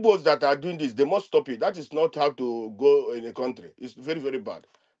 These Igbos that are doing this, they must stop it. That is not how to go in a country. It's very, very bad.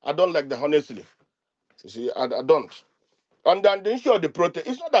 I don't like that, honestly. You see, I don't. And then the issue of the protest,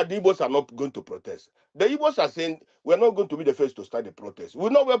 it's not that the Igbos are not going to protest. The Igbos are saying, we're not going to be the first to start the protest. We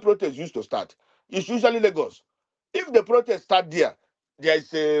know where protests used to start. It's usually Lagos. If the protest start there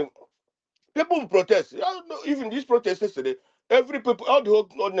is a... People will protest. Even this protest yesterday, all the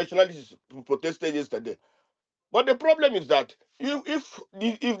whole nationalities protested yesterday. But the problem is that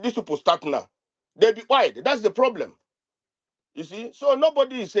if these people start now, they'll be quiet. That's the problem. You see? So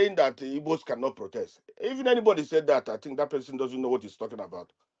nobody is saying that Igbos cannot protest. Even anybody said that, I think that person doesn't know what he's talking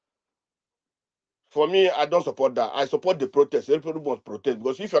about. For me, I don't support that. I support the protest. Everybody must protest.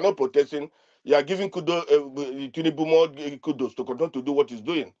 Because if you're not protesting, you are giving Tinubu more kudos to continue to do what he's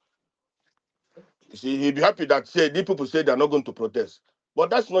doing. You see, he'd be happy that the people say they're not going to protest. But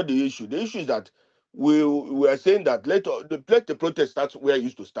that's not the issue. The issue is that we are saying that let the protest start where it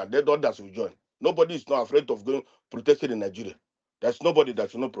used to start. Let others will join. Nobody is not afraid of going protesting in Nigeria. There's nobody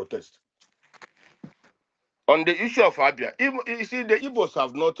that will not protest. On the issue of Abia, you see, the Igbos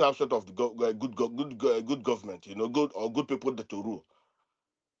have not have sort of good government, you know, good people to rule.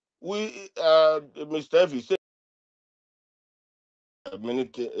 We, Mr. Evie said,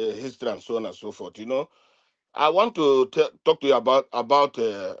 history and so on and so forth. You know, I want to talk to you about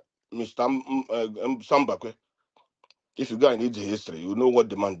Mr. Sambakwe. If you go and read the history, you know what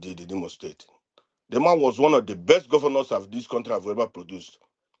the man did in Imo State. The man was one of the best governors of this country I've ever produced.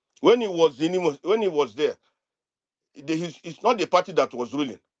 When he was there, it's not the party that was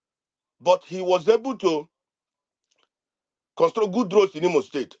ruling, but he was able to construct good roads in Imo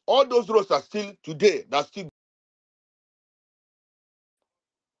State. All those roads are still today.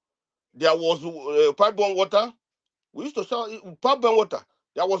 There was pipeline water. We used to sell pipeline water.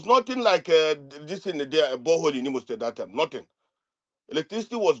 There was nothing like this in the borehole in Imo State that time. Nothing.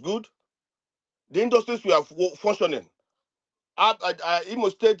 Electricity was good. The industries were functioning. Imo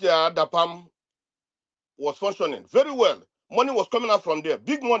State, the palm was functioning very well. Money was coming out from there,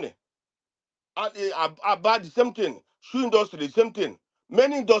 big money. And about the same thing. Shoe industry, the same thing.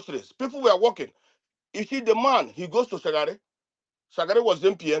 Many industries, people were working. You see, the man, he goes to Sagare. Sagare was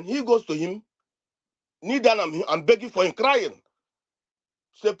MPN. He goes to him, knee down and begging for him, crying.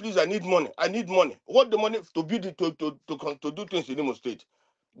 Say, please, I need money. I need money. What the money to build it, to do things in Imo State?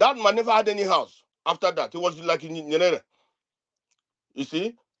 That man never had any house after that. He was like in Nyerere. You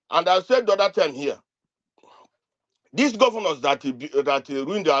see? And I said the other time here, these governors that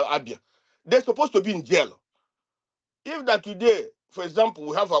ruined the Abia, they're supposed to be in jail. If that today, for example,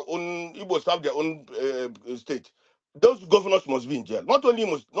 we have our own, Igbos have their own state, those governors must be in jail. Not only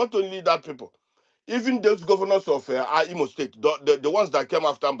that people, even those governors of Imo State, the ones that came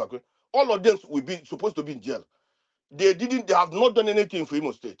after Mbakwe, all of them will be supposed to be in jail. They have not done anything for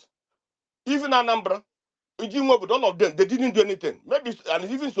Imo State. Even Anambra, all of them, they didn't do anything. Maybe,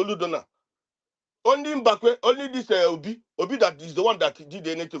 and even Soludona. Only Mbakwe, only this Obi that is the one that did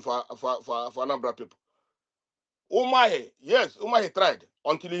anything for Anambra people. Umahi, yes, Umahi tried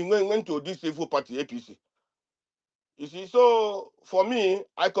until he went to this evil party, APC. You see, so for me,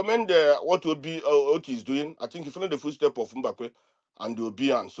 I commend what he's doing. I think he followed the footsteps of Mbakwe and the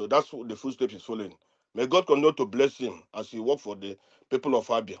Obian, so that's what the footsteps he's following. May God continue to bless him as he works for the people of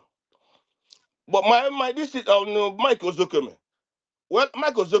Abia. But this is Mike Ozekhome. Well,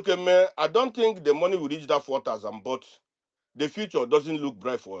 Mike Ozekhome, I don't think the money will reach that 4,000, but the future doesn't look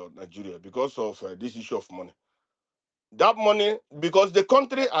bright for Nigeria because of this issue of money. That money, because the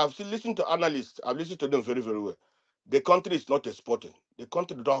country, I've listened to analysts, I've listened to them very, very well. The country is not exporting. The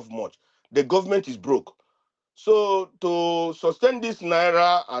country don't have much. The government is broke. So to sustain this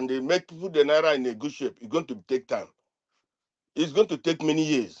naira and make people the naira in a good shape, it's going to take time. It's going to take many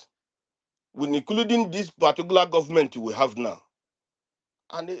years, with including this particular government we have now.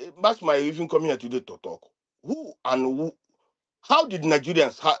 And that's my even coming here today to talk. How did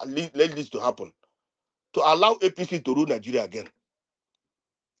Nigerians let this to happen? To allow APC to rule Nigeria again.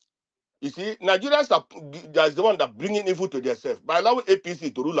 You see, Nigerians are the one that bringing evil to themselves by allowing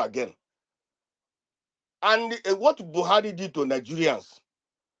APC to rule again. And what Buhari did to Nigerians,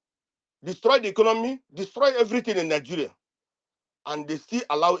 destroy the economy, destroy everything in Nigeria, and they still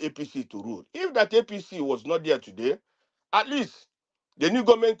allow APC to rule. If that APC was not there today, at least the new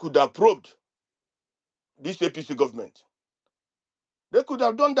government could have probed this APC government. They could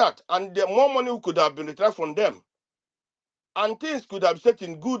have done that, and the more money could have been returned from them. And things could have set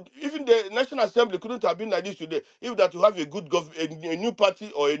in good. Even the National Assembly couldn't have been like this today if that you have a good a new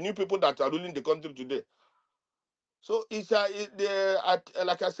party or a new people that are ruling the country today. So it's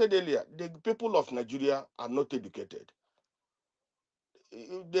like I said earlier, the people of Nigeria are not educated.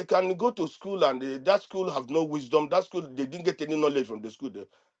 They can go to school and that school have no wisdom. That school, they didn't get any knowledge from the school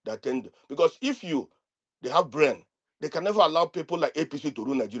they attend. Because if they have brain, they can never allow people like APC to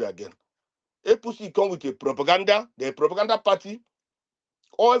rule Nigeria again. APC come with a propaganda, the propaganda party.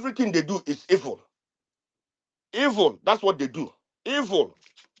 All everything they do is evil. Evil, that's what they do. Evil.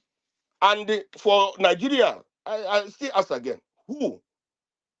 And for Nigeria, I still ask again,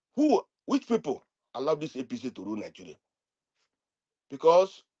 which people allow this APC to rule Nigeria?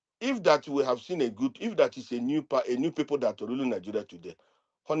 Because if that we have seen if that is a new people that are ruling Nigeria today,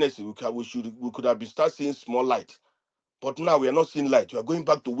 honestly, we could have been start seeing small light. But now we are not seeing light. We are going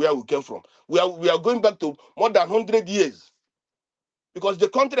back to where we came from. We are going back to more than 100 years. Because the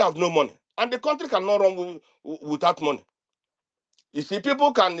country have no money. And the country cannot run without money. You see,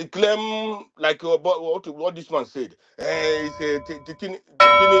 people can claim like what this man said. It's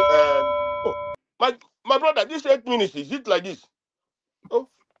oh, my brother, this 8 minutes, is it like this? Oh,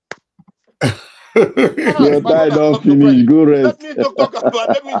 Your my time brother, don't I'm surprised. finish. Go Let rest. me talk about.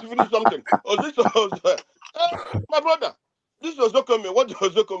 Let me finish something. Oh, this was, my brother. This was Ozekhome. What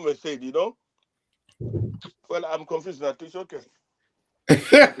Ozekhome said, you know. Well, I'm confused now. It's okay.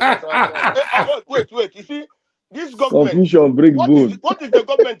 Wait. You see, this government. Confusion break bone. What is the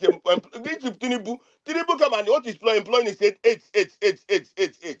government? This is Tinubu. Tinubu come and what is employing is eight.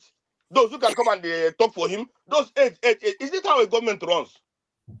 Those who can come and talk for him. Those eight. Is it how a government runs?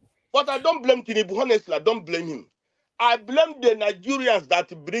 But I don't blame Tinubu. Honestly, I don't blame him. I blame the Nigerians that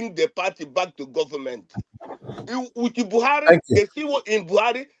bring the party back to government. With Buhari, they see what in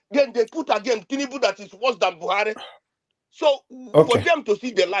Buhari, then they put again Tinubu that is worse than Buhari. So for them to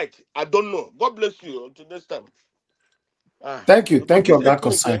see the light, I don't know. God bless you until next time. Thank you on that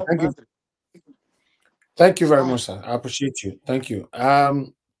Minutes, concern. Thank you very much, sir. I appreciate you. Thank you.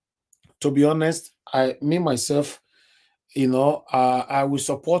 To be honest, myself, I will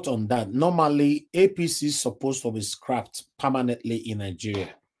support on that. Normally, APC is supposed to be scrapped permanently in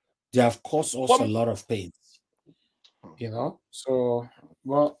Nigeria. They have caused us a lot of pain. So,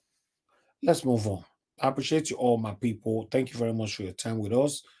 well, let's move on. I appreciate you all, my people. Thank you very much for your time with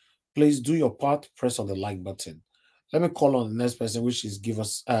us. Please do your part. Press on the like button. Let me call on the next person, which is give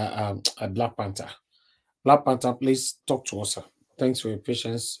us a Black Panther. Black Panther, please talk to us, sir. Thanks for your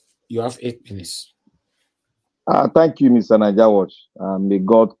patience. You have 8 minutes. Thank you, Mr. Najawash. May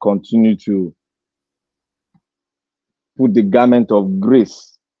God continue to put the garment of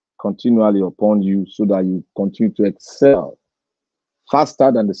grace continually upon you so that you continue to excel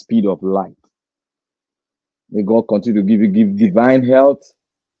faster than the speed of light. May God continue to give divine health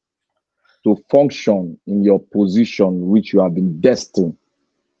to function in your position which you have been destined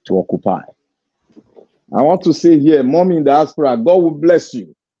to occupy. I want to say here, Mommy in the diaspora, God will bless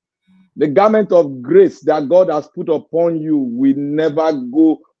you. The garment of grace that God has put upon you will never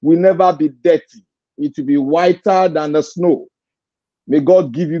be dirty. It will be whiter than the snow. May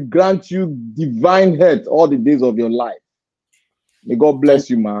God grant you divine health all the days of your life. May God bless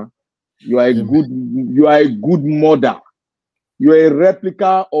you, ma. You are a good mother. You are a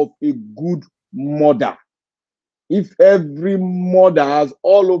replica of a good mother. If every mother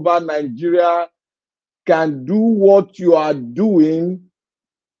all over Nigeria can do what you are doing,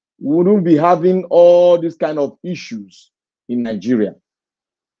 we wouldn't be having all these kind of issues in Nigeria.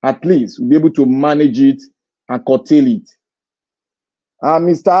 At least we'll be able to manage it and curtail it.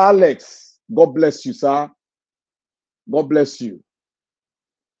 Mr. Alex, God bless you, sir. God bless you.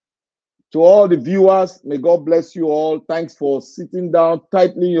 To all the viewers, may God bless you all. Thanks for sitting down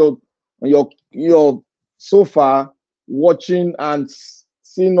tightly on your sofa, watching and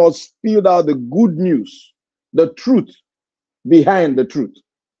seeing us spill out the good news, the truth behind the truth.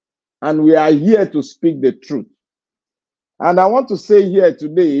 And we are here to speak the truth. And I want to say here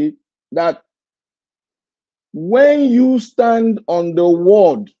today that when you stand on the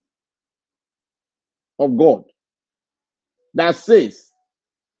word of God that says,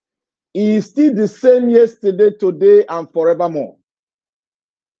 He is still the same yesterday, today, and forevermore.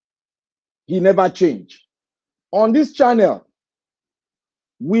 He never changed. On this channel,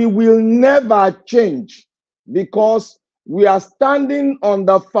 we will never change because we are standing on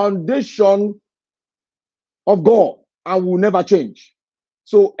the foundation of God and will never change.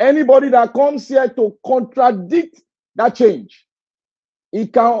 So anybody that comes here to contradict that change, he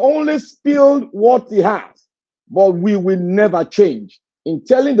can only spill what he has, but we will never change in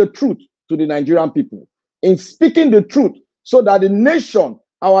telling the truth to the Nigerian people, in speaking the truth so that the nation,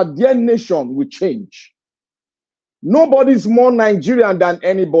 our dear nation, will change. Nobody is more Nigerian than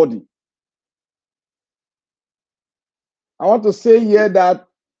anybody. I want to say here that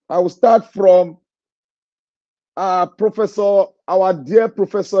I will start from our dear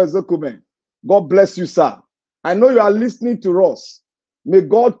Professor Ozekhome. God bless you, sir. I know you are listening to us. May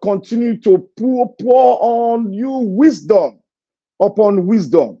God continue to pour on you wisdom upon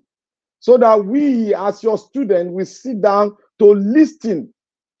wisdom, so that we, as your student, will sit down to listen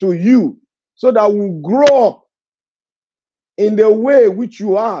to you, so that we grow up in the way which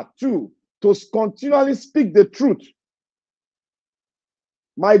you are too, to continually speak the truth.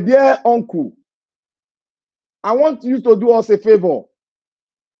 My dear uncle, I want you to do us a favor.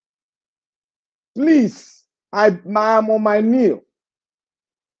 Please, I am on my knee.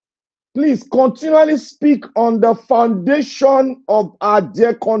 Please continually speak on the foundation of our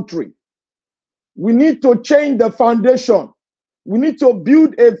dear country. We need to change the foundation. We need to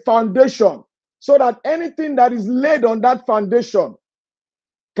build a foundation so that anything that is laid on that foundation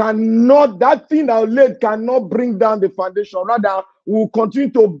cannot, that thing that was laid cannot bring down the foundation. Rather, we will continue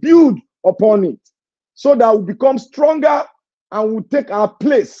to build upon it so that we become stronger and we take our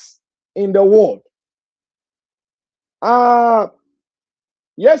place in the world.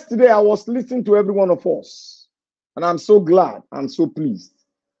 Yesterday, I was listening to every one of us, and I'm so glad, I'm so pleased.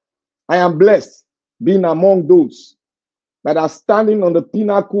 I am blessed being among those that are standing on the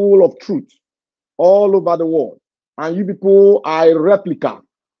pinnacle of truth all over the world. And you people are a replica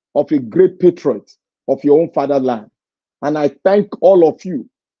of a great patriot of your own fatherland. And I thank all of you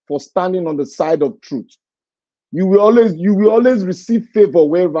for standing on the side of truth. You will always receive favor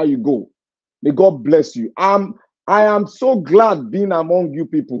wherever you go. May God bless you. I am so glad being among you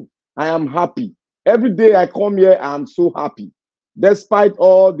people. I am happy. Every day I come here, I am so happy. Despite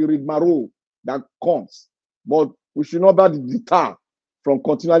all the rigmarole that comes. But we should not be deterred from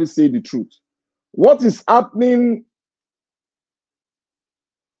continually saying the truth. What is happening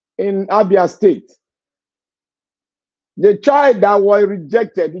in Abia State? The child that was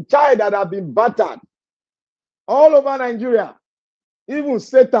rejected, the child that have been battered all over Nigeria, even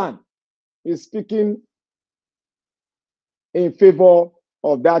Satan is speaking in favor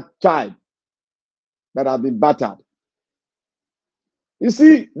of that child that have been battered. You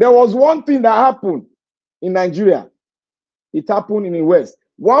see, there was one thing that happened in Nigeria. It happened in the West.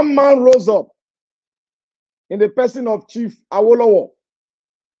 One man rose up in the person of Chief Awolowo.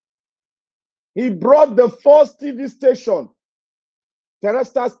 He brought the first TV station,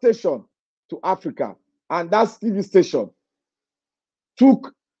 terrestrial station, to Africa. And that TV station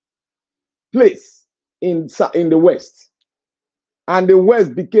took place in the West. And the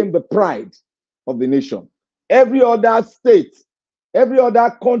West became the pride of the nation. Every other state, every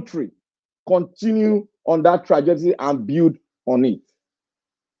other country continue on that trajectory and build on it.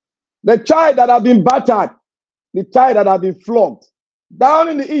 The child that have been battered, the child that have been flogged down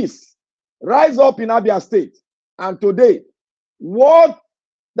in the East, rise up in Abia State. And today, what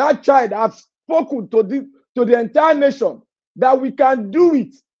that child has spoken to the entire nation, that we can do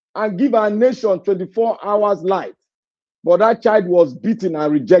it and give our nation 24 hours light. But that child was beaten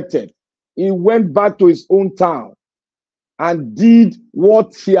and rejected. He went back to his own town and did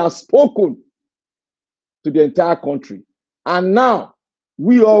what he has spoken to the entire country. And now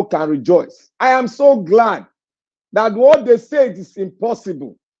we all can rejoice. I am so glad that what they say is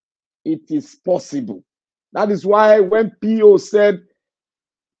impossible, it is possible. That is why when PO said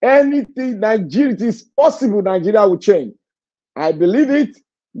anything Nigeria, it is possible Nigeria will change. I believe it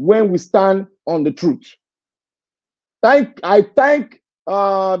when we stand on the truth. I thank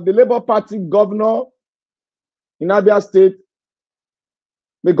the Labour Party governor in Abia State.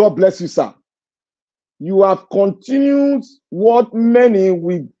 May God bless you, sir. You have continued what many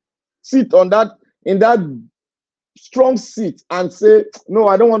will sit on that, in that strong seat and say, no,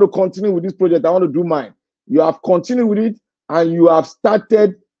 I don't want to continue with this project. I want to do mine. You have continued with it and you have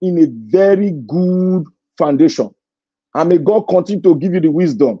started in a very good foundation. And may God continue to give you the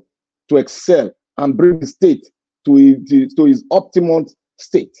wisdom to excel and bring the state to his optimum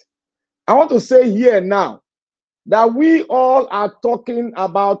state. I want to say here now that we all are talking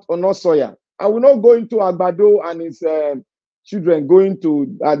about Oronsaye. I will not go into Agbado and his children going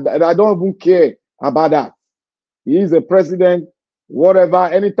to, I don't even care about that. He is a president, whatever,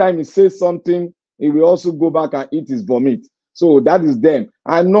 anytime he says something, he will also go back and eat his vomit. So that is them.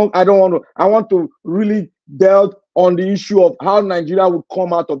 I want to really delve on the issue of how Nigeria will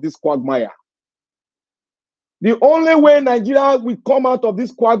come out of this quagmire. The only way Nigeria will come out of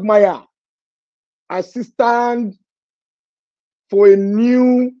this quagmire, I stand for a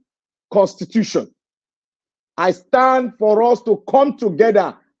new constitution. I stand for us to come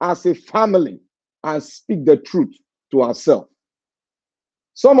together as a family and speak the truth to ourselves.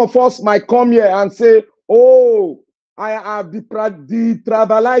 Some of us might come here and say, oh, I have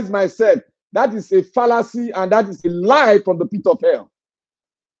detribalized myself. That is a fallacy and that is a lie from the pit of hell.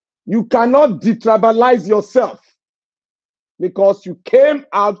 You cannot detribalize yourself because you came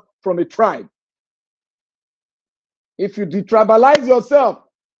out from a tribe. If you detribalize yourself,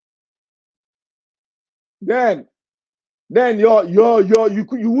 then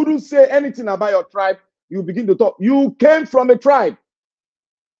you wouldn't say anything about your tribe. You begin to talk. You came from a tribe.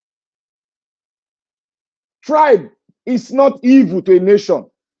 Tribe is not evil to a nation.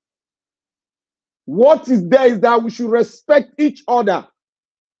 What is there is that we should respect each other.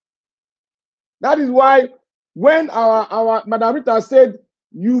 That is why when our Madam Rita said,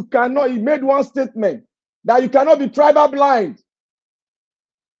 you cannot, he made one statement that you cannot be tribal blind.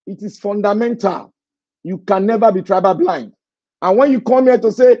 It is fundamental. You can never be tribal blind. And when you come here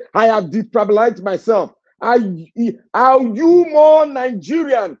to say, I have detribalized myself, Are you more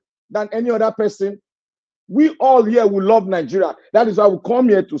Nigerian than any other person? We all here will love Nigeria. That is why we come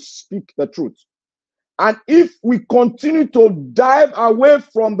here to speak the truth. And if we continue to dive away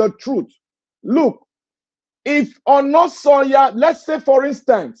from the truth, look, if Oronsaye, let's say for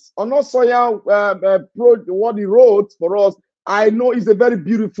instance, Oronsaye what he wrote for us, I know it's a very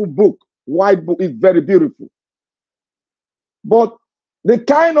beautiful book. White book is very beautiful. But the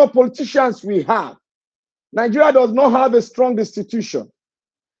kind of politicians we have, Nigeria does not have a strong institution.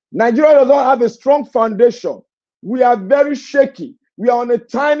 Nigeria does not have a strong foundation. We are very shaky. We are on a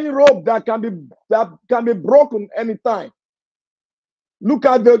tiny rope that can be broken anytime. Look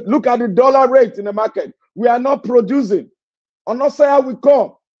at the dollar rate in the market. We are not producing. Oronsaye will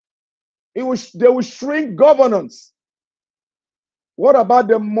come. They will shrink governance. What about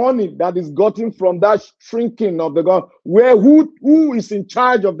the money that is gotten from that shrinking of the government? Who is in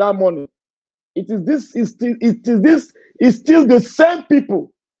charge of that money? It's still the same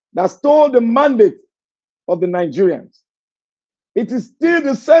people that stole the mandate of the Nigerians. It is still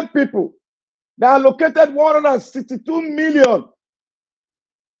the same people that allocated 162 million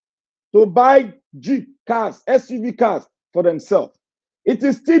to buy Jeep cars, SUV cars for themselves. It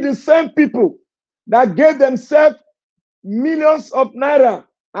is still the same people that gave themselves millions of naira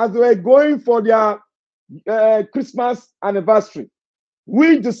as they were going for their Christmas anniversary.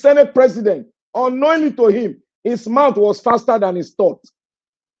 With the Senate president, unknowingly to him, his mouth was faster than his thought.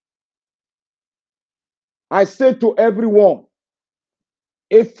 I say to everyone,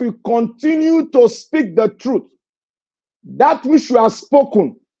 if we continue to speak the truth, that which we have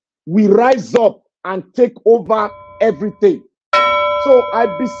spoken, we rise up and take over everything. So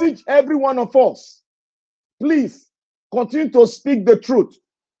I beseech every one of us, please continue to speak the truth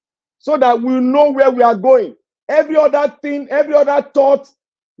so that we know where we are going. Every other thing, every other thought,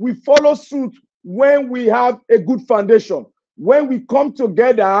 we follow suit when we have a good foundation, when we come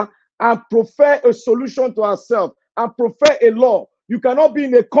together and prefer a solution to ourselves and prefer a law. You cannot be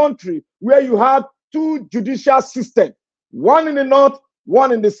in a country where you have two judicial systems, one in the north,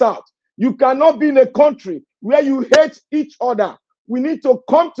 one in the south. You cannot be in a country where you hate each other. We need to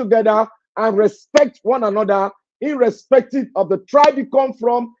come together and respect one another, irrespective of the tribe you come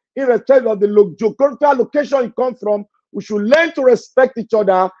from, irrespective of the geographical location you come from. We should learn to respect each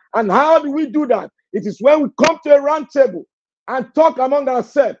other. And how do we do that? It is when we come to a round table and talk among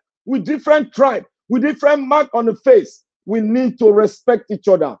ourselves with different tribes, with different mark on the face. We need to respect each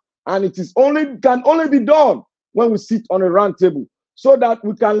other. And it is can only be done when we sit on a round table so that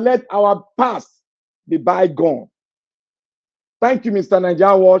we can let our past be bygone. Thank you, Mr.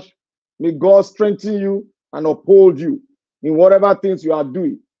 Nigeria Watch. May God strengthen you and uphold you in whatever things you are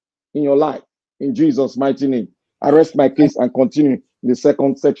doing in your life. In Jesus' mighty name. I rest my case and continue in the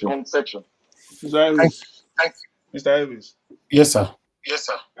second section. Mr. Elvis. Mr. Elvis. Yes, sir. Yes,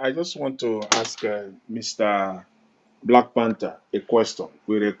 sir. I just want to ask Mr. Black Panther a question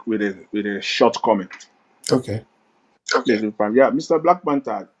with a short comment. Okay. Okay. Yeah, Mr. Black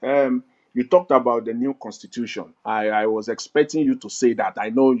Panther, you talked about the new constitution. I was expecting you to say that. I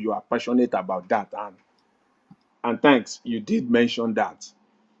know you are passionate about that, and thanks, you did mention that.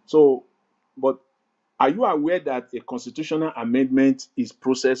 So, but are you aware that a constitutional amendment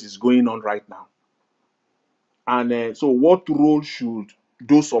process is going on right now? And so what role should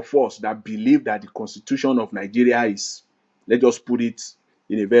those of us that believe that the Constitution of Nigeria is, let's just put it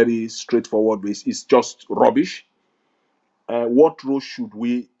in a very straightforward way, is just rubbish? What role should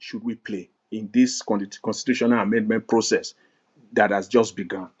we play in this constitutional amendment process that has just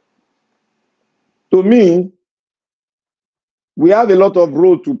begun? To me, we have a lot of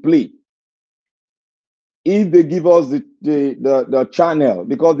role to play if they give us the channel,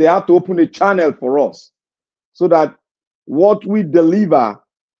 because they have to open a channel for us so that what we deliver,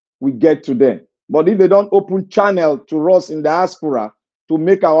 we get to them. But if they don't open channel to us in diaspora to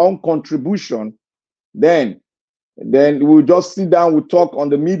make our own contribution, then we'll just sit down, we'll talk on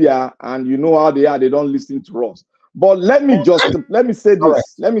the media, and you know how they are, they don't listen to us. But let me say this. Right.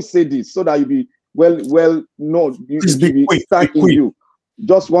 Let me say this so that you be well known. You.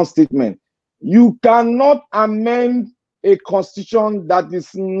 Just one statement. You cannot amend a constitution that is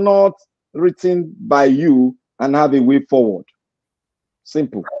not written by you and have a way forward.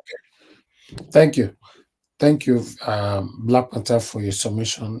 Simple. Thank you. Thank you, Black Panther, for your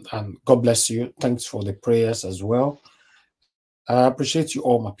submission, and God bless you. Thanks for the prayers as well. I appreciate you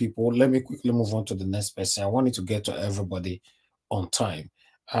all, my people. Let me quickly move on to the next person. I wanted to get to everybody on time.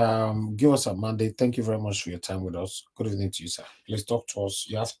 Give us a mandate. Thank you very much for your time with us. Good evening to you, sir. Please talk to us.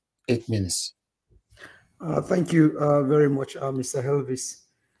 You have 8 minutes. Thank you very much, Mr. Elvis.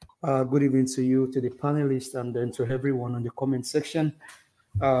 Good evening to you, to the panelists, and then to everyone on the comment section.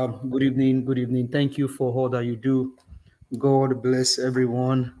 Good evening, good evening. Thank you for all that you do. God bless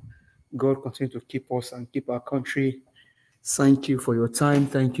everyone. God continue to keep us and keep our country. Thank you for your time.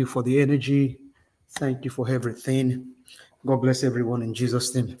 Thank you for the energy. Thank you for everything. God bless everyone in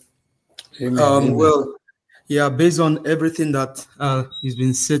Jesus' name. Amen. Well, yeah, based on everything that has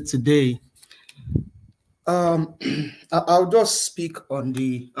been said today, I'll just speak on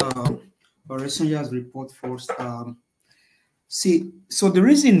the Oronsaye's report first. See, so the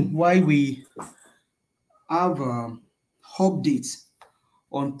reason why we have updates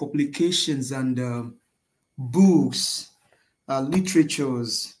on publications and books,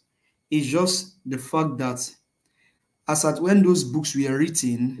 literatures, is just the fact that as at when those books were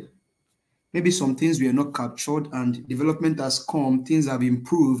written, maybe some things were not captured and development has come, things have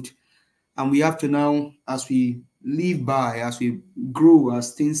improved, and we have to now, as we live by, as we grow,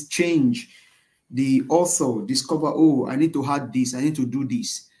 as things change, the author discover, oh, I need to add this, I need to do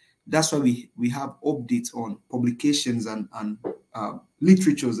this. That's why we have updates on publications and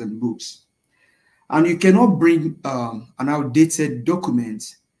literatures and books. And you cannot bring an outdated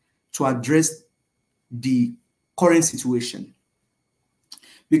document to address the current situation.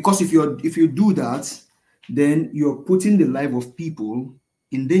 Because if you do that, then you're putting the life of people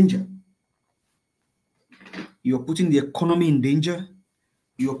in danger. You're putting the economy in danger.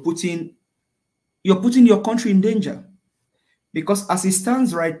 You're putting your country in danger. Because as it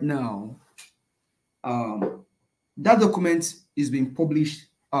stands right now, that document is being published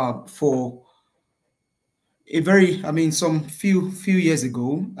for a very, some few years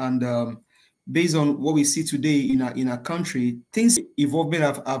ago, and based on what we see today in our country, things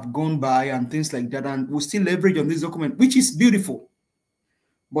evolvement have gone by and things like that, and we still leverage on this document, which is beautiful.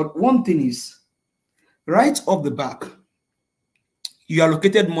 But one thing is, right off the back, you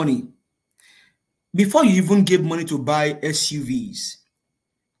allocated money. Before you even gave money to buy SUVs,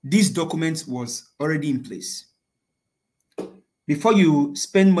 this document was already in place. Before you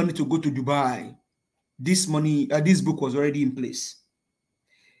spend money to go to Dubai, this book was already in place.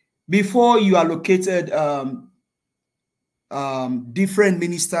 Before you allocated different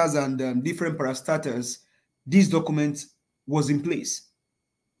ministers and different parastatals, this document was in place.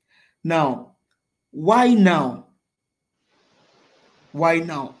 Now, why now? Why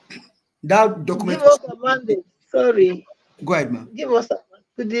now? That document. Give us a mandate. Sorry. Go ahead, ma'am. Give us a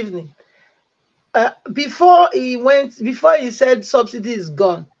good evening. Before he said subsidy is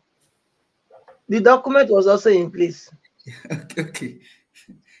gone, the document was also in place. Okay.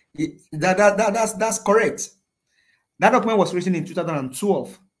 That's correct. That document was written in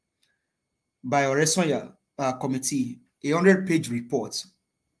 2012 by Oronsaye committee, a 100-page report.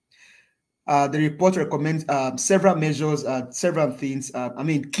 The report recommends several measures, several things.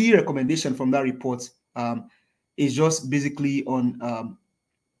 Key recommendation from that report is just basically on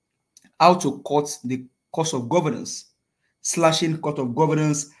how to cut the cost of governance, slashing cost of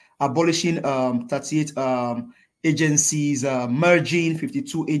governance, abolishing 38 agencies, merging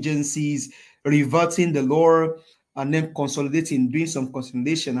 52 agencies, reverting the law, and then consolidating, doing some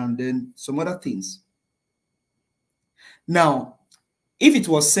consolidation, and then some other things. Now, if it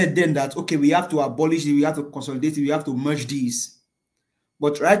was said then that, okay, we have to abolish it, we have to consolidate it, we have to merge these,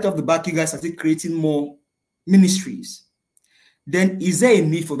 but right off the back, you guys started creating more ministries, then is there a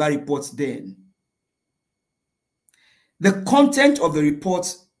need for that report then? The content of the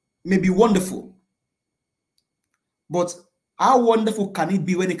report may be wonderful, but how wonderful can it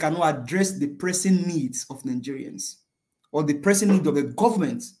be when it cannot address the pressing needs of Nigerians or the pressing need of the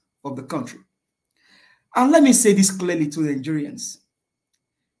government of the country? And let me say this clearly to the Nigerians.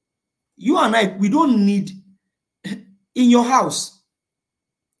 You and I, we don't need, in your house,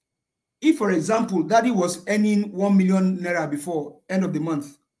 if, for example, daddy was earning 1 million naira before end of the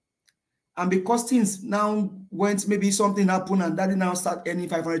month, and because things now went, maybe something happened and daddy now start earning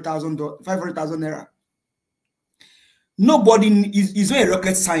 500,000 naira. Nobody is not a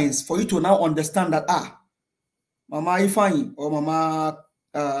rocket science for you to now understand that, Mama Ifeanyi or Mama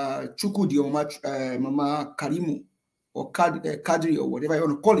Chukudi or Mama Karimu or Kadri or whatever you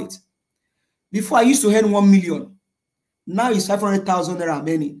want to call it. Before I used to earn 1 million. Now it's 500,000 naira I'm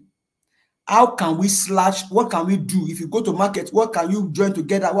earning. How can we slash? What can we do? If you go to market, what can you join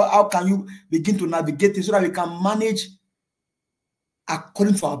together? How can you begin to navigate it so that we can manage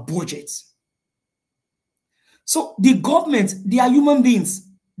according to our budgets? So the government, they are human beings.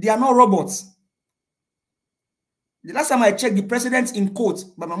 They are not robots. The last time I checked, the president in court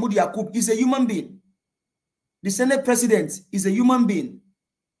by Mahmoud Yakub is a human being. The Senate president is a human being.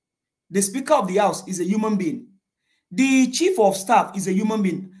 The Speaker of the House is a human being. The Chief of Staff is a human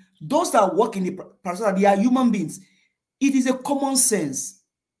being. Those that work in the parasocial, they are human beings. It is a common sense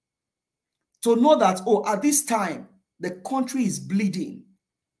to know that, oh, at this time, the country is bleeding.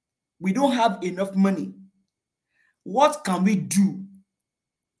 We don't have enough money. What can we do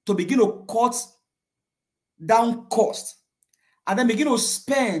to begin to cut down cost and then begin to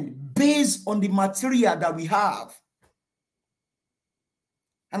spend based on the material that we have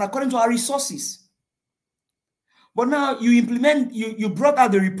and according to our resources? But now you implement, you brought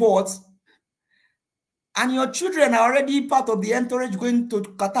out the report, and your children are already part of the entourage going to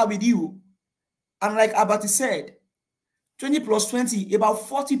Qatar with you. And like Abati said, 20 plus 20, about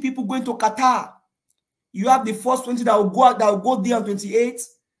 40 people going to Qatar. You have the first 20 that will go out, that will go there on 28,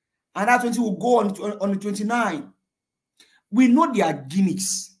 and that 20 will go on the 29. We know they are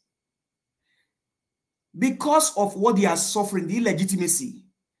gimmicks. Because of what they are suffering, the illegitimacy,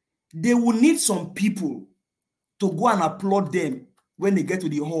 they will need some people to go and applaud them when they get to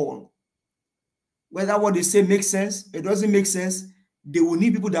the hall. Whether what they say makes sense, it doesn't make sense, they will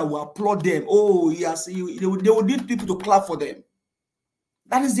need people that will applaud them. Oh, yes, they will need people to clap for them.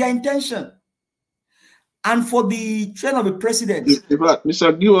 That is their intention. And for the train of the president.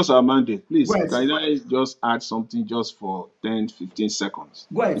 Mr. Give us our mandate, please. Can I just add something just for 10, 15 seconds?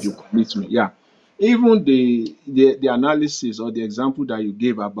 Go ahead, if you permit me. Yeah. Even the analysis or the example that you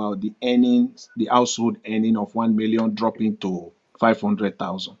gave about the earnings, the household earning of 1 million dropping to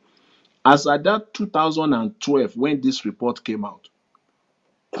 500,000. As at that 2012, when this report came out,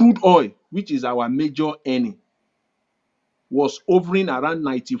 crude oil, which is our major earning, was hovering around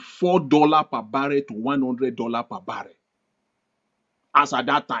 $94 per barrel to $100 per barrel. As at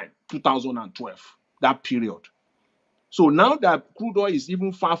that time, 2012, that period. So now that crude oil is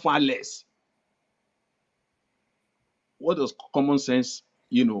even far, far less, what does common sense,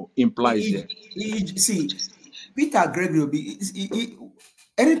 implies there? See, Peter Gregory,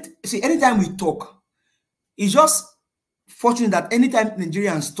 anytime we talk, it's just fortunate that anytime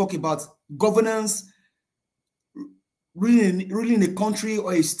Nigerians talk about governance, ruling a country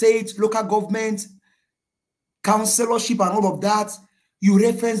or a state, local government, councillorship, and all of that, you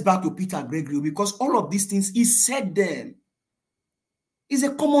reference back to Peter Gregory, because all of these things he said then is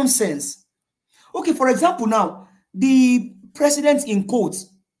a common sense. Okay, for example, now, the president in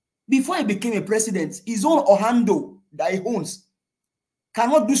quotes, before he became a president, his own Ohando that he owns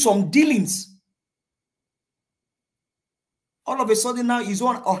cannot do some dealings. All of a sudden now, his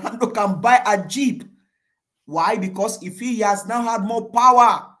own Ohando can buy a Jeep. Why? Because if he has now had more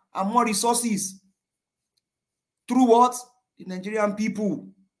power and more resources, through what? The Nigerian people.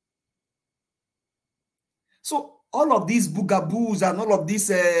 So all of these boogaboos and all of this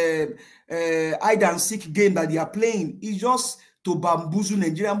hide and seek game that they are playing is just to bamboozle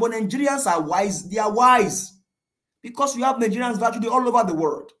Nigerians. But Nigerians are wise. They are wise because we have Nigerians virtually all over the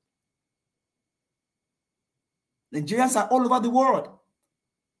world. Nigerians are all over the world.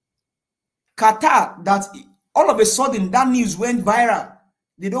 Qatar, that all of a sudden that news went viral.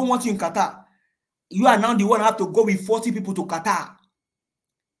 They don't want you in Qatar. You are now the one who have to go with 40 people to Qatar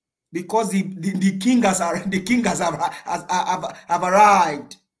because the king has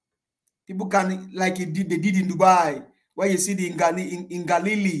arrived. People can, like they did in Dubai, where you see in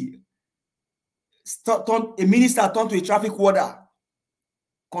Galilee, a minister turned to a traffic warder,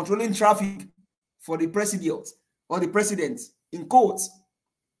 controlling traffic for the president or the president in quotes.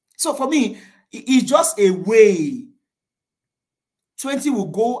 So for me, it's just a way. 20 will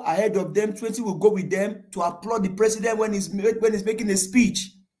go ahead of them, 20 will go with them to applaud the president when he's making a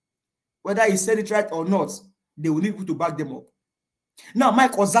speech. Whether he said it right or not, they will need people to back them up. Now,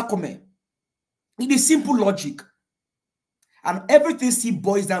 Mike Ozekhome, it is simple logic. And everything still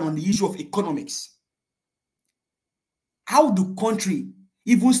boils down on the issue of economics. How do countries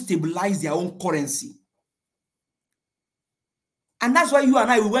even stabilize their own currency? And that's why you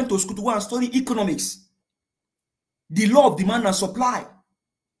and I, we went to school to go and study economics. The law of demand and supply,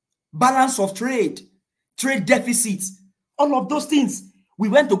 balance of trade, trade deficits, all of those things. We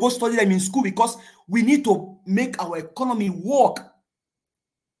went to go study them in school because we need to make our economy work.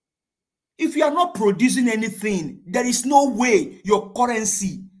 If you are not producing anything, there is no way your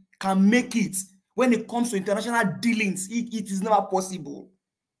currency can make it. When it comes to international dealings, it is never possible.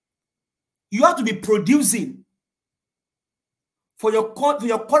 You have to be producing for your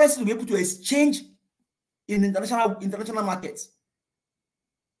currency to be able to exchange in international markets.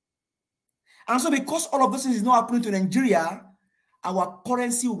 And so because all of this is not happening to Nigeria, our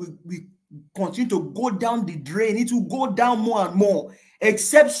currency will continue to go down the drain. It will go down more and more,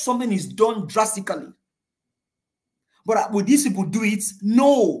 except something is done drastically. But will these people do it?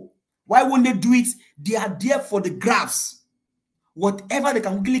 No. Why won't they do it? They are there for the graphs. Whatever they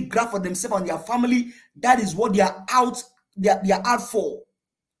can quickly grab for themselves and their family, that is what they are out. They are out for.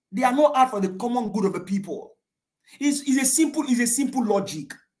 They are not out for the common good of the people. It's a simple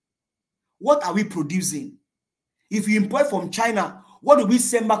logic. What are we producing? If you import from China, what do we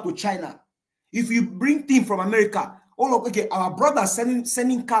send back to China? If you bring things from America, okay, our brothers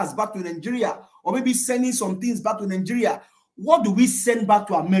sending cars back to Nigeria, or maybe sending some things back to Nigeria, what do we send back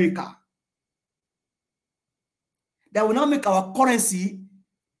to America? That will now make our currency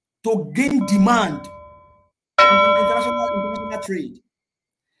to gain demand in international trade.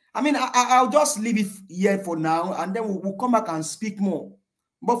 I mean, I'll just leave it here for now, and then we'll come back and speak more.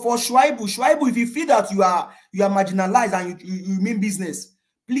 But for Shuaibu, if you feel that you are marginalized and you mean business,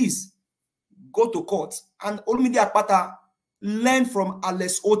 please go to court. And Olumide Akpata, learn from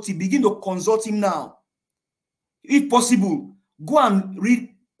Alex Oti. Begin to consult him now. If possible, go and read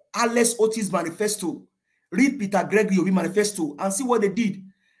Alex Oti's manifesto. Read Peter Gregory Obi manifesto and see what they did.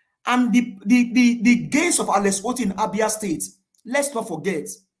 And the gains of Alex Oti in Abia State, let's not forget.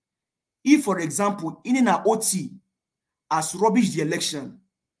 If, for example, Inina Oti has rubbished the election,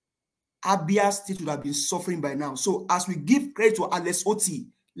 Abia State would have been suffering by now. So as we give credit to Alex Oti,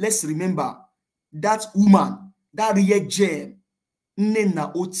 let's remember that woman, that real gem,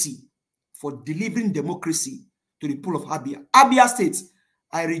 Nena Oti, for delivering democracy to the people of Abia. Abia State,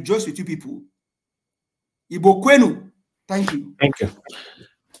 I rejoice with you people. Ibo Kwenu, thank you. Thank you.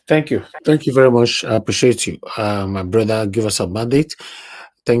 Thank you. Thank you very much. I appreciate you. My brother, give us a mandate.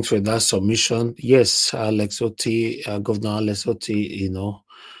 Thanks for that submission. Yes, Alex Oti, Governor Alex Oti,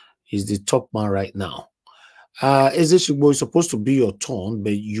 is the top man right now. It's supposed to be your turn,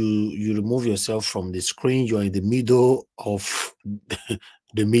 but you remove yourself from the screen. You're in the middle of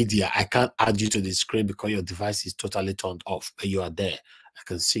the media. I can't add you to the screen because your device is totally turned off, but you are there. I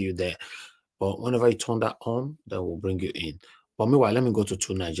can see you there. But whenever you turn that on, that will bring you in. But meanwhile, let me go to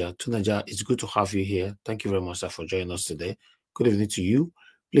Tunaja. Tunaja, it's good to have you here. Thank you very much, sir, for joining us today. Good evening to you.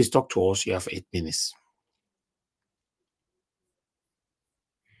 Please talk to us. You have 8 minutes.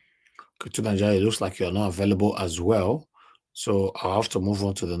 Okay, Tunaja, it looks like you're not available as well. So I'll have to move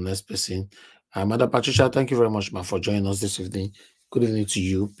on to the next person. Madam Patricia, thank you very much, ma'am, for joining us this evening. Good evening to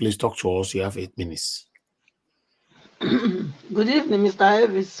you. Please talk to us. You have 8 minutes. Good evening, Mr.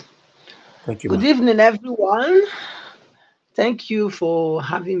 Elvis. Thank you, Good evening, everyone. Thank you for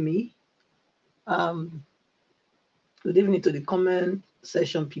having me. Good evening to the comment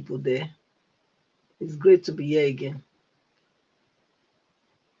section people there. It's great to be here again.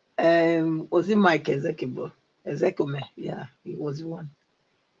 Was it Mike Ozekhome? Yeah, he was the one.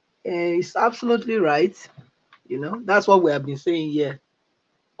 It's absolutely right. That's what we have been saying here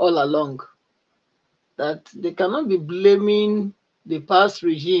all along. That they cannot be blaming the past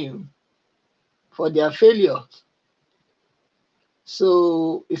regime for their failure.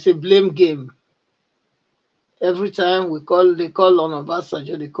 So it's a blame game. Every time they call on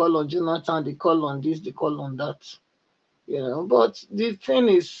Obasanjo, they call on Jonathan, they call on this, they call on that. But the thing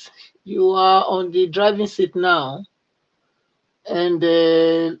is, you are on the driving seat now, and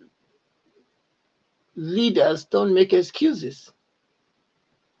leaders don't make excuses.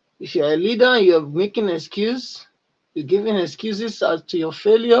 If you're a leader and you're making an excuse, you're giving excuses as to your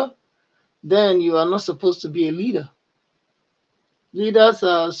failure, then you are not supposed to be a leader. Leaders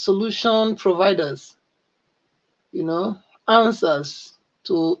are solution providers, answers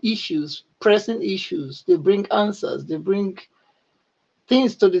to issues, pressing issues. They bring answers, they bring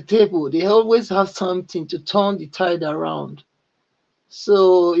things to the table. They always have something to turn the tide around.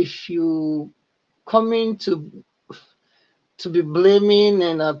 So if you come in to be blaming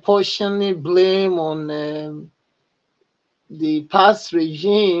and apportioning blame on the past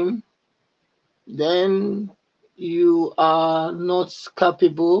regime, then you are not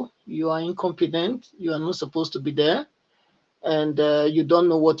capable, you are incompetent, you are not supposed to be there, and you don't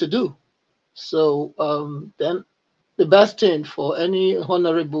know what to do. So then the best thing for any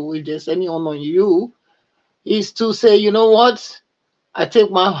honorable, if there's any honor in you, is to say, you know what, I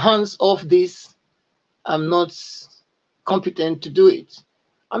take my hands off this. I'm not competent to do it.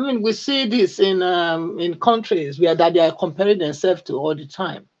 I mean, we see this in countries where that they are comparing themselves to all the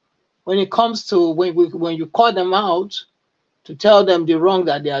time. When it comes to when you call them out to tell them the wrong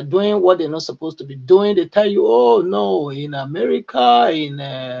that they are doing, what they're not supposed to be doing, they tell you, oh no, in America, in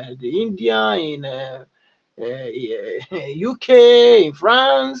the India, in UK, in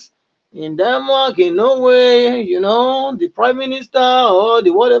France, in Denmark, in Norway, the prime minister or the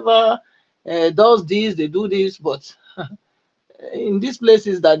whatever does this, they do this, but in these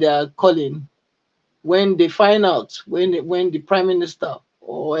places that they are calling, when they find out, when the prime minister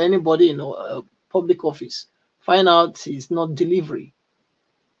or anybody in public office find out he's not delivery.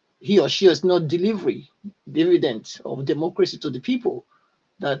 He or she is not delivery dividend of democracy to the people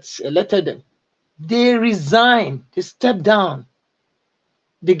that elected them. They resign, they step down,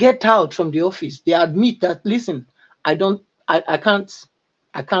 they get out from the office. They admit that, listen, I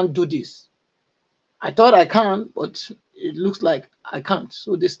can't do this. I thought I can, but it looks like I can't.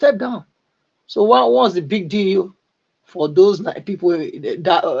 So they step down. So what was the big deal for those people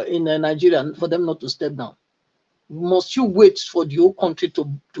that in Nigeria for them not to step down? Must you wait for the whole country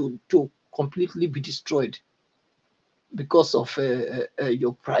to completely be destroyed because of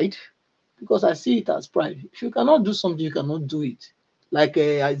your pride? Because I see it as pride. If you cannot do something, you cannot do it. Like,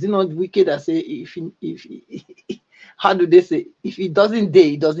 is it not wicked? I say, if how do they say? If it doesn't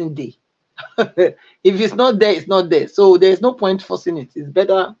dare, it doesn't dare. If it's not there, it's not there. So there's no point forcing it. It's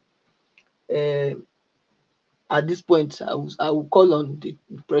better. At this point, I will call on the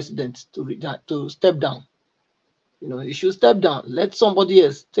president to step down. You know, he should step down. Let somebody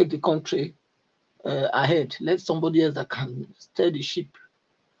else take the country ahead. Let somebody else that can steer the ship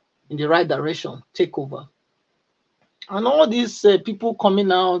in the right direction take over. And all these people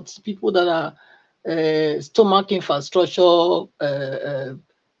coming out, people that are stomach infrastructure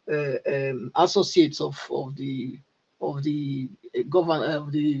associates of the governor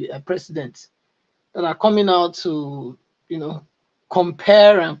of the president, that are coming out to, you know,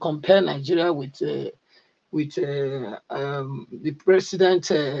 compare Nigeria with the president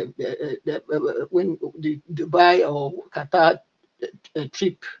when the Dubai or Qatar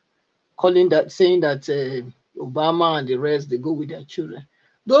trip, saying that Obama and the rest, they go with their children.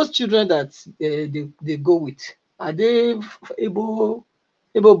 Those children that they go with, are they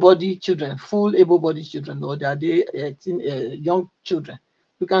able-bodied children, full able-bodied children, or are they young children?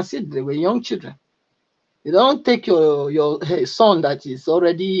 You can see they were young children. You don't take your son that is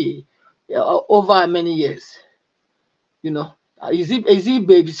already over many years. You know, is he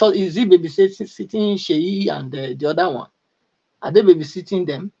babysitting Sheyi and the other one? Are they babysitting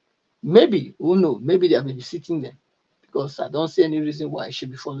them? Maybe, who knows? Maybe they are babysitting them, because I don't see any reason why I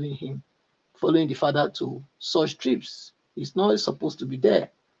should be following the father to such trips. It's not supposed to be there.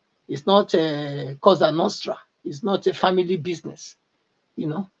 It's not a Cosa Nostra. It's not a family business. You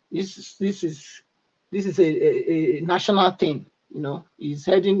know, this is a national thing. You know, he's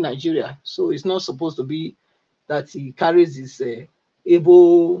heading Nigeria, so it's not supposed to be that he carries this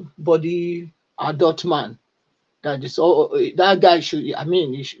able-bodied adult man. That is all. That guy should. I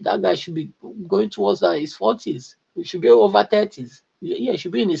mean, that guy should be going towards his 40s. He should be over 30s. Yeah, he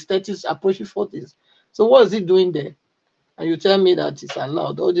should be in his 30s, approaching 40s. So what is he doing there? And you tell me that it's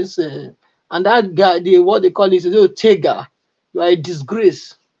allowed. All this, and that guy, what they call is a little Tega. You are a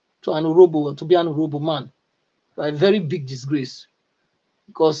disgrace to be an honorable man. You are a very big disgrace,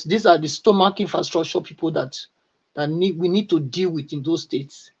 because these are the stomach infrastructure people that we need to deal with in those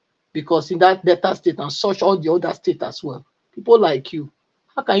states. Because in that Delta state and such all the other states as well, people like you,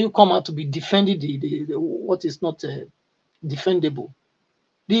 how can you come out to be defending what is not defendable?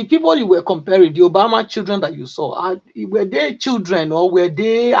 The people you were comparing, the Obama children that you saw, were they children or were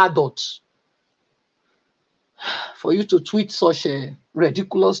they adults? For you to tweet such a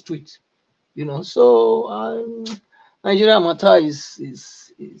ridiculous tweet, you know. So Nigeria matter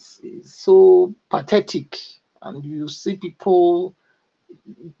is so pathetic, and you see people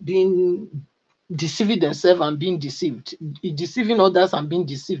being deceiving themselves and being deceived, deceiving others and being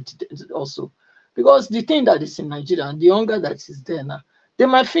deceived also. Because the thing that is in Nigeria and the hunger that is there now, they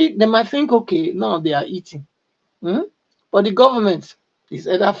might think, okay, now they are eating. But the government is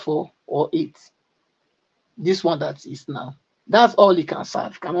either 4 or 8. This one that is now, that's all it can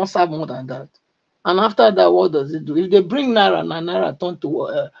serve. Cannot serve more than that. And after that, what does it do? If they bring naira turn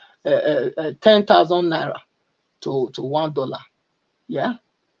to 10,000 naira to $1. Yeah.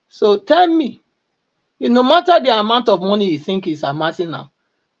 So tell me, no matter the amount of money you think is amassing now,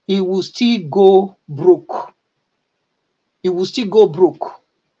 he will still go broke. He will still go broke.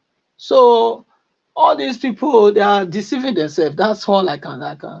 So all these people, they are deceiving themselves. That's all I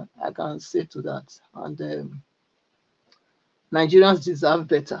can say to that. And Nigerians deserve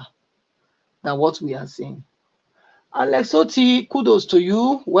better than what we are seeing. Alex Oti, kudos to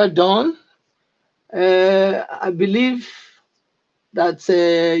you. Well done. I believe that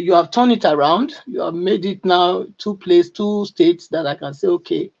you have turned it around. You have made it now 2 states that I can say,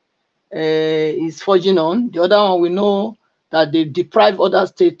 okay, is forging on. The other one, we know that they deprive other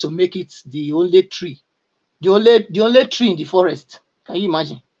states to make it the only tree. The only tree in the forest. Can you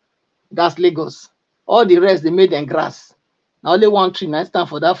imagine? That's Lagos. All the rest, they made them grass. Now only one tree, nice time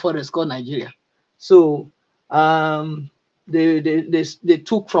for that forest called Nigeria. So they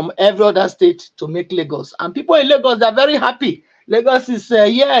took from every other state to make Lagos. And people in Lagos are very happy. Lagos is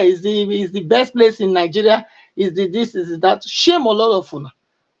is the best place in Nigeria. Is the this is that. Shame a lot of them.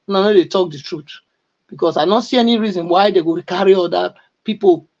 No, they talk the truth, because I don't see any reason why they will carry other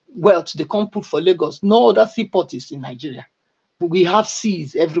people wealth they can't put for Lagos. No other seaport is in Nigeria. We have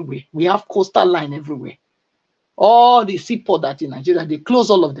seas everywhere. We have coastal line everywhere. All the seaport that in Nigeria, they close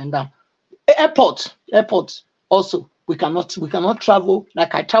all of them down. Airport also, we cannot travel.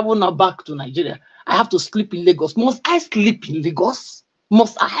 Like I travel now back to Nigeria, I have to sleep in Lagos. Must I sleep in Lagos?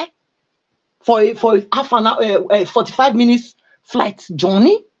 Must I? For half an hour, 45 minutes flight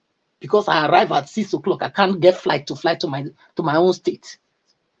journey? Because I arrive at 6 o'clock, I can't get flight to my own state.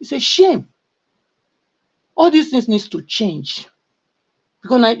 It's a shame. All these things needs to change,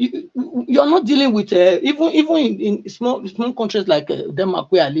 because you're not dealing with even in small countries like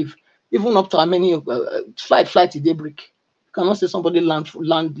Denmark where I live. Even up to how many flight did they break? You cannot say somebody land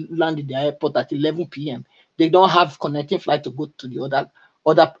in the airport at 11 p.m. They don't have connecting flight to go to the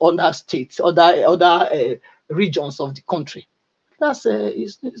other states, other regions of the country. That's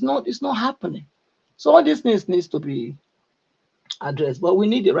it's not happening. So all these things needs to be addressed, but we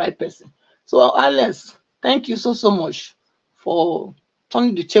need the right person. So Alex, thank you so much for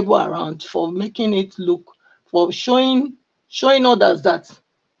turning the table around, for making it look, for showing others that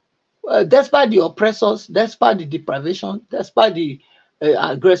despite the oppressors, despite the deprivation, despite the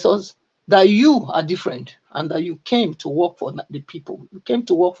aggressors, that you are different, and that you came to work for the people. You came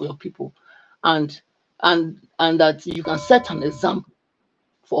to work for your people, and that you can set an example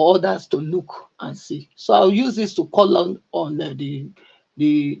for others to look and see. So I'll use this to call on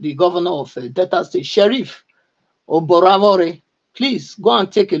the governor of Delta State, Sheriff Oboravore. Please go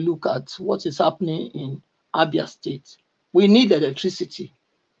and take a look at what is happening in Abia State. We need electricity.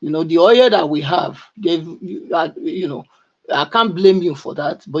 The oil that we have, I can't blame you for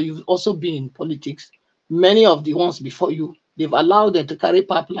that, but you've also been in politics. Many of the ones before you, they've allowed them to carry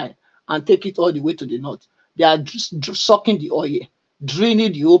pipeline and take it all the way to the north. They are just sucking the oil,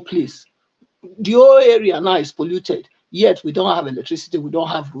 draining the whole place. The whole area now is polluted, yet we don't have electricity, we don't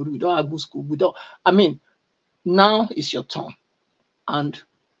have road, we don't have good school, now it's your turn. And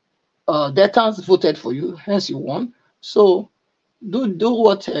Deltans voted for you, hence you won. So do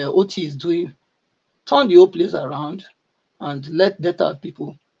what OT is doing, turn the whole place around, and let Delta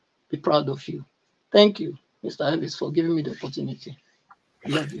people be proud of you. Thank you, Mr. Elvis, for giving me the opportunity.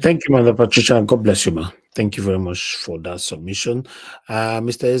 Love you. Thank you, Mother Patricia. God bless you, ma. Thank you very much for that submission.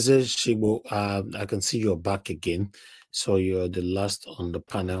 Mr. Eze Shigbo, I can see you're back again. So you're the last on the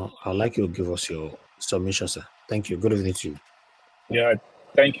panel. I'd like you to give us your submission, sir. Thank you. Good evening to you. Yeah,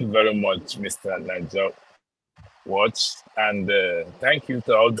 thank you very much, Mr. Niger Watch. And thank you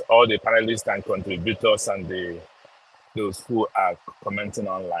to all the panelists and contributors and those who are commenting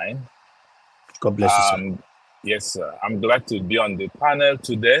online. God bless you, sir. Yes, sir. I'm glad to be on the panel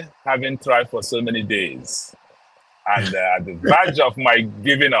today, having tried for so many days. And at the verge of my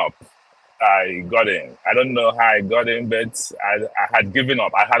giving up, I got in. I don't know how I got in, but I had given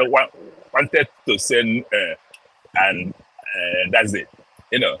up. I had wanted to say, and that's it.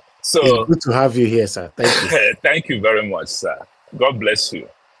 So it's good to have you here, sir. Thank you. Thank you very much, sir. God bless you.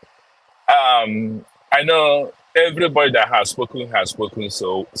 I know everybody that has spoken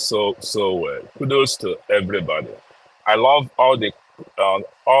so well. Kudos to everybody. I love all the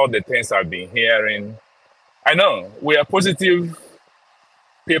things I've been hearing. I know we are positive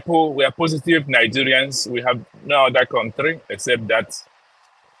people. We are positive Nigerians. We have no other country except that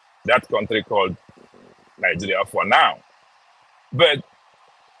country called Nigeria for now. But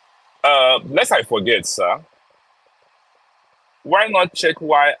lest I forget, sir, why not check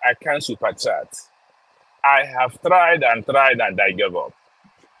why I can't super chat? I have tried and I gave up.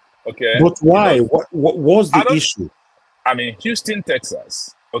 Okay. But why? What was the issue? I'm in Houston,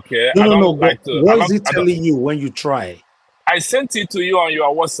 Texas. Okay. No. What is it telling you when you try? I sent it to you on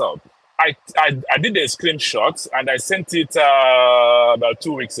your WhatsApp. I did a screenshot and I sent it about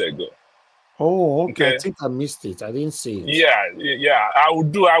 2 weeks ago. Oh, okay. I think I missed it. I didn't see it. Yeah. I will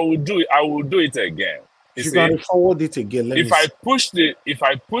do it again. You gotta forward it again. If I push the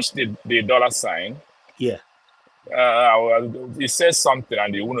dollar sign, yeah, it says something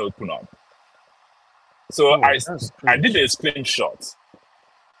and it won't open up. So I did a screenshot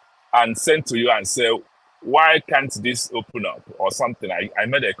and sent to you and say, why can't this open up or something? I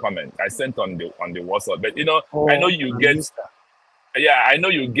made a comment. I sent on the WhatsApp, but I know you get. Yeah, I know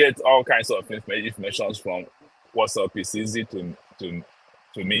you get all kinds of information from WhatsApp. It's easy to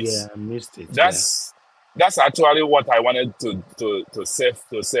miss. Yeah, I missed it. That's actually what I wanted to say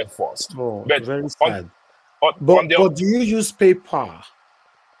first. Oh, but very sad. But do you use PayPal?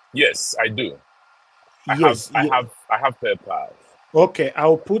 Yes, I do. Yes, I have PayPal. Okay,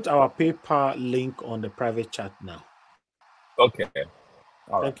 I'll put our PayPal link on the private chat now. Okay.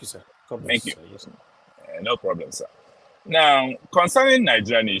 All right. Thank you, sir. God bless Thank you. Sir. Yes, sir. No problem, sir. Now, concerning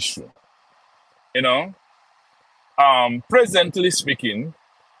Nigerian issue, presently speaking,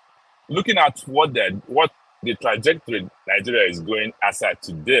 looking at what the trajectory Nigeria is going as at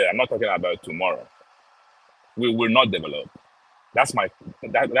today, I'm not talking about tomorrow, we will not develop. That's my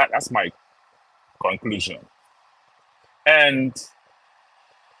conclusion. And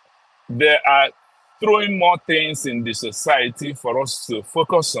they are throwing more things in the society for us to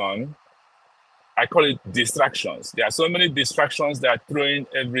focus on. I call it distractions. There are so many distractions they are throwing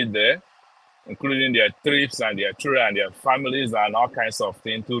every day, including their trips and their children and their families and all kinds of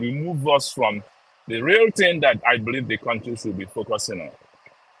things, to remove us from the real thing that I believe the country should be focusing on.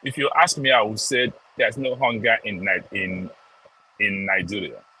 If you ask me, I would say there's no hunger in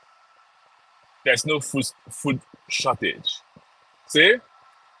Nigeria. There's no food shortage. See?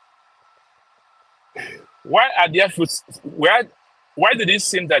 Why are there why did it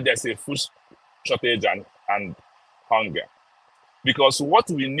seem that there's a food shortage and hunger? Because what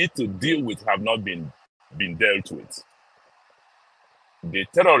we need to deal with have not been dealt with. The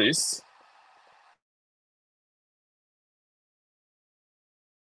terrorists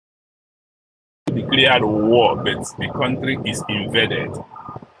declared war, but the country is invaded.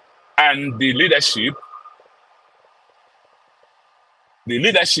 And the leadership,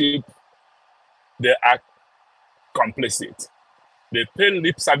 they are complicit. They pay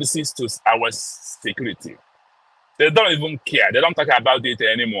lip services to our security. They don't even care. They don't talk about it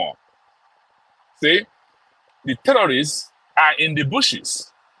anymore. See, the terrorists are in the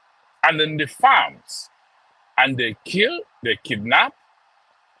bushes and in the farms, and they kill, they kidnap,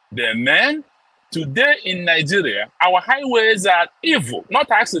 they men. Today in Nigeria, our highways are evil, not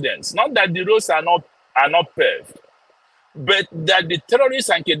accidents, not that the roads are not paved, but that the terrorists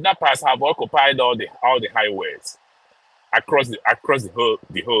and kidnappers have occupied all the highways across the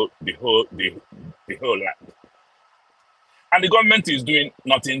whole land. And the government is doing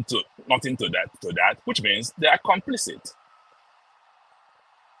nothing to that, which means they are complicit.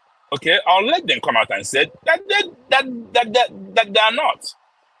 Okay, I'll let them come out and say that they are not.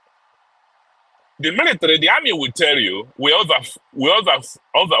 The military, the army will tell you we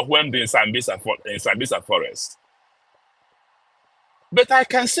overwhelmed in Sambisa forest. But I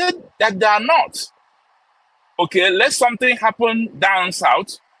can say that they are not. Okay, let something happen down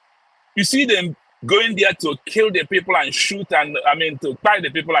south. You see them going there to kill the people and shoot, to buy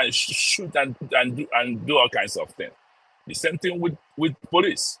the people and shoot and do all kinds of things. The same thing with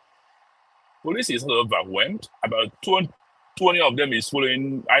police. Police is overwhelmed. About 20 of them is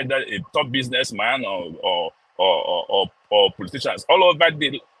following either a top businessman or politicians all over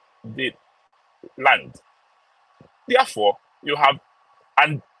the land. Therefore, you have,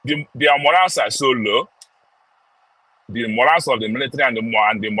 and their morals are so low. The morals of the military and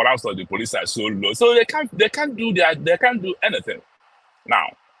the morals of the police are so low, so they can't do anything.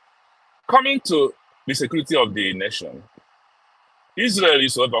 Now, coming to the security of the nation, Israel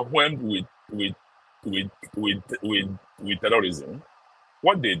is overwhelmed with terrorism.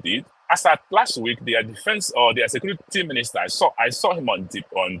 What they did, as at last week, their defense or their security minister, I saw him on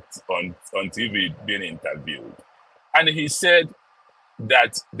TV being interviewed, and he said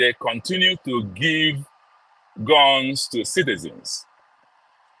that they continue to give guns to citizens.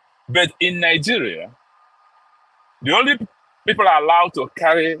 But in Nigeria, the only people allowed to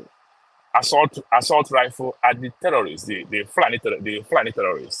carry assault rifle are the terrorists, the Fulani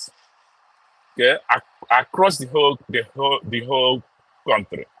terrorists. Okay, across the whole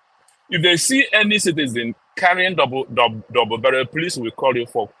country. If they see any citizen carrying double barrel, police will call you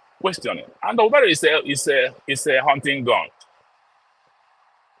for questioning. And double barrel is a hunting gun.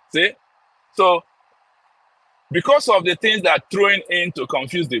 See, so because of the things that are throwing in to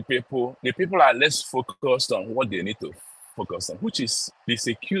confuse the people are less focused on what they need to focus on, which is the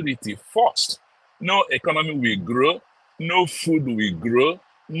security first. No economy will grow, no food will grow,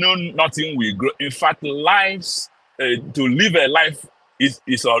 nothing will grow. In fact, lives to live a life is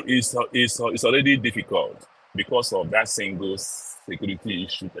already difficult because of that single security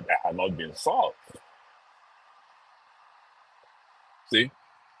issue that has not been solved. See,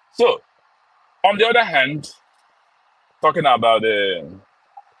 so on the other hand, talking about the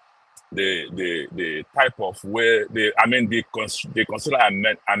type of way the constitutional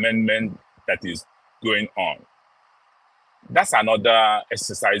amendment that is going on. That's another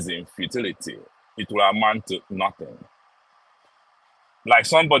exercise in futility. It will amount to nothing. like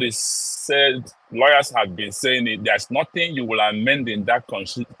somebody said, lawyers have been saying it, there's nothing you will amend in that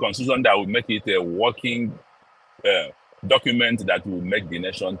constitution that will make it a working document that will make the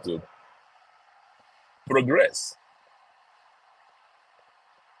nation to progress.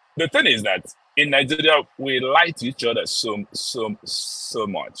 The thing is that in Nigeria, we lie to each other so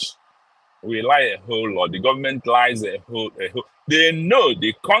much. We lie a whole lot. The government lies a whole. They know,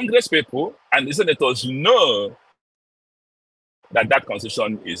 the Congress people and the senators know that that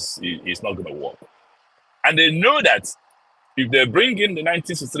constitution is not going to work. And they know that if they bring in the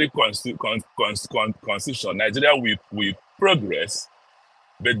 1963 constitution, Nigeria will progress,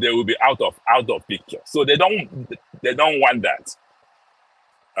 but they will be out of picture. So they don't want that.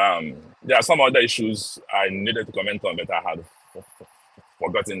 There are some other issues I needed to comment on, but I had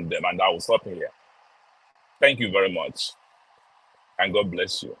forgotten them, and I will stop here. Thank you very much, and God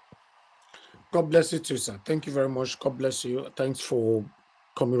bless you. God bless you too, sir. Thank you very much. God bless you. Thanks for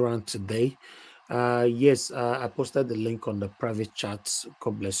coming around today. Yes, I posted the link on the private chats.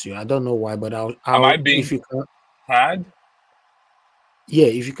 God bless you. I don't know why, but I'll Am I being if you can, heard? yeah,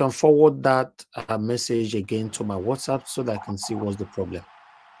 if you can forward that message again to my WhatsApp so that I can see what's the problem.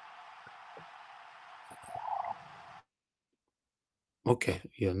 Okay,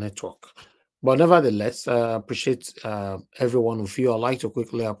 your network. But nevertheless, I appreciate every one of you. I'd like to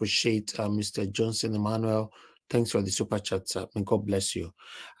quickly appreciate Mr. Johnson Emmanuel. Thanks for the super chat, sir. And God bless you.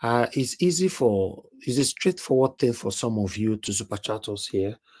 It's a straightforward thing for some of you to super chat us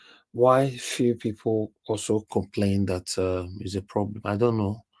here. Why few people also complain that is a problem? I don't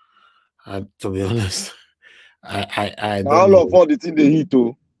know. To be honest, I don't All know. of all the thing they hit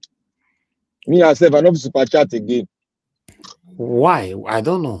to me myself, I don't super chat again. Why? I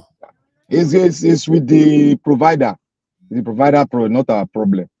don't know. It's with the provider. The provider not our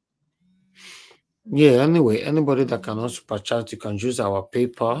problem. Yeah, anyway, anybody that cannot super chat, you can use our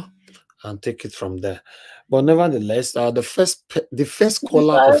PayPal and take it from there. But nevertheless, the first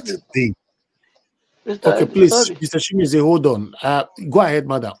caller of today. Okay, please, Mr. Shimize, hold on. Go ahead,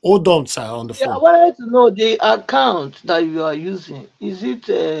 madam. Hold on, sir, on the phone. Yeah, I wanted to know the account that you are using. Is it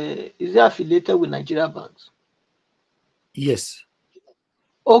affiliated with Nigeria banks? Yes.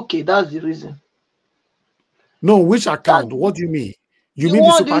 Okay, that's the reason. No, which account? What do you mean? You mean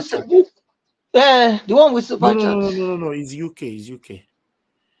the super chat? The one with super chat. No. It's UK. It's UK.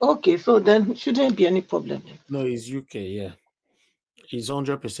 Okay, so then shouldn't be any problem. No, it's UK. Yeah, it's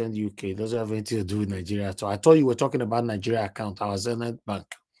 100% UK. It doesn't have anything to do with Nigeria. So I thought you were talking about Nigeria account. I was in that bank.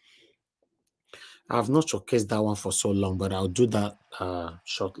 I've not showcased that one for so long, but I'll do that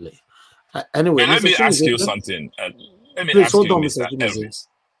shortly. Anyway, let me ask you something. Let me ask you, Mr. Elvis.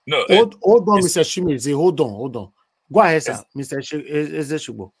 No, hold on, Mr. Shimizi. Hold on. Go ahead, sir, Mr.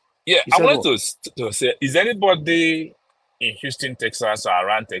 Ezeshubo. Yeah, I wanted to say, is anybody in Houston, Texas, or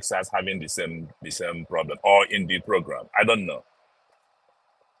around Texas having the same problem, or in the program? I don't know.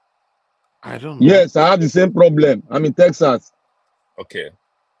 I don't know. Yes, I have the same problem. I'm in Texas. Okay,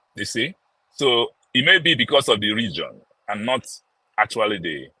 you see, so it may be because of the region and not actually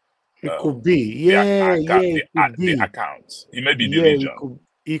the. It could be, the account. It may be the region.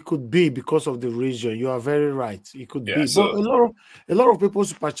 It could be because of the region. You are very right. It could be. So, but a lot of people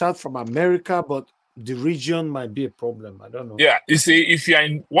super chat from America, but the region might be a problem. I don't know. Yeah, you see, if you're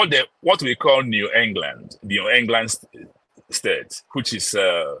in what we call New England, the New England state, which is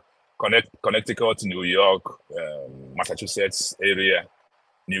Connecticut, New York, Massachusetts area,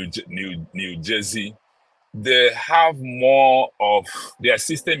 New Jersey. They have more of their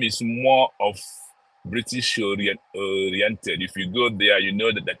system is more of British oriented. If you go there, you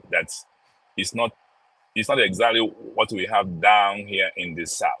know that it's not exactly what we have down here in the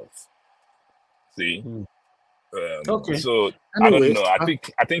south. See, okay. So anyway, I don't know.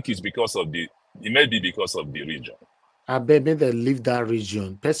 I think it's because of it may be because of the region. I bet they leave that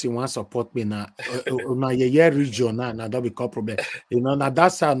region. Person wants support me now. Region now that become problem. You know, now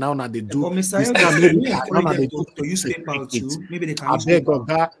that's how now they do. America to use PayPal too. Maybe they can use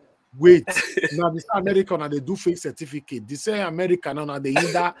PayPal. Wait, now this America now they do fake certificate. They say America now they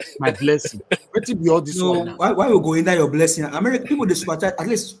hinder my blessing. Wait till be all this one now. Why will go hinder your blessing? American people they super chat at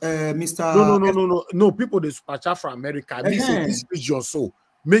least Mr. No. People they super chat from America. This region so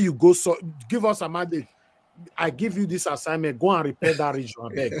may you go so give us a mandate. I give you this assignment. Go and repair that region. I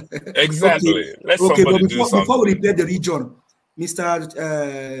beg. Exactly. But before we repair the region, Mr.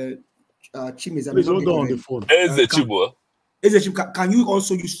 Chimiz, please hold on the phone. Can you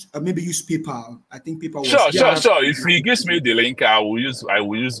also use maybe use PayPal? I think PayPal. Sure. If he gives me the link, I will use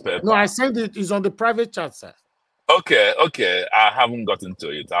PayPal. No, I sent it. It's on the private chat, sir. Okay. I haven't gotten to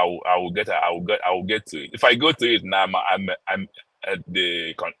it. I will get to it. If I go to it now,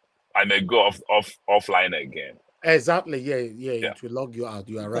 I may go offline again. Exactly. Yeah. It will log you out.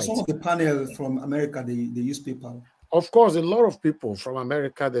 You are Because right. some of the panel from America, they use PayPal. Of course, a lot of people from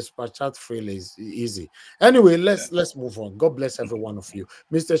America, they super chat freely is easy. Anyway, let's move on. God bless every one of you.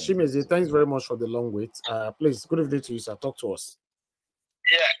 Mr. Shimezi, thanks very much for the long wait. Please, good evening to you, sir. Talk to us.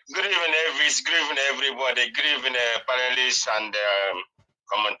 Yeah, good evening, good evening, everybody. Good evening, panelists and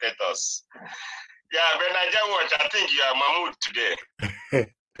commentators. Yeah, when I watch, I think you are Mahmoud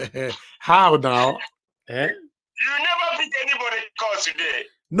today. How now? Eh? You never pick anybody call today.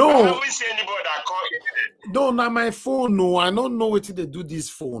 No. I haven't seen anybody that call today. No, not my phone. No, I don't know what they do this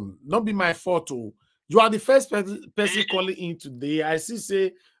phone. Not be my photo. You are the first person calling in today. I see say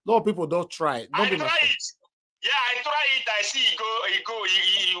a lot of people don't try. Don't I try it. Yeah, I try it. I see he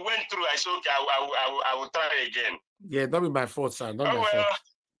went through. I said, okay, I will try again. Yeah, don't be my fault, sir. Not my fault.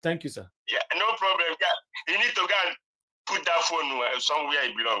 Thank you, sir. Yeah, no problem. Yeah, you need to go and put that phone somewhere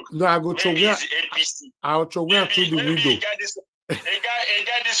it belongs. No, I go maybe it's APC. I'll throw it through the window. He got this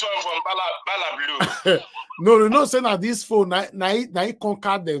one from Bala No, Blue. no, saying that this phone, now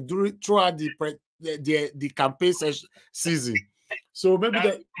conquered them throughout the campaign season. So maybe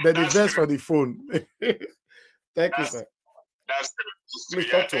the best for the phone. Thank you, sir. That's true.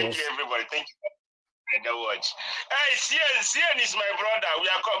 Yeah, thank you, everybody. Thank you. I watch. Hey, Cien is my brother.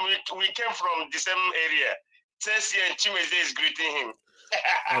 We came from the same area. Says Cien Chimeze is greeting him.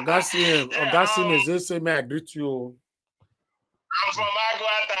 Oga say may I greet you. I'm from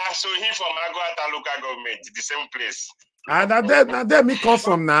Aguata, so he from Aguata local government, the same place. Now there me come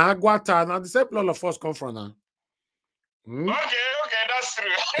from now Aguata. Now the same all of us come from now. Okay, that's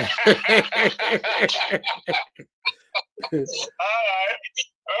true. All right.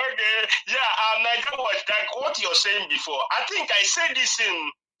 Okay. Yeah, I know what you're saying before. I think I said this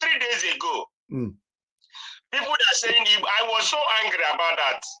in 3 days ago. People are saying I was so angry about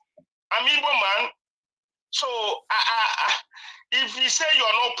that. I'm Igbo man. So if you say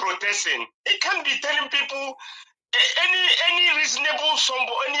you're not protesting, it can be telling people any reasonable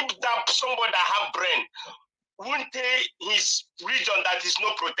somebody that have brain won't take his region that is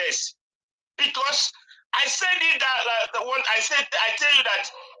no protest. Because I said it that I tell you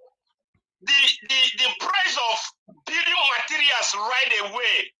that the price of building materials right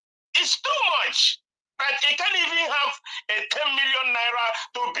away is too much. That it can't even have a 10 million naira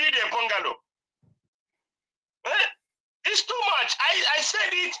to build a bungalow. It's too much. I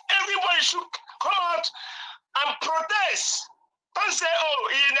said it. Everybody should come out and protest. Don't say, oh,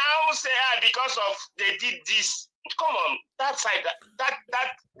 you now say, because of they did this. Come on, that side, that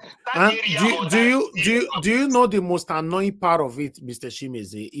area. Do you know the most annoying part of it, Mr.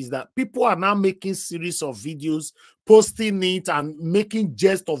 Shimeze, is that people are now making series of videos, posting it, and making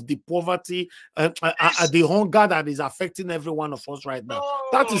jest of the poverty, the hunger that is affecting every one of us right now.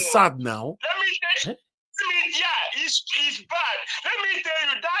 That is sad now. Yeah, it's bad. Let me tell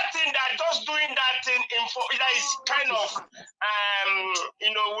you, that thing that just doing that thing that is kind of we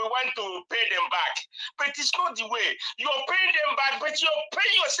want to pay them back, but it's not the way. You're paying them back, but you're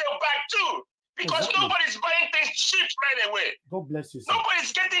paying yourself back too, because nobody's buying things cheap right away. God bless you, sir. Nobody's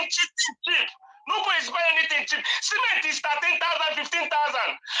getting cheap. Nobody's buying anything cheap. Cement is 13,000, 15,000.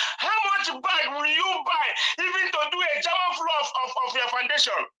 How much bag will you buy even to do a German floor of your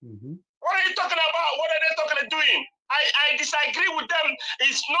foundation? What are you talking about? What are they doing? I disagree with them.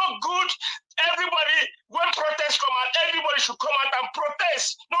 It's not good. Everybody, when protests come out, everybody should come out and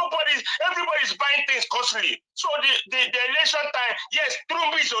protest. Everybody's buying things costly. So the election time, yes,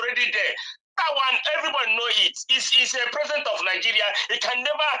 Tinubu is already there. That one, everybody know it. It's a president of Nigeria. It can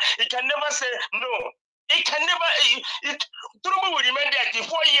never say no. It can never. Tinubu will remain there till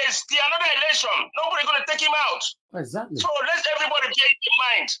 4 years, till another election. Nobody's going to take him out. Exactly. So let's everybody bear it in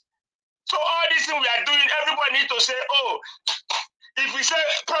mind. So all these things we are doing, everybody need to say, oh, if we say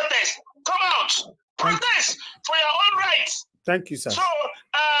protest, come out, protest for your own rights. Thank you, sir. So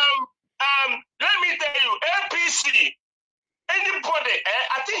let me tell you, APC, anybody,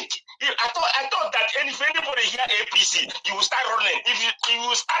 I thought that if anybody hear APC, you will start running. If you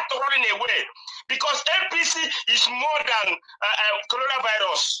will start running away, because APC is more than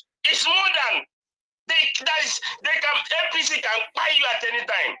coronavirus. It's more than. APC can buy you at any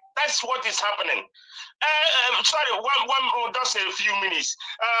time. That's what is happening. Just a few minutes.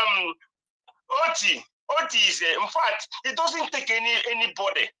 OT is in fact, it doesn't take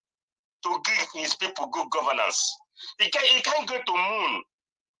anybody to give his people good governance. He can't go to moon.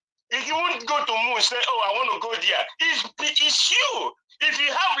 If you won't go to moon, say, oh, I want to go there. It's you. If you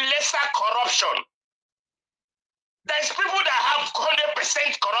have lesser corruption, there's people that have 100%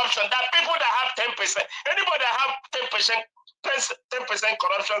 corruption. There are people that have 10%. Anybody that have 10% 10%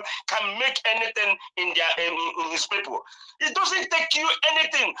 corruption can make anything in their in his people. It doesn't take you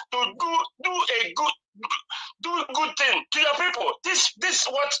anything to do a good thing to your people. This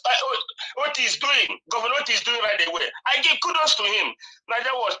what he's doing, Governor, what he's doing right away. I give kudos to him. Niger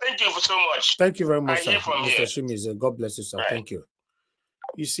was, thank you so much. Thank you very much, I hear from Mr. Shimizu. God bless you, sir. Right. Thank you.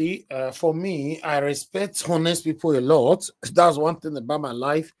 You see, for me, I respect honest people a lot. That's one thing about my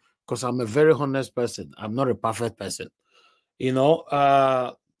life, because I'm a very honest person. I'm not a perfect person. You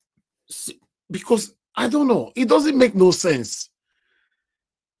know, because I don't know, it doesn't make no sense.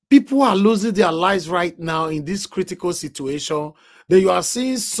 People are losing their lives right now in this critical situation. Then you are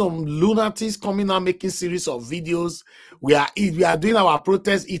seeing some lunatics coming out making series of videos. We are doing our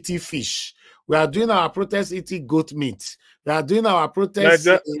protest eating fish. We are doing our protest eating goat meat. We are doing our protest,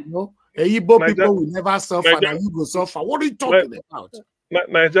 you know, Igbo people will never suffer, and you go suffer. What are you talking about?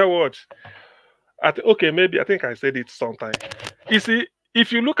 Niger watch. Okay, maybe I think I said it sometime. You see,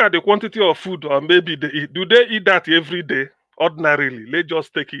 if you look at the quantity of food, or maybe do they eat that every day? Ordinarily, let's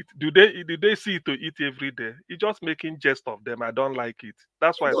just take it. Do they see it to eat every day? It's just making jest of them. I don't like it.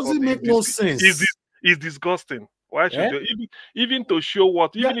 That's why it doesn't make no sense. It's disgusting. Why should you even to show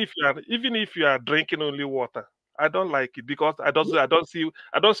what? Even if you are drinking only water, I don't like it, because I don't see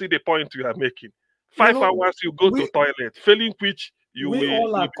the point you are making. 5 hours you go to toilet, failing which we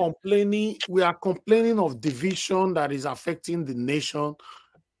are complaining. We are complaining of division that is affecting the nation.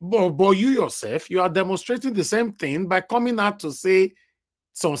 But you yourself, you are demonstrating the same thing by coming out to say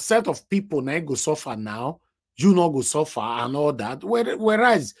some set of people now go suffer now, you not go suffer and all that.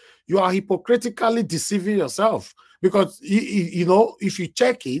 Whereas you are hypocritically deceiving yourself, because you know, if you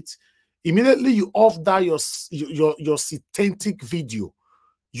check it, immediately you off that your satanic video.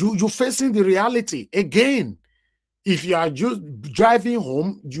 You're facing the reality again. If you are just driving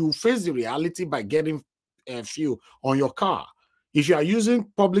home, you face the reality by getting fuel on your car. If you are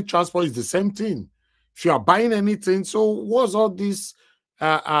using public transport, it's the same thing. If you are buying anything, so what's all this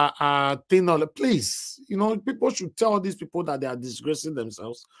thing? Please, you know, people should tell these people that they are disgracing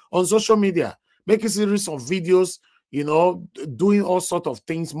themselves on social media, make a series of videos, you know, doing all sorts of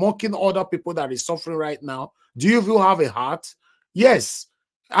things, mocking other people that is suffering right now. Do you even have a heart? Yes.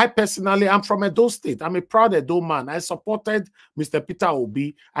 I personally, I'm from Edo State. I'm a proud Edo man. I supported Mr. Peter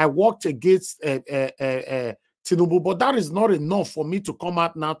Obi. I worked against Tinubu, but that is not enough for me to come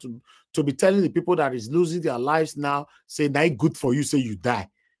out now to be telling the people that is losing their lives now, say, "That's good for you, say you die,"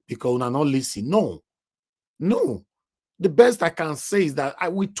 because we're not listening. No. The best I can say is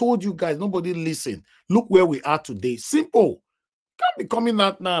that we told you guys, nobody listened. Look where we are today. Simple. Can't be coming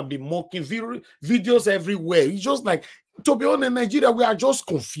out now and be mocking videos everywhere. It's just like, to be honest, in Nigeria, we are just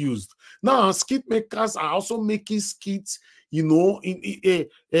confused. Now, skit makers are also making skits, you know,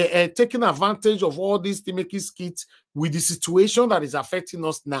 taking advantage of all these to making skits with the situation that is affecting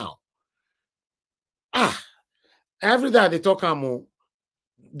us now. Every day they talk about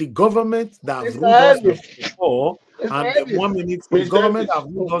the government that have ruled us before, and 1 minute, the government that have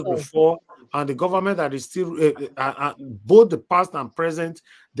ruled us before, and the government that is still, both the past and present,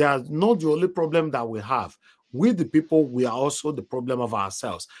 they are not the only problem that we have. We, the people, we are also the problem of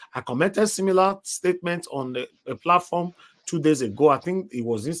ourselves. I commented similar statements on a platform 2 days ago. I think it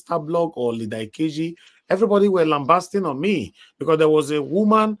was Instablog or Lida Ikeji. Everybody were lambasting on me because there was a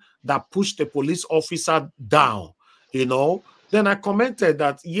woman that pushed a police officer down, you know. Then I commented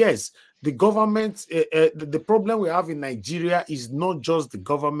that, yes, the government, the problem we have in Nigeria is not just the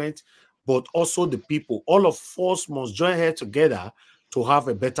government, but also the people. All of us must join here together to have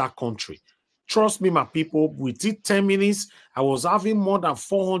a better country. Trust me, my people, within 10 minutes, I was having more than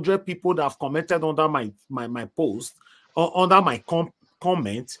 400 people that have commented under my post, under my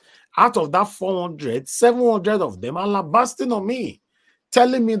comment. Out of that 400, 700 of them are lambasting on me,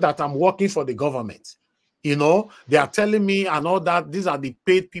 telling me that I'm working for the government. You know, they are telling me and all that these are the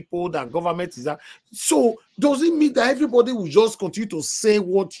paid people that government is. So does it mean that everybody will just continue to say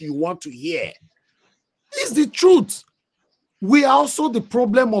what you want to hear? It's the truth. We are also the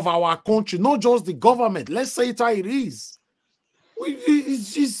problem of our country, not just the government. Let's say it how it is.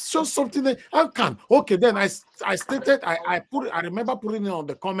 It's just something that I can. Okay, then I stated, I remember putting it on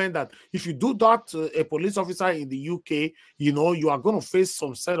the comment that if you do that to a police officer in the UK, you know, you are going to face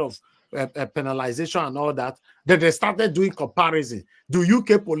some set of penalization and all that. Then they started doing comparison. Do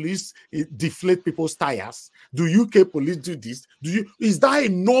UK police deflate people's tires? Do UK police do this? Is that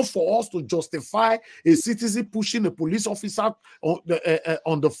enough for us to justify a citizen pushing a police officer on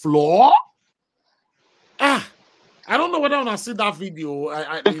the floor? I don't know whether I see that video.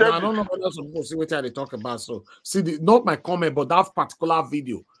 I don't know whether some people see what they talk about. So see, not my comment, but that particular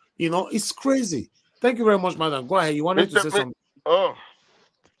video. You know, it's crazy. Thank you very much, madam. Go ahead. You wanted to say something. Oh.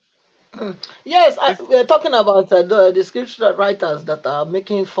 Yes, we're talking about the scripture writers that are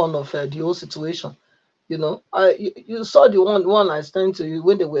making fun of the whole situation. You know, you saw the one I sent to you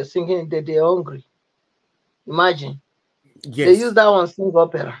when they were singing that they're hungry. Imagine. Yes. They use that one sing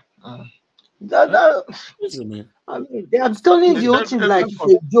opera. I mean, they are turning the whole thing like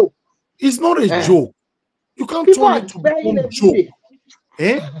it's a joke. It's not a joke. You can't People turn are it to dying become every joke.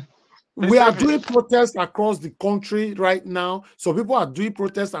 day. We are doing protests across the country right now. So people are doing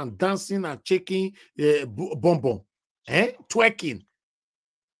protests and dancing and shaking bonbon, twerking.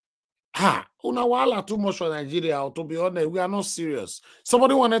 Unawala too much for Nigeria. To be honest, we are not serious.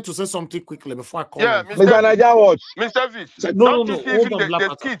 Somebody wanted to say something quickly before I call. Yeah, Mr. Fish. No. You see Hold even on,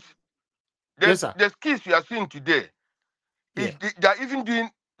 the skits? Yes, sir. The skits you are seeing today, they are even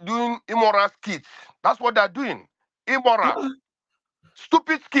doing immoral skits. That's what they're doing. Immoral.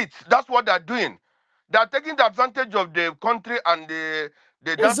 Stupid skits. That's what they're doing. They're taking the advantage of the country and the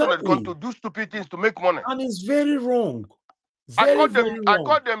national country to do stupid things to make money. And it's very wrong. I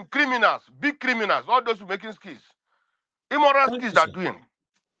call them criminals, big criminals, all those who making skits. Immoral skits they're doing.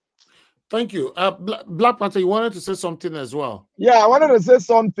 Thank you. Black Panther, you wanted to say something as well. Yeah, I wanted to say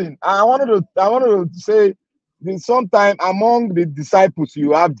something. I wanted to say sometime among the disciples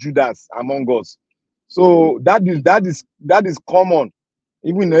you have Judas among us. So that is common.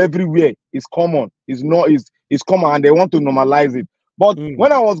 Even everywhere is common. It's common, and they want to normalize it. But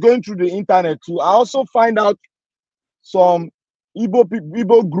when I was going through the internet too, I also find out some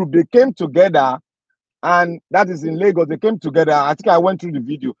Igbo group, they came together, and that is in Lagos. They came together. I think I went through the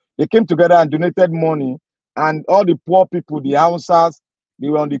video. They came together and donated money, and all the poor people, the houses, they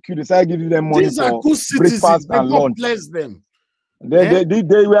were on the queue. They started giving them money for breakfast and lunch. Bless them. They were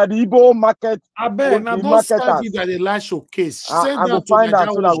the Igbo market. I bet now don't stand you that they like showcase. I will find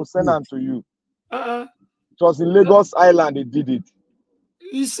out soon. I will send them to you. It was in Lagos Island. They did it.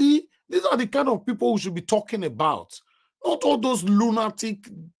 You see, these are the kind of people we should be talking about. Not all those lunatic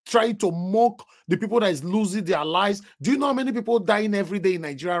trying to mock the people that is losing their lives. Do you know how many people dying every day in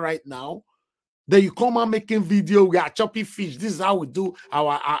Nigeria right now? Then you come out making video, we are chopping fish. This is how we do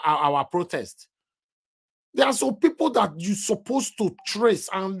our protest. There are some people that you're supposed to trace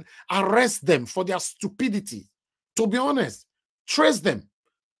and arrest them for their stupidity. To be honest, trace them.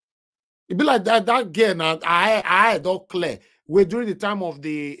 It be like that girl now. I don't clear. We're during the time of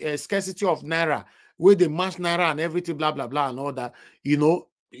the scarcity of Naira, where they mash Naira and everything, blah, blah, blah, and all that. You know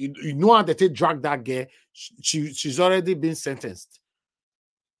how they drag that girl. She's already been sentenced.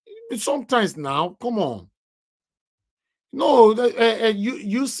 Sometimes now, come on. No,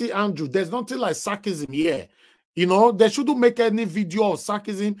 you see, Andrew, there's nothing like sarcasm here. You know, they shouldn't make any video of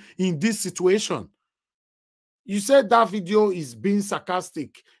sarcasm in this situation. You said that video is being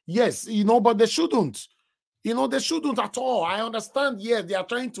sarcastic. Yes, you know, but they shouldn't. You know, they shouldn't at all. I understand, yeah, they are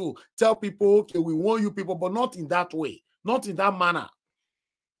trying to tell people, okay, we want you people, but not in that way. Not in that manner.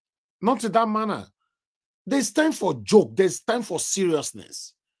 Not in that manner. There's time for joke. There's time for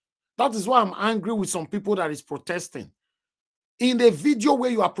seriousness. That is why I'm angry with some people that is protesting. In the video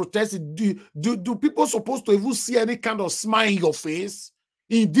where you are protesting, do people supposed to even see any kind of smile in your face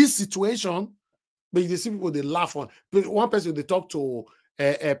in this situation? But you see people, they laugh on. One person, they talk to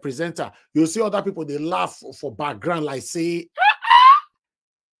a presenter. You see other people, they laugh for background, like say,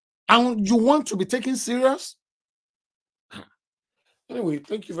 and you want to be taken serious? Anyway,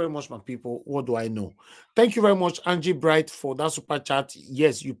 thank you very much, my people. What do I know? Thank you very much, Angie Bright, for that super chat.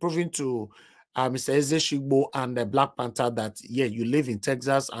 Yes, you're proving to Mr. Ezeshigbo and the Black Panther that, yeah, you live in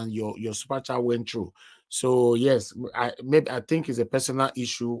Texas and your super chat went through. So, yes, I think it's a personal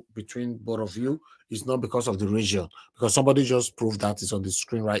issue between both of you. It's not because of the region, because somebody just proved that it's on the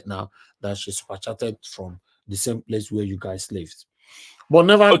screen right now that she super chatted from the same place where you guys lived. But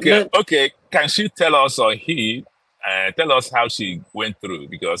never. Okay. Can she tell us, or he tell us how she went through?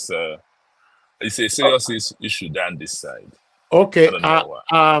 Because it's a serious issue down this side. Okay.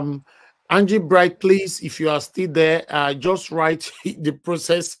 Angie Bright, please, if you are still there, just write the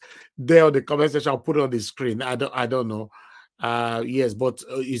process there on the comment section. I'll put it on the screen. I don't know. Yes, but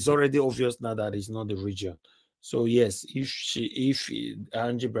it's already obvious now that it's not the region. So yes, if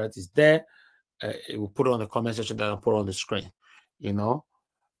Angie Bright is there, we'll put it on the comment section, then I'll put it on the screen. You know.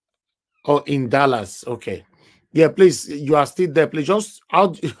 Oh, in Dallas. Okay. Yeah, please, you are still there. Please just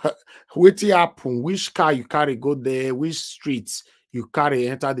out wait it happen. Which car you carry, go there, which streets you carry,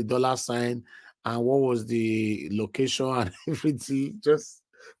 enter the $sign, and what was the location and everything. Just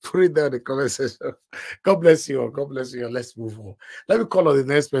put it down in the comment section. God bless you all. God bless you all. Let's move on. Let me call on the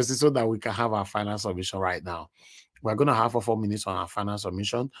next person so that we can have our final submission right now. We're going to have 4 minutes on our final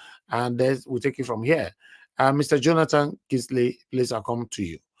submission, and then we'll take it from here. Mr. Jonathan Kisley, please, I'll come to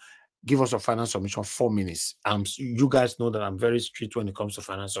you. Give us a final submission, 4 minutes. You guys know that I'm very strict when it comes to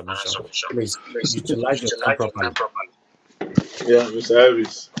final submission. Please utilize your time properly. Yeah, Mr.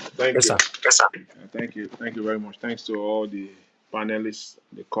 Elvis, thank Yes, you. sir. Yes, sir. Thank you. Thank you very much. Thanks to all the panelists,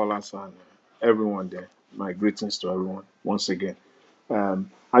 the callers, and everyone there. My greetings to everyone once again.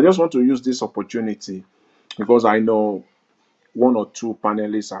 I just want to use this opportunity because I know one or two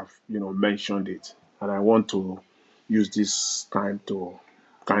panelists have, mentioned it, and I want to use this time to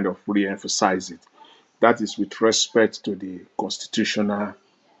kind of re-emphasize it. That is with respect to the constitutional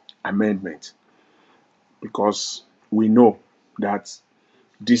amendment, because we know that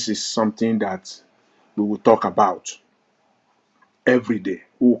this is something that we will talk about every day.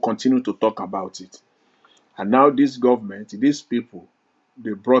 We will continue to talk about it. And now this government, these people,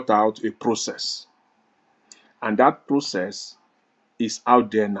 they brought out a process. And that process is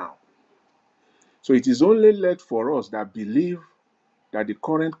out there now. So it is only left for us that believe that the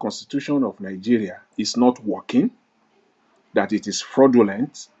current constitution of Nigeria is not working, that it is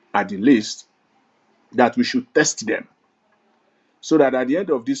fraudulent at the least, that we should test them. So that at the end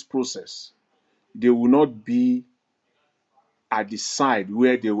of this process, they will not be at the side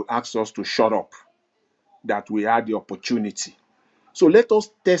where they will ask us to shut up, that we had the opportunity. So let us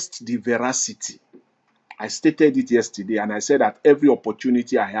test the veracity. I stated it yesterday, and I said that every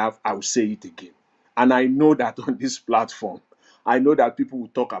opportunity I have, I will say it again. And I know that on this platform, I know that people will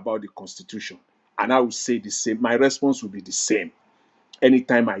talk about the Constitution, and I will say the same. My response will be the same.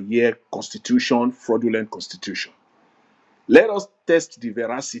 Anytime I hear Constitution, fraudulent Constitution. Let us test the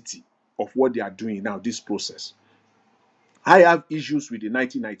veracity of what they are doing now, this process. I have issues with the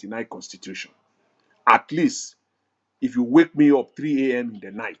 1999 Constitution. At least, if you wake me up 3 a.m. in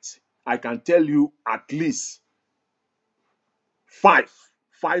the night, I can tell you at least five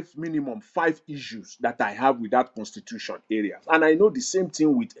minimum, 5 issues that I have with that constitution areas. And I know the same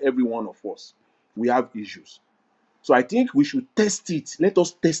thing with every one of us. We have issues. So I think we should test it. Let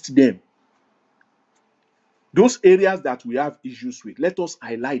us test them. Those areas that we have issues with, let us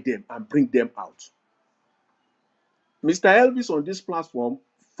highlight them and bring them out. Mr. Elvis on this platform,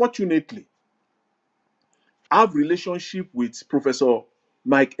 fortunately, have relationship with Professor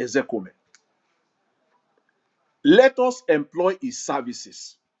Mike Ozekhome. Let us employ his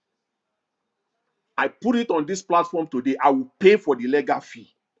services. I put it on this platform today. I will pay for the legal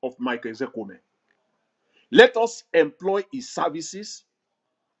fee of Mike Ozekhome. Let us employ his services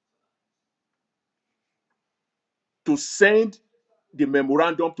to send the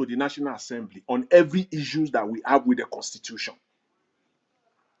memorandum to the National Assembly on every issue that we have with the Constitution.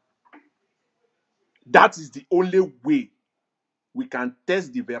 That is the only way we can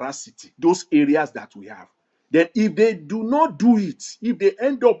test the veracity, those areas that we have. Then if they do not do it, if they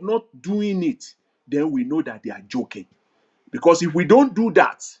end up not doing it, then we know that they are joking. Because if we don't do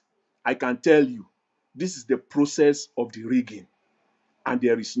that, I can tell you, this is the process of the rigging. And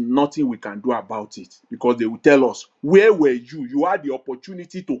there is nothing we can do about it. Because they will tell us, where were you? You had the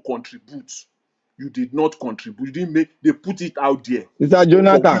opportunity to contribute. You did not contribute. You didn't make, they put it out there. Mr.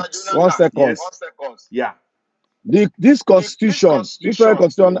 Jonathan, 1 second. Yes. Yeah. This constitution, this very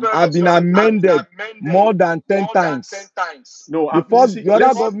constitution, have been amended more than 10 times. No, the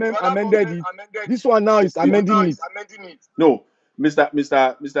other government amended it. This one now is amending it. No, Mr.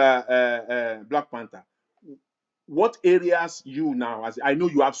 Black Panther. What areas you now, as I know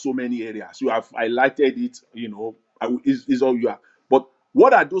you have so many areas, you have highlighted it, is all you have. But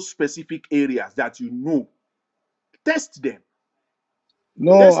what are those specific areas that you know? Test them.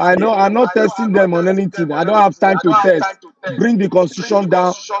 No, I know I'm not testing them on anything. I don't have time to test. Bring the constitution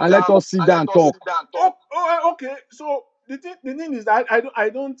down and let us sit down and talk. Okay. So the thing is that I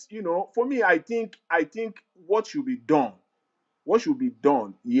don't, for me, I think what should be done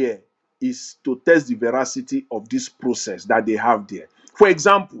here is to test the veracity of this process that they have there. For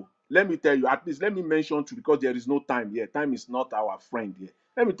example, let me tell you, at least let me mention two, because there is no time here. Time is not our friend here.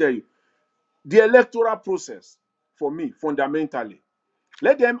 Let me tell you, the electoral process, for me, fundamentally,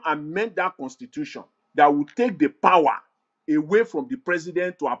 let them amend that constitution that will take the power away from the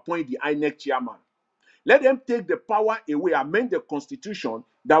president to appoint the INEC chairman. Let them take the power away, amend the constitution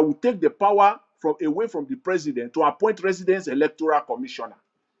that will take the power away from the president to appoint residence electoral commissioner.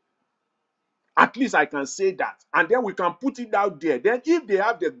 At least I can say that. And then we can put it out there. Then if they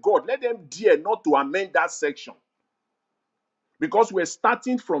have the God, let them dare not to amend that section. Because we're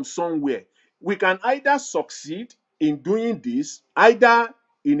starting from somewhere. We can either succeed in doing this, either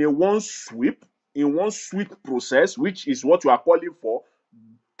in one sweep process, which is what we are calling for,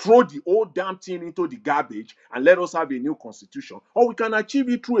 throw the old damn thing into the garbage and let us have a new constitution, or we can achieve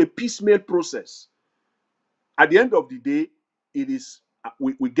it through a piecemeal process. At the end of the day, it is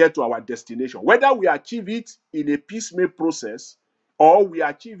we get to our destination. Whether we achieve it in a piecemeal process or we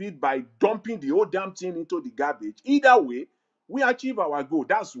achieve it by dumping the whole damn thing into the garbage, either way, we achieve our goal.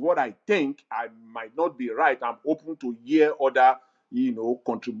 That's what I think. I might not be right. I'm open to hear other,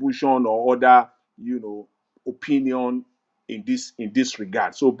 contribution or other, opinion in this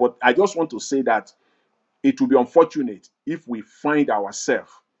regard. So, but I just want to say that it will be unfortunate if we find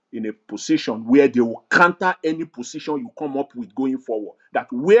ourselves in a position where they will counter any position you come up with going forward. That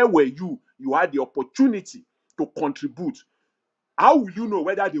where were you? You had the opportunity to contribute. How will you know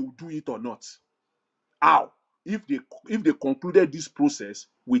whether they will do it or not? How? If they concluded this process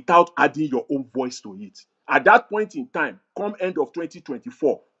without adding your own voice to it. At that point in time, come end of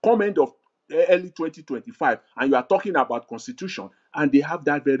 2024, come end of early 2025, and you are talking about constitution, and they have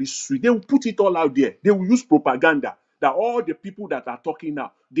that very sweet. They will put it all out there. They will use propaganda that all the people that are talking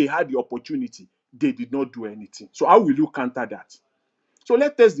now, they had the opportunity. They did not do anything. So how will you counter that? So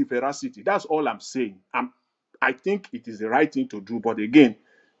let's test the veracity. That's all I'm saying. I think it is the right thing to do. But again,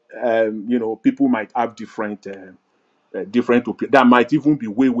 people might have different opinions. That might even be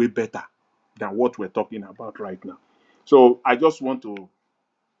way, way better than what we're talking about right now. So I just want to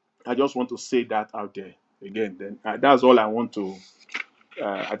say that out there again. Then that's all I want to.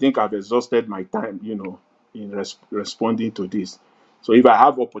 I think I've exhausted my time, in responding to this. So if I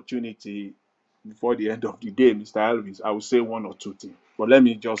have opportunity before the end of the day, Mr. Elvis, I will say one or two things. But let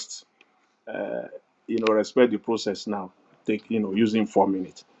me just, respect the process now. Take, using 4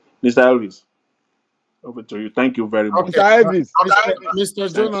 minutes. Mr. Elvis, over to you. Thank you very much. Okay.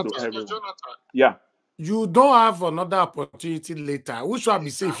 Mr. Jonathan. Yeah. You don't have another opportunity later. Which one be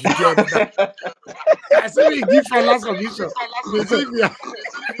safe? You get that? I say we give for last submission.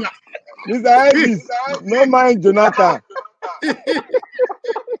 Mr. Elvis, no mind Jonathan.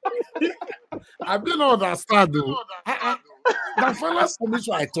 I don't understand though. The first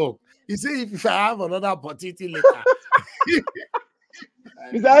submission I talk, he said if I have another opportunity later.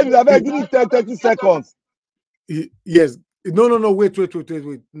 Mr. Elvis, I beg, give me 30 seconds. Yes. No. Wait.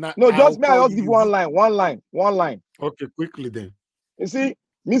 Now, no, just me. I just give one line. Okay, quickly then. You see,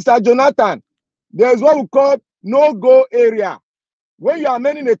 Mr. Jonathan, there is what we call no-go area. When you are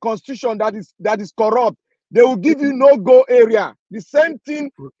amending a constitution that is corrupt, they will give you no-go area. The same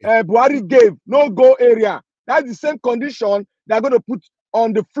thing Buhari gave, no-go area. That's the same condition they're going to put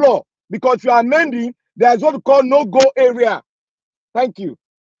on the floor. Because if you are amending, there is what we call no-go area. Thank you.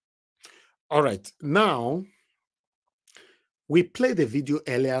 All right. Now, we played a video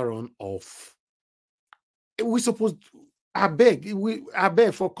earlier on of, we supposed, I beg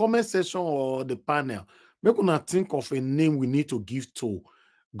for comment section or the panel, make una think of a name we need to give to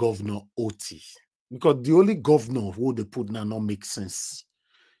Governor Oti. Because the only governor who they put now not make sense.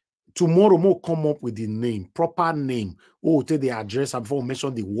 Tomorrow more come up with the name, proper name. Oh, take the address and before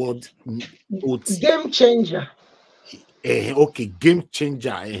mention the word Oti. Game changer. Okay, game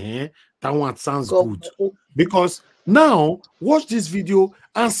changer. That one sounds good. Because now, watch this video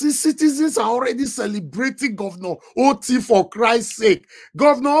and see citizens are already celebrating Governor Oti for Christ's sake.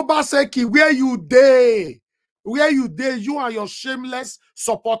 Governor Obaseki, where you there? Where you there? You and your shameless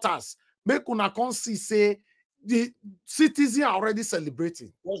supporters. Make una come see, say, the citizens are already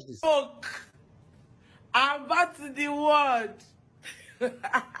celebrating. Watch this. I'm back to the word.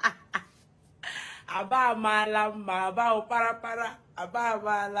 Aba malamba, aba para, aba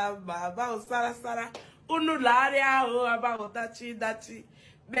malamba, aba sara. Unu laria o aba dachi.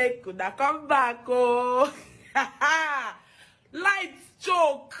 Make una come back oh. Lights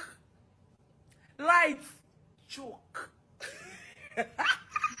choke.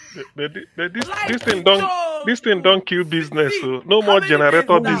 This thing don't kill business. So no more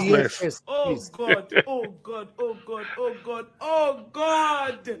generator business. Yes, oh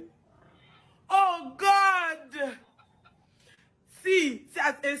God. See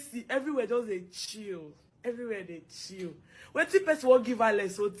as AC everywhere just a chill. Everywhere they chill. When two person won't give her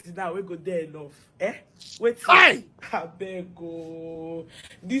less now, we go there enough. Wait. I beg go.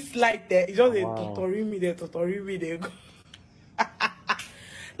 This light there is just a tutoring me. They go.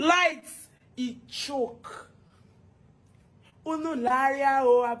 Lights, it choke. Uno laria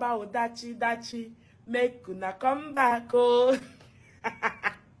o about dachi. Make una come back oh.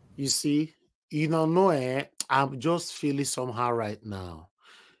 You see, I'm just feeling somehow right now.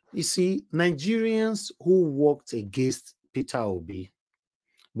 You see, Nigerians who worked against Peter Obi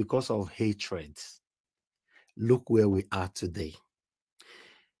because of hatred, look where we are today.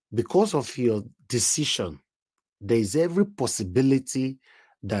 Because of your decision, there is every possibility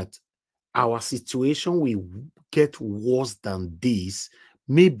that our situation will get worse than this,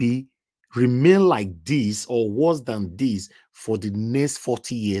 maybe remain like this or worse than this for the next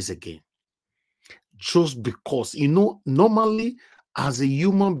 40 years again. Just because, you know, normally as a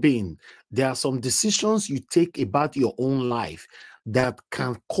human being, there are some decisions you take about your own life that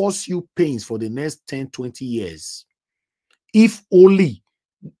can cause you pains for the next 10, 20 years. If only,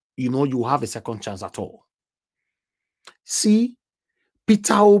 you know, you have a second chance at all. See,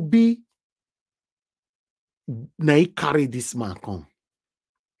 Peter Obi, now he carry this man come.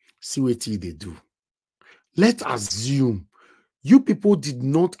 See what they do. Let's assume you people did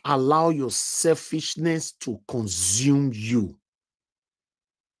not allow your selfishness to consume you.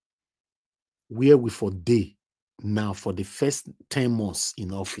 Where we for day now for the first 10 months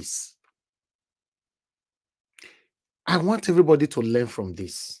in office. I want everybody to learn from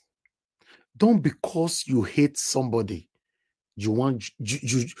this. Don't because you hate somebody, you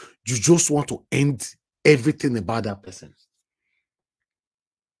just want to end everything about that person.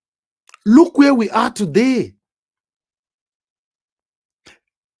 Look where we are today.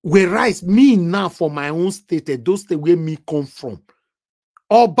 Whereas me now for my own state, those state where me come from,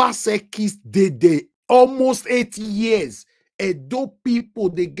 Obaseki's they almost 80 years. Edo people,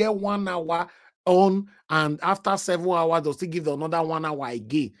 they get 1 hour on, and after 7 hours, they'll still give another 1 hour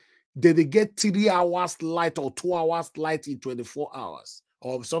again. They get 3 hours light or 2 hours light in 24 hours,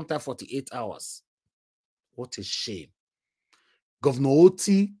 or sometimes 48 hours. What a shame. Governor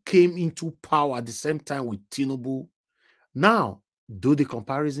Oti came into power at the same time with Tinubu. Now, do the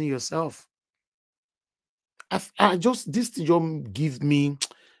comparison yourself. I just, this job gives me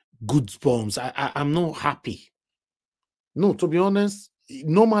goosebumps. I'm not happy. No, to be honest,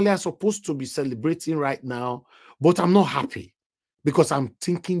 normally I'm supposed to be celebrating right now, but I'm not happy because I'm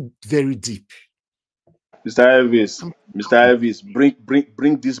thinking very deep. Mr. Elvis,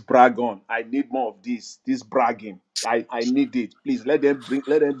 bring this brag on. I need more of this bragging. I need it. Please let them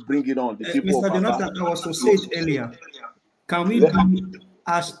bring it on. The people Mr. of Jonathan, I was to say it earlier. Can we do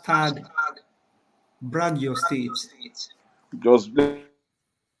hashtag brag your state? Just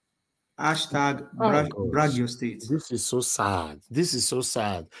hashtag brag your state. This is so sad. This is so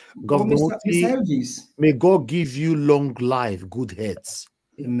sad. Mr. Elvis, may God give you long life, good heads.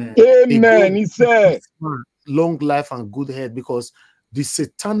 Amen. Amen. He said long life and good head, because the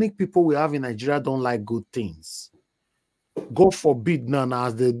satanic people we have in Nigeria don't like good things. God forbid now,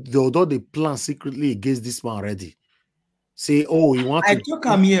 as although they plan secretly against this man already. Say, oh, you want I to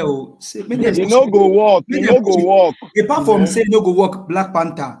come here. You no go walk. You no go walk. Apart from saying no go walk, Black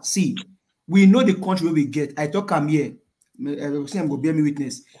Panther. See, we know the country where we get. I talk come here. I'm go bear me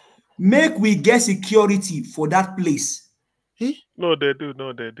witness. Make we get security for that place. No, they do.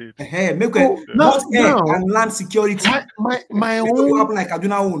 No, they did. Hey, make both air and land security. My own happen like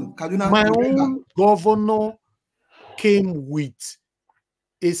Kaduna. My own governor came with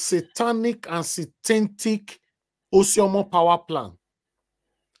a satanic and satanic Ozekhome power plan.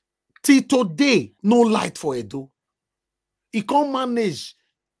 Till today, no light for Edo. He can't manage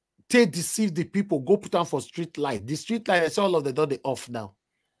to deceive the people, go put on for street light. The street light, I saw all of the door they off now.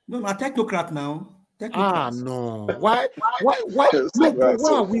 No, I'm a technocrat now. No. Why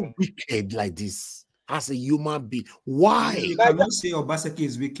are we wicked like this as a human being? Why? You cannot say Obaseki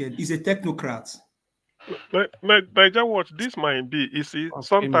is wicked. He's a technocrat. Niger watch, this might be, you see,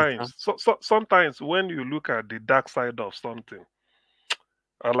 sometimes when you look at the dark side of something,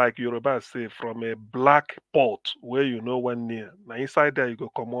 like Yoruba say, from a black pot where you know one near, now inside there you go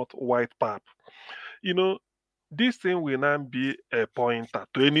come out white pap. You know, this thing will not be a pointer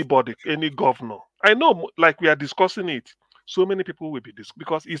to anybody, any governor. I know, like we are discussing it, so many people will be discussing,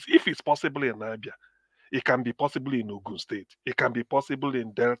 because if it's possible in Abia, it can be possible in Ogun State, it can be possible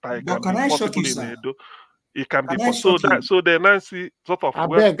in Delta, it can be possible in Edo. It can be so the Nancy sort of. I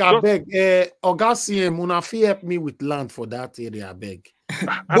beg, Oga CM, una fit help me with land for that area. I beg.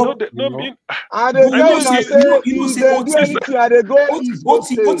 I know that no mean.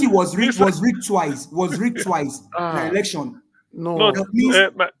 Oti was rigged twice. The election. No,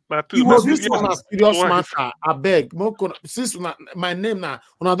 he was rigged twice. Serious matter. I beg. Since my name now,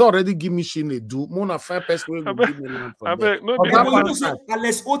 una don't already give me shine do. Mona 5 person will give me land for that.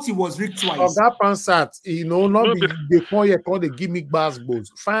 Unless Oti was rigged twice. Oga Pansat, you know, not be they call you call they give me basketballs.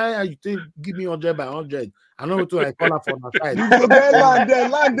 Fine, you think give me 100 by 100. I know what I call her for my side. You go get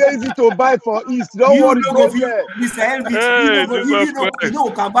land there easy to buy for East. Don't worry, Mr. Elvis. You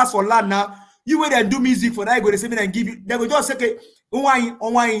know, can pass for land now. You wait and do music for that. You go to say and give you. They go just say, okay,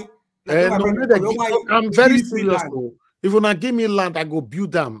 I'm very serious. If you not give me land, I go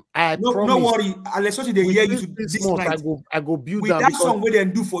build them. I promise. No worry. Unless they hear you this month, night. I go build with them. That song we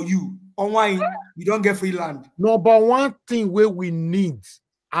then do for you. Online, you don't get free land. No, but one thing where we need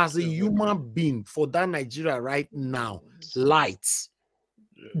as a human being for that Nigeria right now, lights.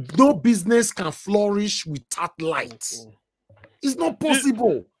 No business can flourish without lights. It's not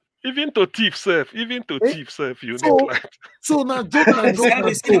possible. Even to thief self, you need light. So now joke.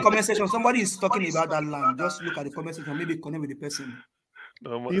 See the comment section. Somebody is talking about that land. Just look at the comment section. Maybe connect with the person.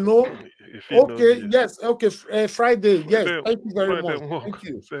 You know, okay, yes, okay, Friday, yes, thank you very much. Thank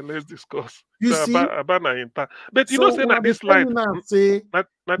you. So let's discuss. You see, but you know, say that this light, now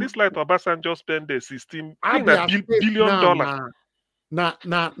this light Obasanjo spend the $16 billion.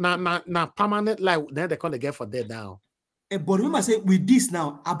 Now permanent light. Then they can't get for that now. But remember, say with this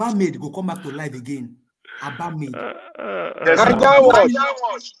now, Abba made go come back to life again. Abba made.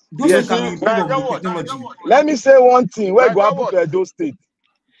 Let me say one thing. Where go happen to Edo State?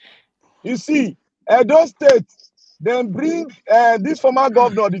 You see, Edo State, then bring this former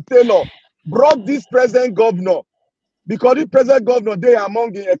governor, the Taylor, brought this present governor because the present governor they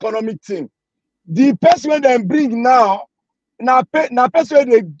among the economic team. The person when they bring now person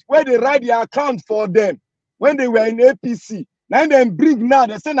where they write the account for them when they were in APC. Now they bring now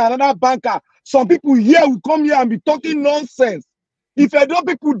they send another banker. Some people here will come here and be talking nonsense. If Edo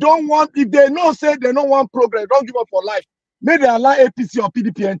people don't want, if they know say they don't want progress, don't give up for life. May they allow APC or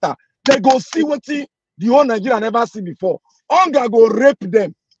PDP enter. They go see what the whole Nigeria never see before. Hunger go rape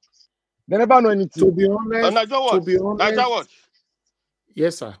them. They never know anything. To be honest,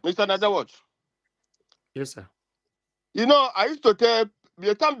 yes, sir. Mr. Najawat. Yes, sir. You know, I used to tell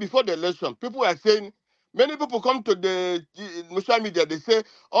the time before the election, people were saying, many people come to the social media, they say,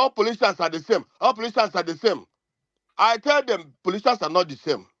 all politicians are the same. All politicians are the same. I tell them, politicians are not the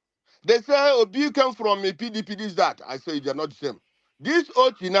same. They say, Obi came from a PDP, this, that. I say, they're not the same. This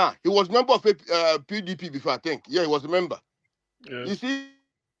Otina, he was member of PDP before, I think. Yeah, he was a member. Yes. You see?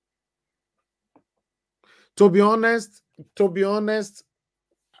 To be honest,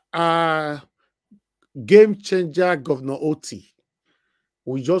 game changer Governor Oti,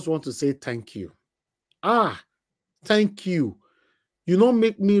 we just want to say thank you. Thank you. You don't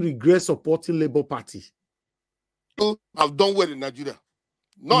make me regret supporting Labour Party. I've done well in Nigeria.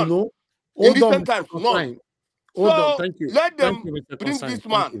 None. You know, in recent times, none. So thank you. Let them bring this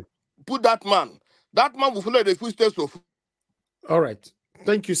man, put that man. That man will follow the footsteps of. All right.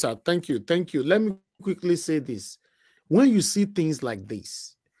 Thank you, sir. Thank you. Thank you. Let me quickly say this. When you see things like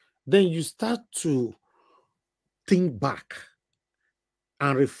this, then you start to think back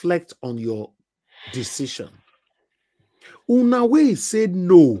and reflect on your decision. Unawe said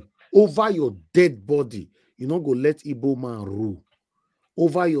no over your dead body. You not go let Igbo man rule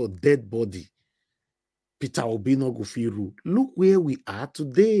over your dead body. Peter Obi no go fit rule. Look where we are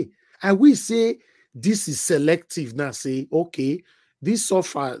today. I will say this is selective now. Say okay, this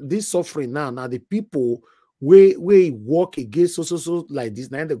suffering now the people we walk against so like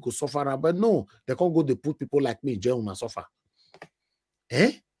this now they go suffer. But no, they can't go. They put people like me in jail and suffer.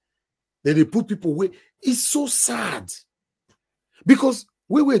 Then they put people where it's so sad because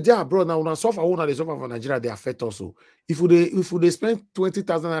we were there abroad now. When suffer, they suffer for Nigeria, they affect also. If they spend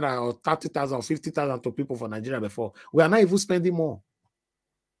 20,000 or 30,000 or 50,000 to people for Nigeria before, we are not even spending more.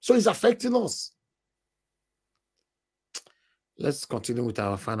 So it's affecting us. Let's continue with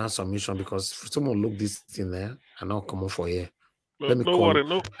our final submission because someone look this thing there and not come for here.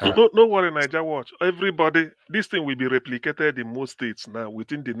 No worry, Niger Watch. Everybody, this thing will be replicated in most states now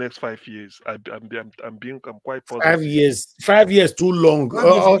within the next 5 years. I'm quite positive. 5 years too long.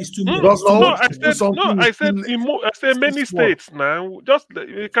 I said many states now. Just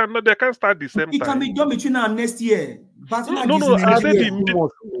they can't start the same time. It can be done between now and next year. But I said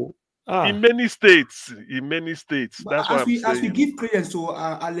in many states. That's what I'm saying. As we give credence to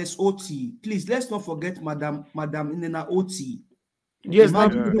Alex Oti, please let's not forget Madam Nena Oti. Yes,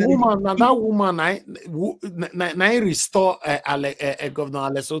 that woman, I restore Governor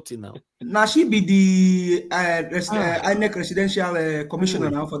Alex Oti now. Now she be the INEC residential commissioner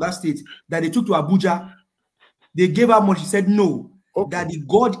now for that state that they took to Abuja. They gave her money. She said no, that the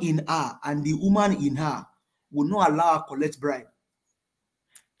God in her and the woman in her will not allow her to collect bribe.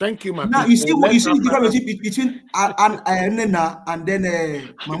 Thank you, my now you see the difference between Nena and then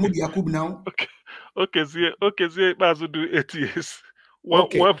Mahmoud Yakub now. Okay, do 8 years. One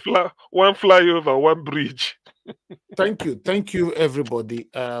flyover, one bridge. Thank you, everybody.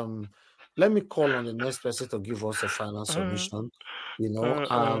 Let me call on the next person to give us a final submission.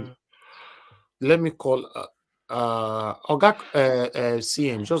 Let me call. Oga,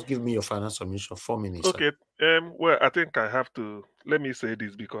 CM, just give me your final submission. 4 minutes. Sir. Okay. Well, I think I have to let me say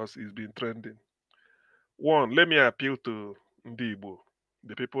this because it's been trending. One, let me appeal to Ndibo,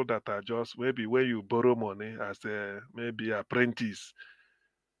 the people that are just maybe when you borrow money as a maybe apprentice,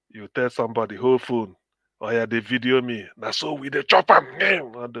 you tell somebody whole phone, or yeah, they video me. Now so with the chopper,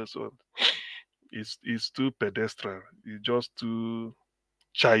 all this one. It's too pedestrian. It's just too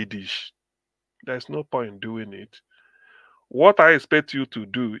childish. There's no point doing it. What I expect you to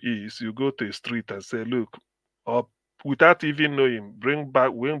do is you go to a street and say, look, or without even knowing, bring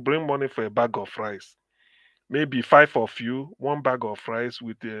money for a bag of rice. Maybe 5 of you, one bag of rice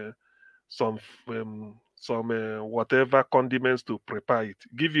with some whatever condiments to prepare it.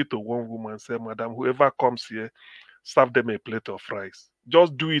 Give it to one woman. Say, madam, whoever comes here, serve them a plate of rice.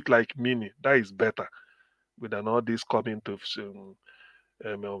 Just do it like mini. That is better than all this coming to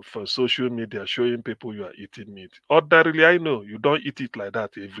for social media showing people you are eating meat. Ordinarily, I know you don't eat it like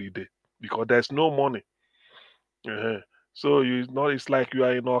that every day because there's no money. So you know it's like you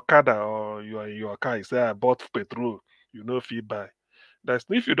are in Okada or you are in your car. You say I bought petrol. You know if you buy. That's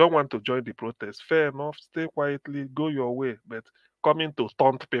if you don't want to join the protest, fair enough. Stay quietly, go your way. But coming to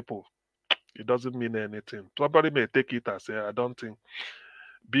taunt people, it doesn't mean anything. Somebody may take it as I don't think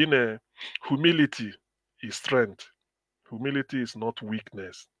being a humility is strength. Humility is not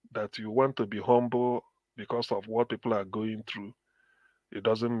weakness. That you want to be humble because of what people are going through. It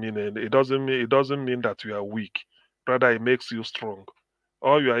doesn't mean it doesn't mean that you are weak. Rather, it makes you strong.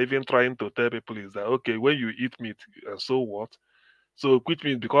 All you are even trying to tell people is that okay, when you eat meat, so what? So quit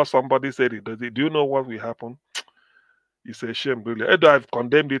meat because somebody said it. Do you know what will happen? It's a shame, really. Although I've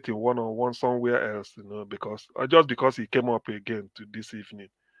condemned it in one-on-one somewhere else, because just because he came up again to this evening.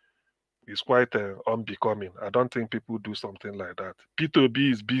 It's quite unbecoming. I don't think people do something like that.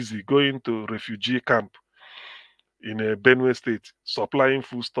 P2B is busy going to refugee camp in Benue State, supplying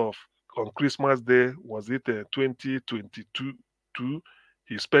food stuff. On Christmas Day, was it 2022?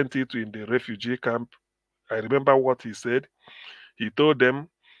 He spent it in the refugee camp. I remember what he said. He told them,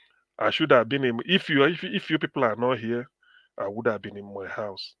 I should have been in, if you people are not here, I would have been in my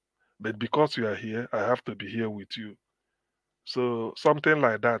house. But because you are here, I have to be here with you. So something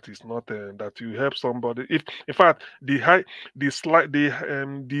like that is not that you help somebody. If in fact the high, the slight, the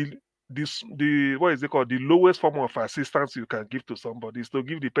this the what is it called? The lowest form of assistance you can give to somebody is to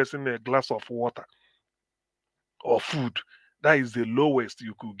give the person a glass of water or food. That is the lowest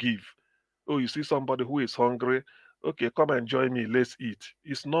you could give. Oh, you see somebody who is hungry. Okay, come and join me. Let's eat.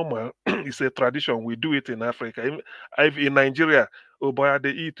 It's normal. It's a tradition. We do it in Africa. In Nigeria, oh boy, they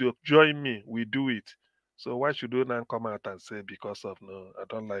eat. Join me. We do it. So why should you now come out and say because of no? I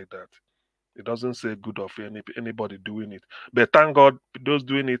don't like that. It doesn't say good of anybody doing it. But thank God, those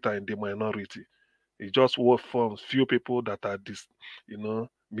doing it are in the minority. It just works for few people that are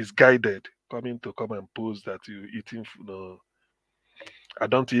misguided, coming to come and pose that you eating. I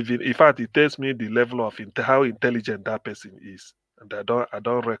don't even. In fact, it tells me the level of how intelligent that person is, and I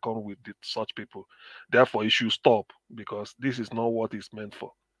don't reckon with such people. Therefore, it should stop because this is not what it's meant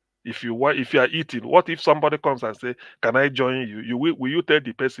for. If you are eating, what if somebody comes and say, "Can I join you?" Will you tell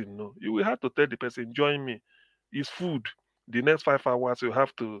the person no? You will have to tell the person, "Join me." It's food. The next 5 hours, you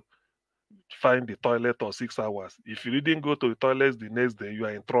have to find the toilet or 6 hours. If you didn't go to the toilet the next day, you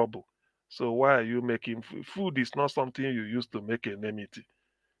are in trouble. So why are you making food? Is not something you use to make enmity.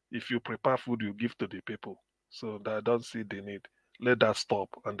 If you prepare food, you give to the people. So that I don't see the need. Let that stop.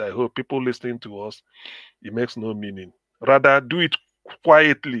 And I hope people listening to us, it makes no meaning. Rather, do it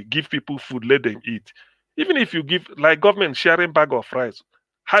quietly. Give people food. Let them eat. Even if you give, like government sharing bag of rice.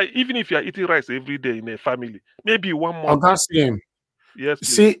 Even if you are eating rice every day in a family, maybe 1 month. Oga, yes,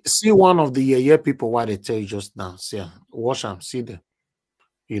 please. See one of the people what they tell you just now. See, watch them. See them.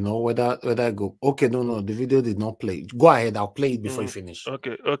 You know whether I go. Okay, no, the video did not play. Go ahead. I'll play it before you finish.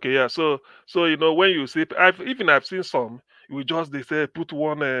 Okay, yeah. So when you see, I've seen some. You just they say put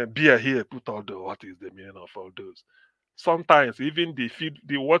one beer here, put all the what is the meaning of all those. Sometimes even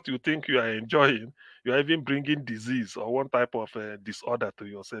the what you think you are enjoying, you are even bringing disease or one type of disorder to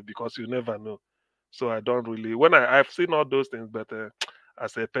yourself because you never know. So I don't really when I've seen all those things, but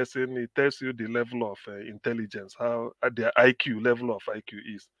as a person, it tells you the level of intelligence, how their IQ level of IQ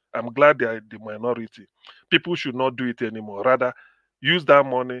is. I'm glad they are the minority. People should not do it anymore. Rather, use that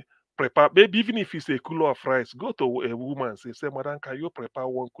money, prepare. Maybe even if it's a kilo of rice, go to a woman and say, Madam, can you prepare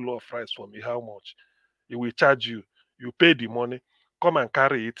 1 kilo of rice for me? How much? It will charge you. You pay the money, come and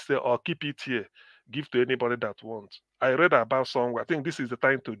carry it, say, or keep it here, give to anybody that wants. I read about somewhere. I think this is the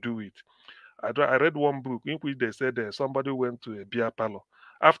time to do it. I read one book in which they said somebody went to a beer parlor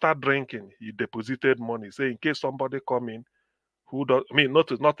After drinking, he deposited money. Say in case somebody come in, who does, I mean,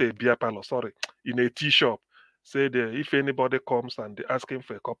 not a beer parlor, sorry, in a tea shop. Said if anybody comes and they ask him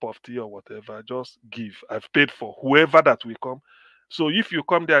for a cup of tea or whatever, just give. I've paid for whoever that will come. So if you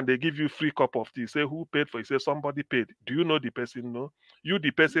come there and they give you free cup of tea, say who paid for it? Say somebody paid. Do you know the person? No. You,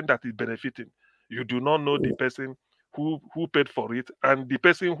 the person that is benefiting. You do not know the person who paid for it, and the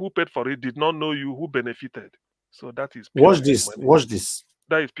person who paid for it did not know you who benefited. So that is pure Watch this. humanity. Watch this.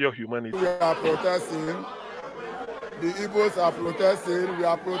 That is pure humanity. We are protesting. The Igbos are protesting. We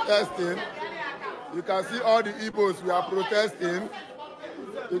are protesting. You can see all the Igbos. We are protesting.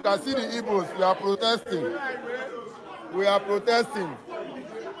 You can see the Igbos. We are protesting. We are protesting.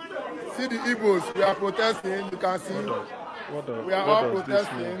 See the Igbos. We are protesting. You can see. We are all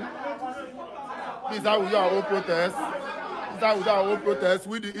protesting. This is how we do our own protest. This is how we do our own protest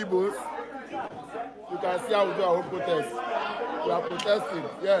with the Igbos. You can see how we do our own protest. We are protesting.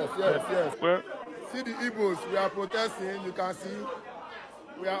 Yes, yes, yes. Well, see the Igbos. We are protesting. You can see.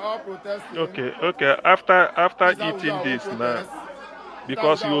 We are all protesting. Okay. After eating this now,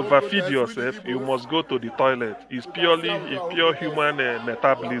 because you overfeed yourself, you must go to the toilet. It's purely a pure human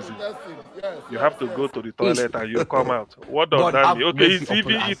metabolism. You have to go to the toilet and you come out. What does that mean? Okay, it's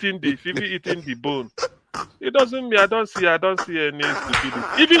even eating the bone. It doesn't mean I don't see any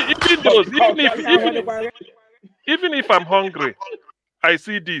stupidity. Even if I'm hungry, I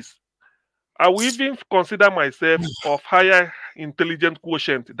see this. I will even consider myself of higher intelligent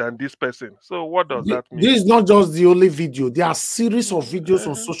quotient than this person. So what does that mean? This is not just the only video. There are series of videos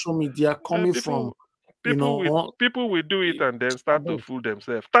on social media coming from people will do it and then start to fool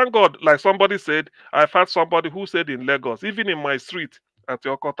themselves. Thank God, like somebody said, I've had somebody who said in Lagos, even in my street at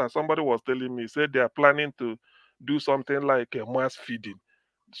Yokota, somebody was telling me, said they are planning to do something like a mass feeding.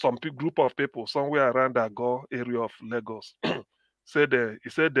 Some group of people somewhere around the Agor area of Lagos said he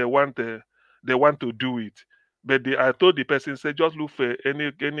said they want to do it. But I told the person, say, just look for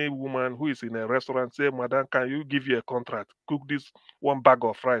any woman who is in a restaurant, say, Madam, can you give you a contract? Cook this one bag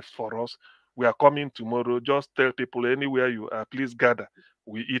of rice for us. We are coming tomorrow. Just tell people anywhere you are, please gather.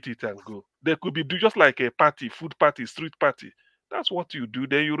 We eat it and go. There could be just like a party, food party, street party. That's what you do.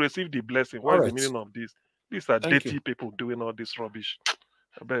 Then you receive the blessing. What is the meaning of this? These are dirty people doing all this rubbish.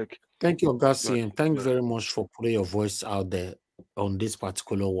 I beg. Thank you, Augustine. Thank you very much for putting your voice out there on this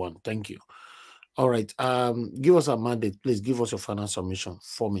particular one. Thank you. All right. Give us a mandate, please. Give us your final submission.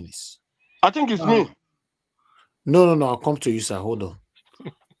 4 minutes. I think it's me. No. I'll come to you, sir. Hold on.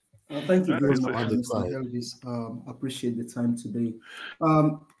 Thank you very much, Mr. Elvis. Appreciate the time today.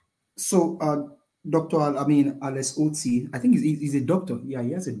 Dr. Alex Oti, I think he's a doctor. Yeah,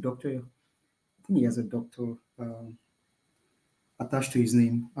 he has a doctor. I think he has a doctor attached to his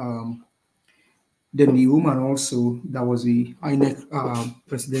name. Then the woman also, that was the INEC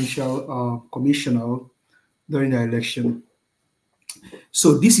presidential commissioner during the election.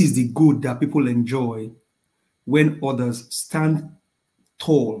 So this is the good that people enjoy when others stand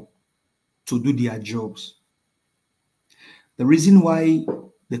tall to do their jobs. The reason why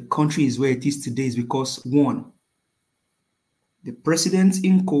the country is where it is today is because, one, the president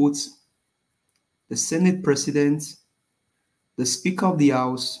in quotes, the Senate president, the Speaker of the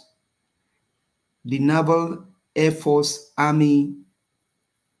House, the Naval, Air Force, Army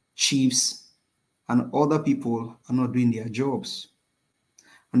chiefs, and other people are not doing their jobs.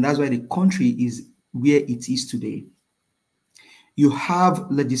 And that's why the country is where it is today. You have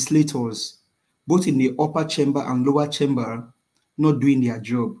legislators, both in the upper chamber and lower chamber, not doing their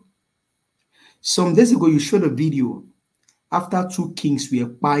job. Some days ago, you showed a video after 2 kings were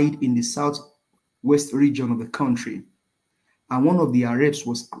pied in the southwest region of the country, and one of the Arabs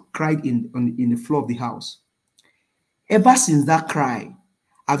was cried in the floor of the house. Ever since that cry,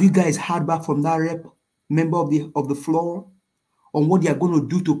 have you guys heard back from that rep member of the floor on what they are going to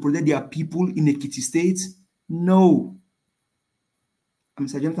do to protect their people in Ekiti State? No.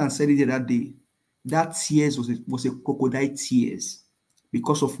 Mr. Jonathan said it that day. That tears was a crocodile tears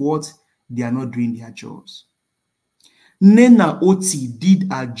because of what? They are not doing their jobs. Nena Oti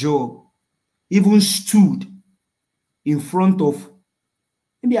did her job, even stood in front of,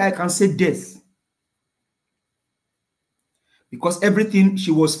 maybe I can say death. Because everything,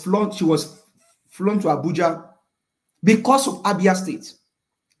 she was flown to Abuja because of Abia State.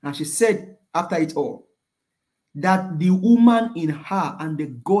 And she said after it all, that the woman in her and the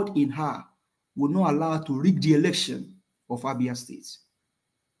God in her will not allow her to rig the election of Abia State.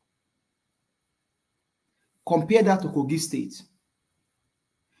 Compare that to Kogi State,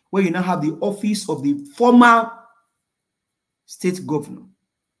 where you now have the office of the former state governor.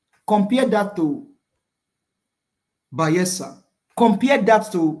 Compare that to Bayelsa, Compare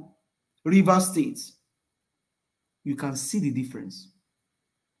that to Rivers State. You can see the difference.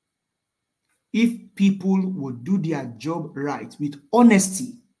 If people would do their job right with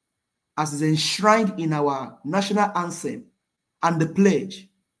honesty, as is enshrined in our national anthem and the pledge,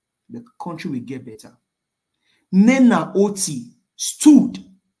 the country will get better. Nena Oti stood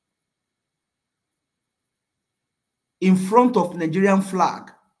in front of Nigerian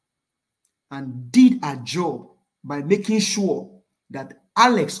flag and did a job by making sure that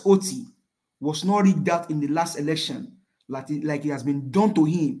Alex Oti was not rigged out in the last election like it has been done to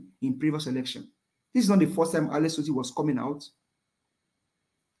him in previous election. This is not the first time Alex Oti was coming out.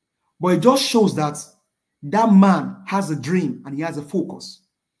 But it just shows that that man has a dream and he has a focus.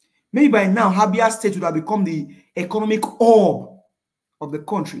 Maybe by now, Abia State would have become the economic hub of the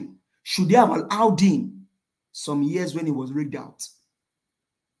country. Should they have allowed him some years when he was rigged out?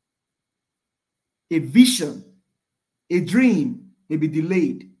 A vision, a dream may be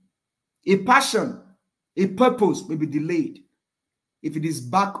delayed. A passion, a purpose may be delayed. If it is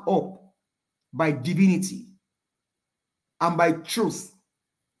backed up by divinity and by truth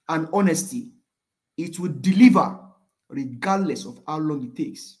and honesty, it will deliver regardless of how long it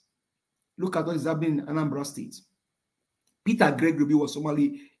takes. Look at what is happening in Anambra State. Peter Gregory was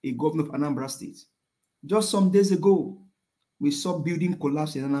formerly a governor of Anambra State. Just some days ago, we saw building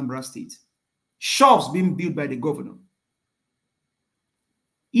collapse in Anambra State. Shops being built by the governor.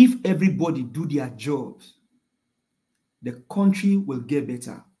 If everybody do their jobs, the country will get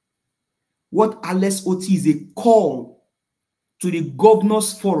better. What Alex Oti is a call to the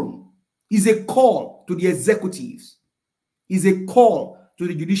governors forum, is a call to the executives, is a call to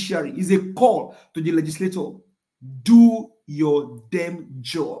the judiciary, is a call to the legislature. Do your damn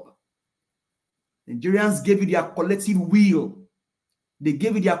job. Nigerians gave you their collective will. They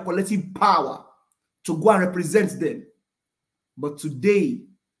gave you their collective power to go and represent them. But today,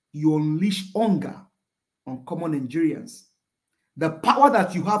 you unleash hunger on common Nigerians. The power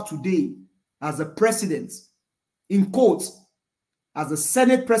that you have today as a president, in quotes, as a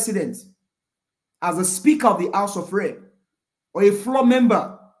Senate president, as a Speaker of the House of Rep, or a floor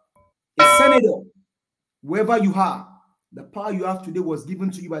member, a senator, wherever you are, the power you have today was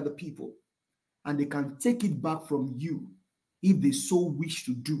given to you by the people, and they can take it back from you if they so wish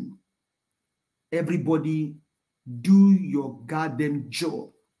to do. Everybody, do your goddamn job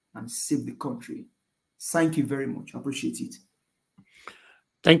and save the country. Thank you very much. I appreciate it.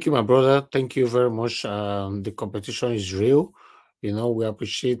 Thank you, my brother. Thank you very much. The competition is real. You know, we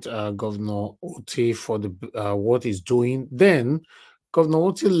appreciate Governor Oti for the what he's doing. Then Governor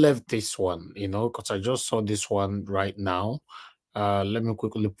Oti left this one, you know, because I just saw this one right now. Let me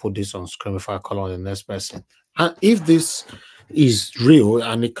quickly put this on screen before I call on the next person. And if this is real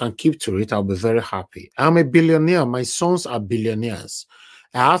and it can keep to it, I'll be very happy. I'm a billionaire. My sons are billionaires.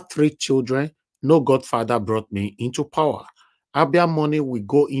 I have 3 children. No godfather brought me into power. Abia money will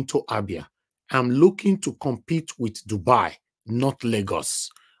go into Abia. I'm looking to compete with Dubai, not Lagos.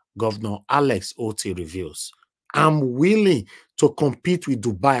 Governor Alex Oti reveals. I'm willing to compete with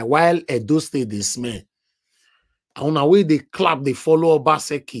Dubai while Edo State they smell. On our way, they clap, they follow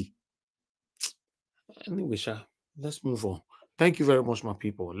Obaseki. Anyway, let's move on. Thank you very much, my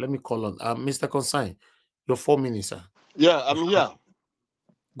people. Let me call on Mr. Oronsaye. Your 4 minutes, sir. Yeah, I'm here.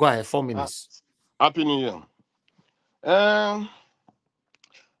 Go ahead, 4 minutes. Happy New Year.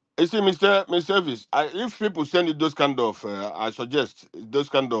 You see, Mr. Elvis, if people send you those kind of, I suggest those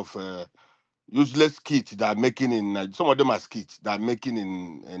kind of useless kits that are making in some of them are kits that are making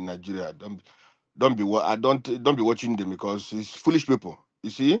in Nigeria. Don't be watching them because it's foolish people.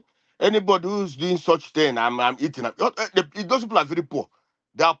 You see, anybody who's doing such thing, I'm eating up. Those people are very poor.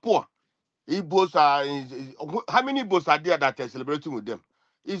 They are poor. Igbos are how many Igbos are there that are celebrating with them?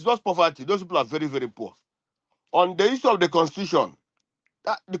 It's just poverty. Those people are very, very poor. On the issue of the constitution,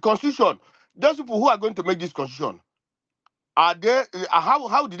 the constitution, those people who are going to make this constitution, are they?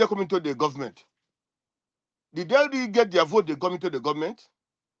 How did they come into the government? Did they really get their vote? They come into the government.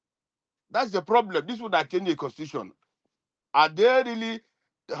 That's the problem. This would change the constitution. Are they really?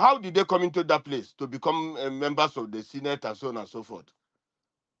 How did they come into that place to become members of the Senate and so on and so forth?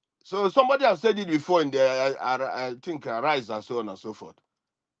 So somebody has said it before in the I think Rise and so on and so forth.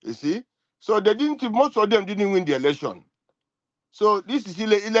 You see, so they didn't. Most of them didn't win the election. So this is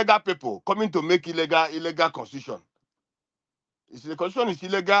illegal people coming to make illegal constitution. You see, the constitution is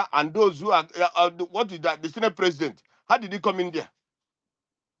illegal, and those who are what is that? The Senate president. How did he come in there?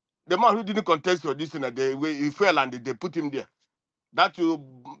 The man who didn't contest for this, he fell and they put him there. That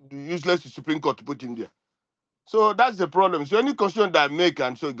useless Supreme Court to put him there. So that's the problem. So any constitution that I make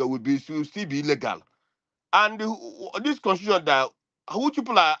and so it will still be illegal. And this constitution that which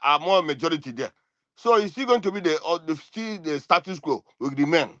people are more majority there. So it's still going to be the status quo with the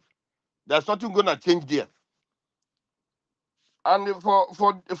men. There's nothing gonna change there. And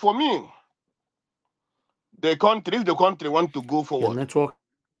for me, if the country want to go forward, your network.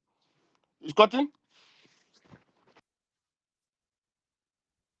 It's cutting.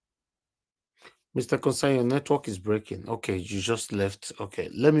 Mr. Oronsaye, your network is breaking. Okay, you just left. Okay,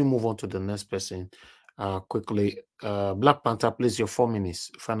 let me move on to the next person quickly. Black Panther, please, your 4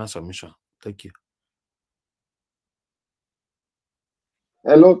 minutes. Final submission. Thank you.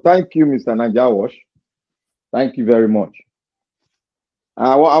 Hello, thank you, Mr. Najawash. Thank you very much.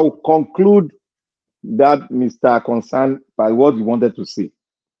 I will conclude that, Mr. Concern, by what you wanted to say.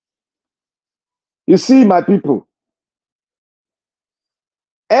 You see, my people,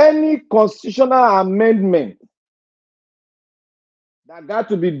 any constitutional amendment that got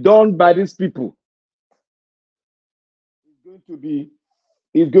to be done by these people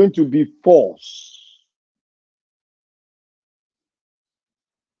is going to be false.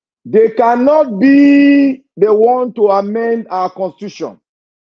 They cannot be the one to amend our constitution.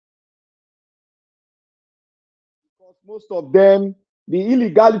 Because most of them, the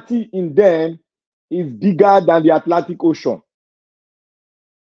illegality in them is bigger than the Atlantic Ocean.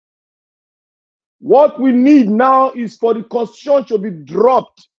 What we need now is for the constitution to be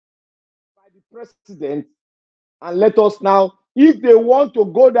dropped by the president, and let us now, if they want to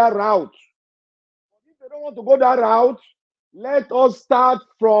go that route, if they don't want to go that route, let us start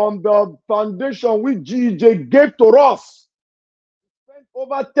from the foundation which GEJ gave to us. We spent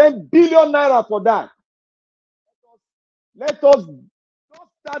over 10 billion naira for that. Let us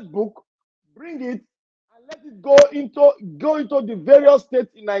just start book, bring it, and let it go into the various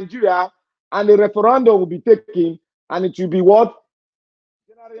states in Nigeria, and the referendum will be taken, and it will be what?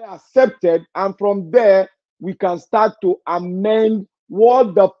 Generally accepted, and from there, we can start to amend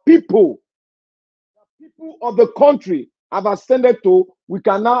what the people of the country have ascended to. We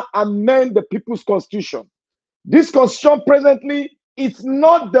can now amend the people's constitution. This constitution presently is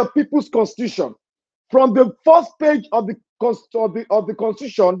not the people's constitution. From the first page of the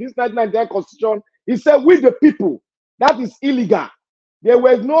constitution, this 1999 constitution, it said with the people. That is illegal. There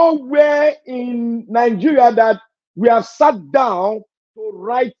was nowhere in Nigeria that we have sat down to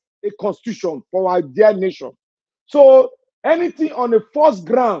write a constitution for our dear nation. So anything on the first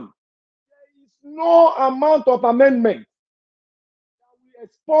ground, there is no amount of amendment that will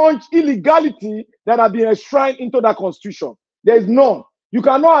expunge illegality that have been enshrined into that constitution. There is none. You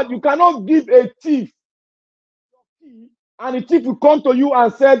cannot give a thief your key, and the thief will come to you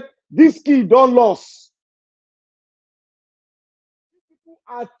and say, this key don't lost. These people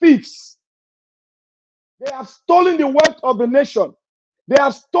are thieves. They have stolen the wealth of the nation. They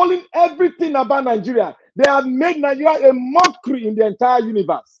have stolen everything about Nigeria. They have made Nigeria a mockery in the entire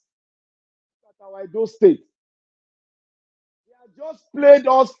universe. Look at our Edo state. They have just played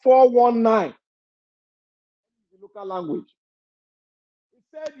us 419 in the local language. He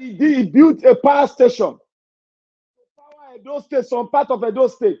said he built a power station to power Edo state, some part of Edo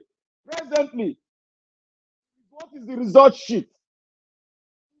state. Presently, what is the result sheet?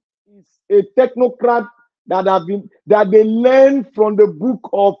 It's a technocrat that they learn from the book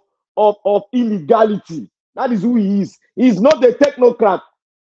of illegality. That is who he is. He's not a technocrat.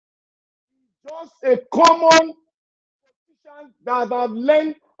 He's just a common politician that have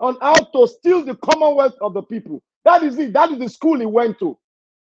learned on how to steal the commonwealth of the people. That is it. That is the school he went to.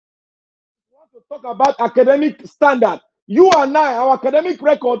 We want to talk about academic standard. You and I, our academic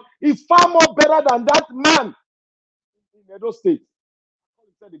record is far more better than that man in Edo State.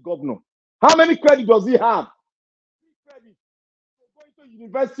 He said the governor. How many credits does he have? 3 credits to go into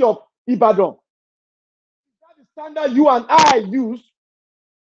University of Ibadan. Is that the standard you and I use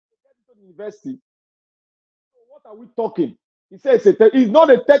to get into the university? So what are we talking? He says he's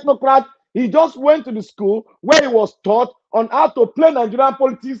not a technocrat. He just went to the school where he was taught on how to play Nigerian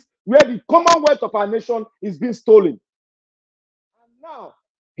politics, where the commonwealth of our nation is being stolen. And now,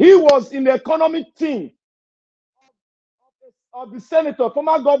 he was in the economic team of the senator,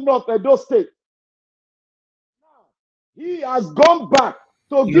 former governor of Edo State. Now, he has gone back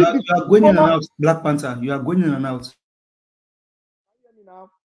to you are going in and out, Black Panther. You are going in and out. Can you hear me now?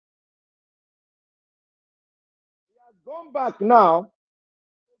 He has gone back now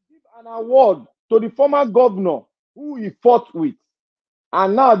to give an award to the former governor who he fought with.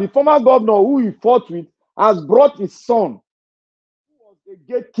 And now the former governor who he fought with has brought his son, who was a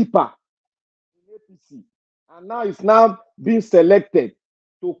gatekeeper in APC. And now he's now being selected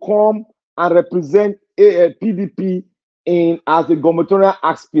to come and represent PDP as a gubernatorial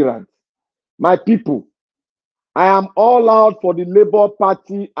aspirant. My people, I am all out for the Labour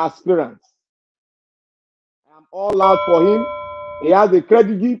Party aspirants. I am all out for him. He has a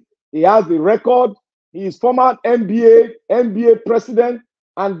credit, he has a record. He is former NBA president,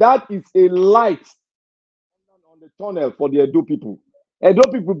 and that is a light on the tunnel for the Edo people. Edo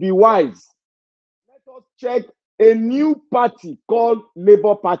people, be wise. Let us check a new party called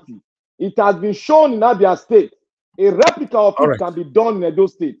Labour Party. It has been shown in Abia State. A replica of it can be done in Edo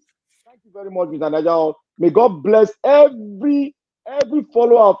State. Thank you very much, Mr. Naija. May God bless every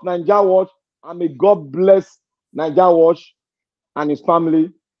follower of Naija Watch, and may God bless Naija Watch and his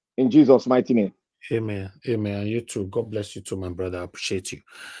family in Jesus' mighty name. Amen. Amen. You too. God bless you too, my brother. I appreciate you.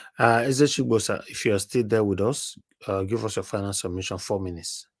 Ezechigbosa, if you are still there with us, give us your final submission, 4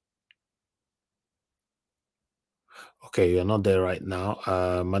 minutes. Okay, you're not there right now.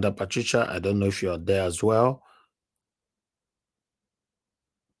 Mother Patricia, I don't know if you are there as well.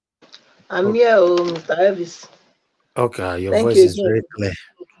 I'm here, Mr. Elvis. Okay, your Thank voice you is again. very clear.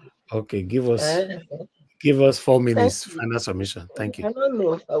 Okay, give us 4 minutes final submission. Thank you. I don't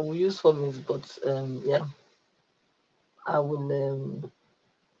know if I will use 4 minutes, but yeah, I will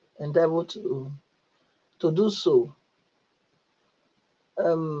endeavor to do so.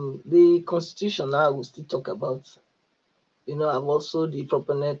 The Constitution I will still talk about. You know, I'm also the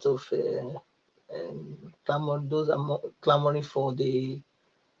proponent of clamoring for the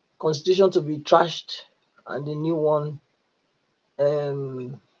Constitution to be trashed and the new one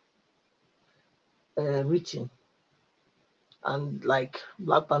written. And like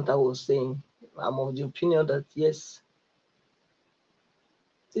Black Panther was saying, I'm of the opinion that yes,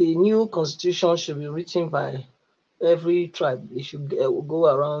 the new Constitution should be written by every tribe. It should go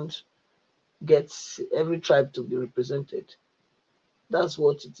around, get every tribe to be represented. That's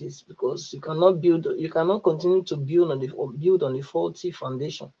what it is, because you cannot continue to build on the faulty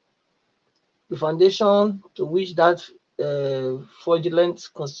foundation. The foundation to which that fraudulent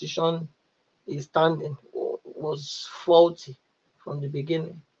constitution is standing was faulty from the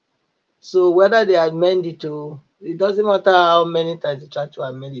beginning. So whether they amend it it doesn't matter how many times they try to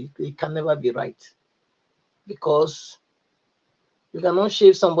amend it, it can never be right, because you cannot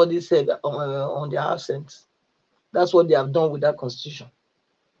shave somebody's head on their absence. That's what they have done with that constitution.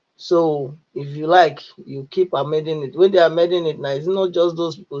 So if you like, you keep amending it. When they are amending it now, it's not just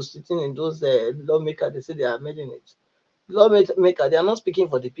those people sitting in those lawmakers, they say they are amending it. Lawmakers, they are not speaking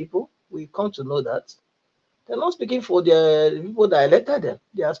for the people. We come to know that. They're not speaking for the people that elected them.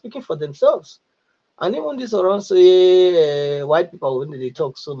 They are speaking for themselves. And even this Oronsaye white people, when they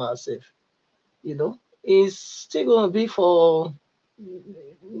talk so now safe, you know, it's still going to be for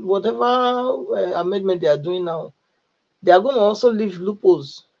whatever amendment they are doing now. They are going to also leave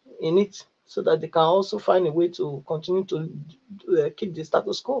loopholes in it so that they can also find a way to continue to keep the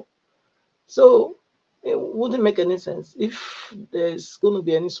status quo. So it wouldn't make any sense if there's going to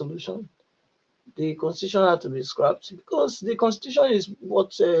be any solution. The constitution had to be scrapped, because the constitution is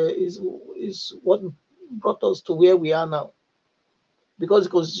what brought us to where we are now. Because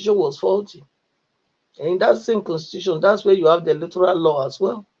the constitution was faulty. And in that same constitution, that's where you have the electoral law as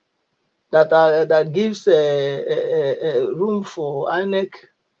well, that gives room for INEC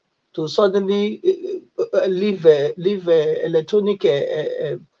to suddenly leave electronic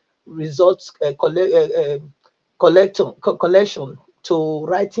results collection to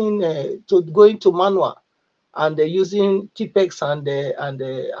writing to going to manual and using Tipex and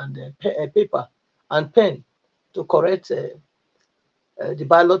paper and pen to correct the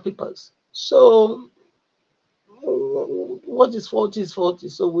ballot papers. So what is faulty is faulty.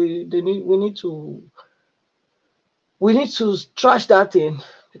 So we need to trash that thing,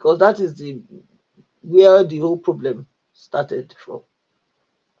 because that is where the whole problem started from,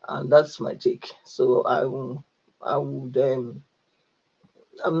 and that's my take. So I'm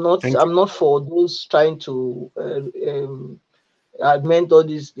not for those trying to amend all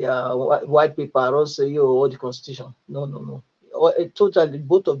these white paper or say or the constitution. No. Totally,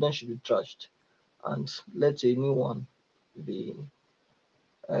 both of them should be trashed, and let a new one be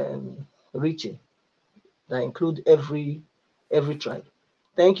written that include every tribe.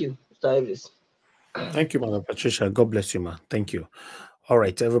 Thank you, Mr. Elvis. Thank you, Mother Patricia. God bless you, man. Thank you. All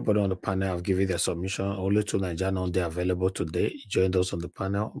right, everybody on the panel, I've given their submission. Only two Nigerians on there available today. He joined us on the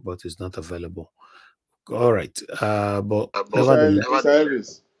panel, but it's not available. All right, but Mr.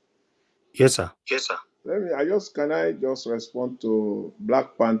 Elvis. Yes, sir. Can I just respond to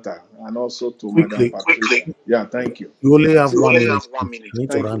Black Panther and also to Quickly. Madam Patricia? Yeah, thank you. You only have 1 minute. You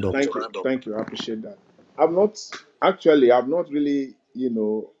need to round up. Thank you. I appreciate that. I've not really,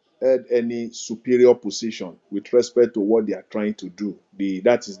 had any superior position with respect to what they are trying to do.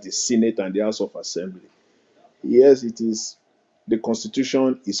 That is the Senate and the House of Assembly. Yes, it is. The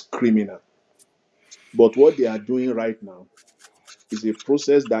constitution is criminal. But what they are doing right now is a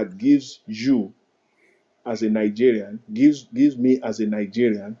process that gives you as a Nigerian, gives me as a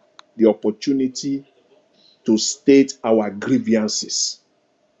Nigerian the opportunity to state our grievances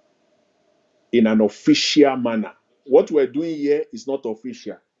in an official manner. What we're doing here is not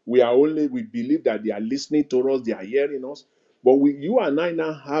official. We believe that they are listening to us, they are hearing us. But you and I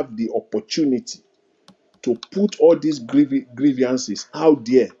now have the opportunity to put all these grievances out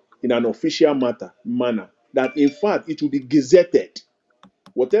there in an official manner, that in fact it will be gazetted.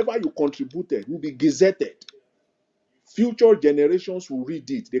 Whatever you contributed will be gazetted. Future generations will read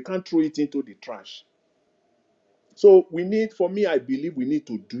it. They can't throw it into the trash. So I believe we need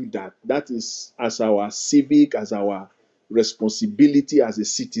to do that. That is as our civic, as our responsibility as a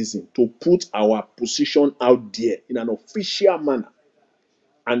citizen, to put our position out there in an official manner.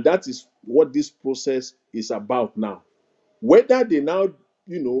 And that is what this process is about now. Whether they now,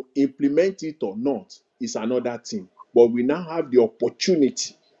 implement it or not is another thing. But we now have the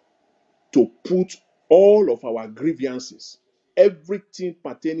opportunity to put all of our grievances, everything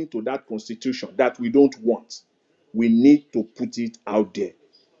pertaining to that constitution that we don't want, we need to put it out there.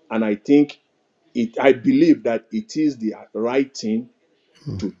 And I believe that it is the right thing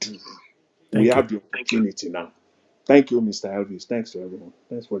to do. We have the opportunity now. Thank you, Mr. Elvis. Thanks to everyone.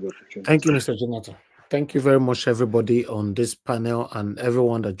 Thanks for the opportunity. Thank you, Mr. Jonathan. Thank you very much, everybody on this panel and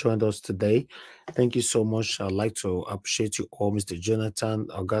everyone that joined us today. Thank you so much. I'd like to appreciate you all, Mr. Jonathan,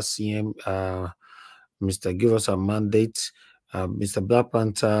 August CM, Mr. Give Us a Mandate, Mr. Black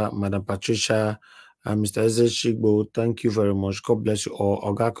Panther, Madam Patricia, Mr. Ezeshigbo. Thank you very much. God bless you all.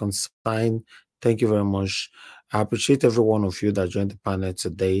 Oga Consign, thank you very much. I appreciate every one of you that joined the panel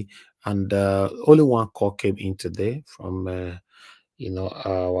today. And only one call came in today from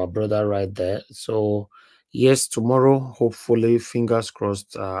our brother right there. So yes, tomorrow, hopefully, fingers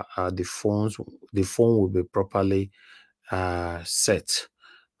crossed, the phone will be properly set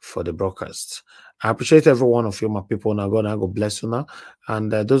for the broadcast. I appreciate every one of you, my people. Now God bless you now.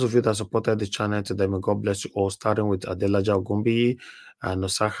 And those of you that supported the channel today, may God bless you all, starting with Adelaja Ogumbi,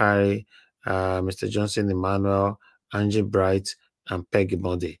 Nosahari, Mr. Johnson Emmanuel, Angie Bright, and Peggy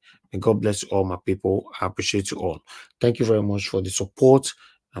Modi. May God bless you all, my people. I appreciate you all. Thank you very much for the support.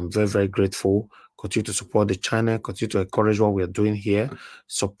 I'm very, very grateful. Continue to support the channel. Continue to encourage what we are doing here.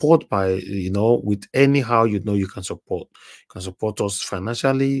 Support by, with anyhow you can support. You can support us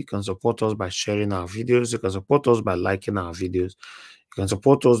financially. You can support us by sharing our videos. You can support us by liking our videos. You can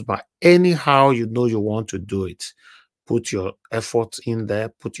support us by anyhow you want to do it. Put your effort in there.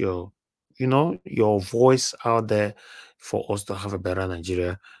 Put your voice out there for us to have a better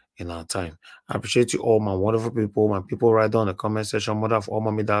Nigeria in our time. I appreciate you all, my wonderful people, my people right down in the comment section. Mother of all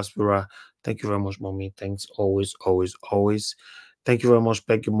Mommy Diaspora, thank you very much, Mommy. Thanks always, always, always. Thank you very much,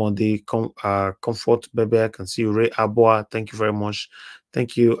 Peggy Mondi. Comfort, baby. I can see you, Ray Aboa. Thank you very much.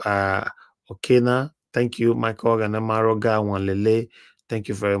 Thank you, Okena. Thank you, Michael Ganamaroga Wanlele. Thank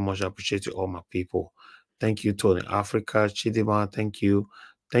you very much. I appreciate you all, my people. Thank you, Tony Africa, Chidima. Thank you.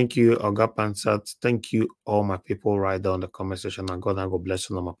 Thank you, Oga Pansat. Thank you, all my people right there on the comment section. And God bless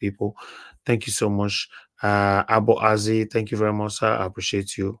you, all my people. Thank you so much. Abo Azi, thank you very much, sir. I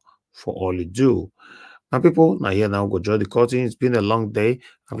appreciate you for all you do. My people, now go draw the curtain. It's been a long day.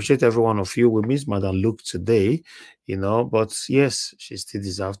 I appreciate every one of you. We miss Madam Luke today, but yes, she still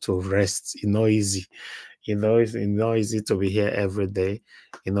deserves to rest. It's not easy. It's not easy to be here every day.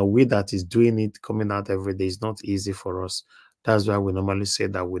 We that is doing it, coming out every day, is not easy for us. That's why we normally say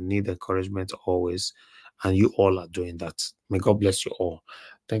that we need encouragement always. And you all are doing that. May God bless you all.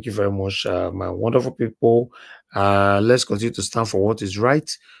 Thank you very much, my wonderful people. Let's continue to stand for what is right.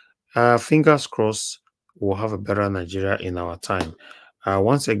 Fingers crossed, we'll have a better Nigeria in our time.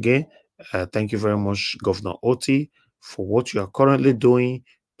 Once again, thank you very much, Governor Oti, for what you are currently doing.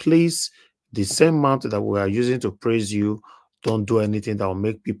 Please, the same amount that we are using to praise you, don't do anything that will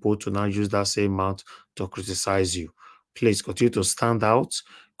make people to now use that same amount to criticize you. Please continue to stand out.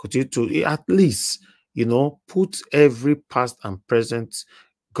 Continue to at least, put every past and present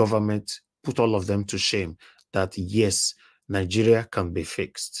government, put all of them to shame. That yes, Nigeria can be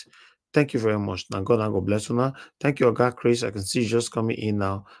fixed. Thank you very much. Now God bless you now. Thank you, Oga Chris. I can see you just coming in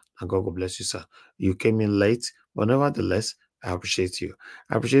now. And God bless you, sir. You came in late, but nevertheless, I appreciate you.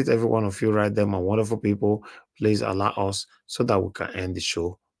 I appreciate every one of you right there, my wonderful people. Please allow us so that we can end the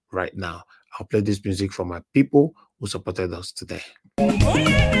show right now. I'll play this music for my people who supported us today.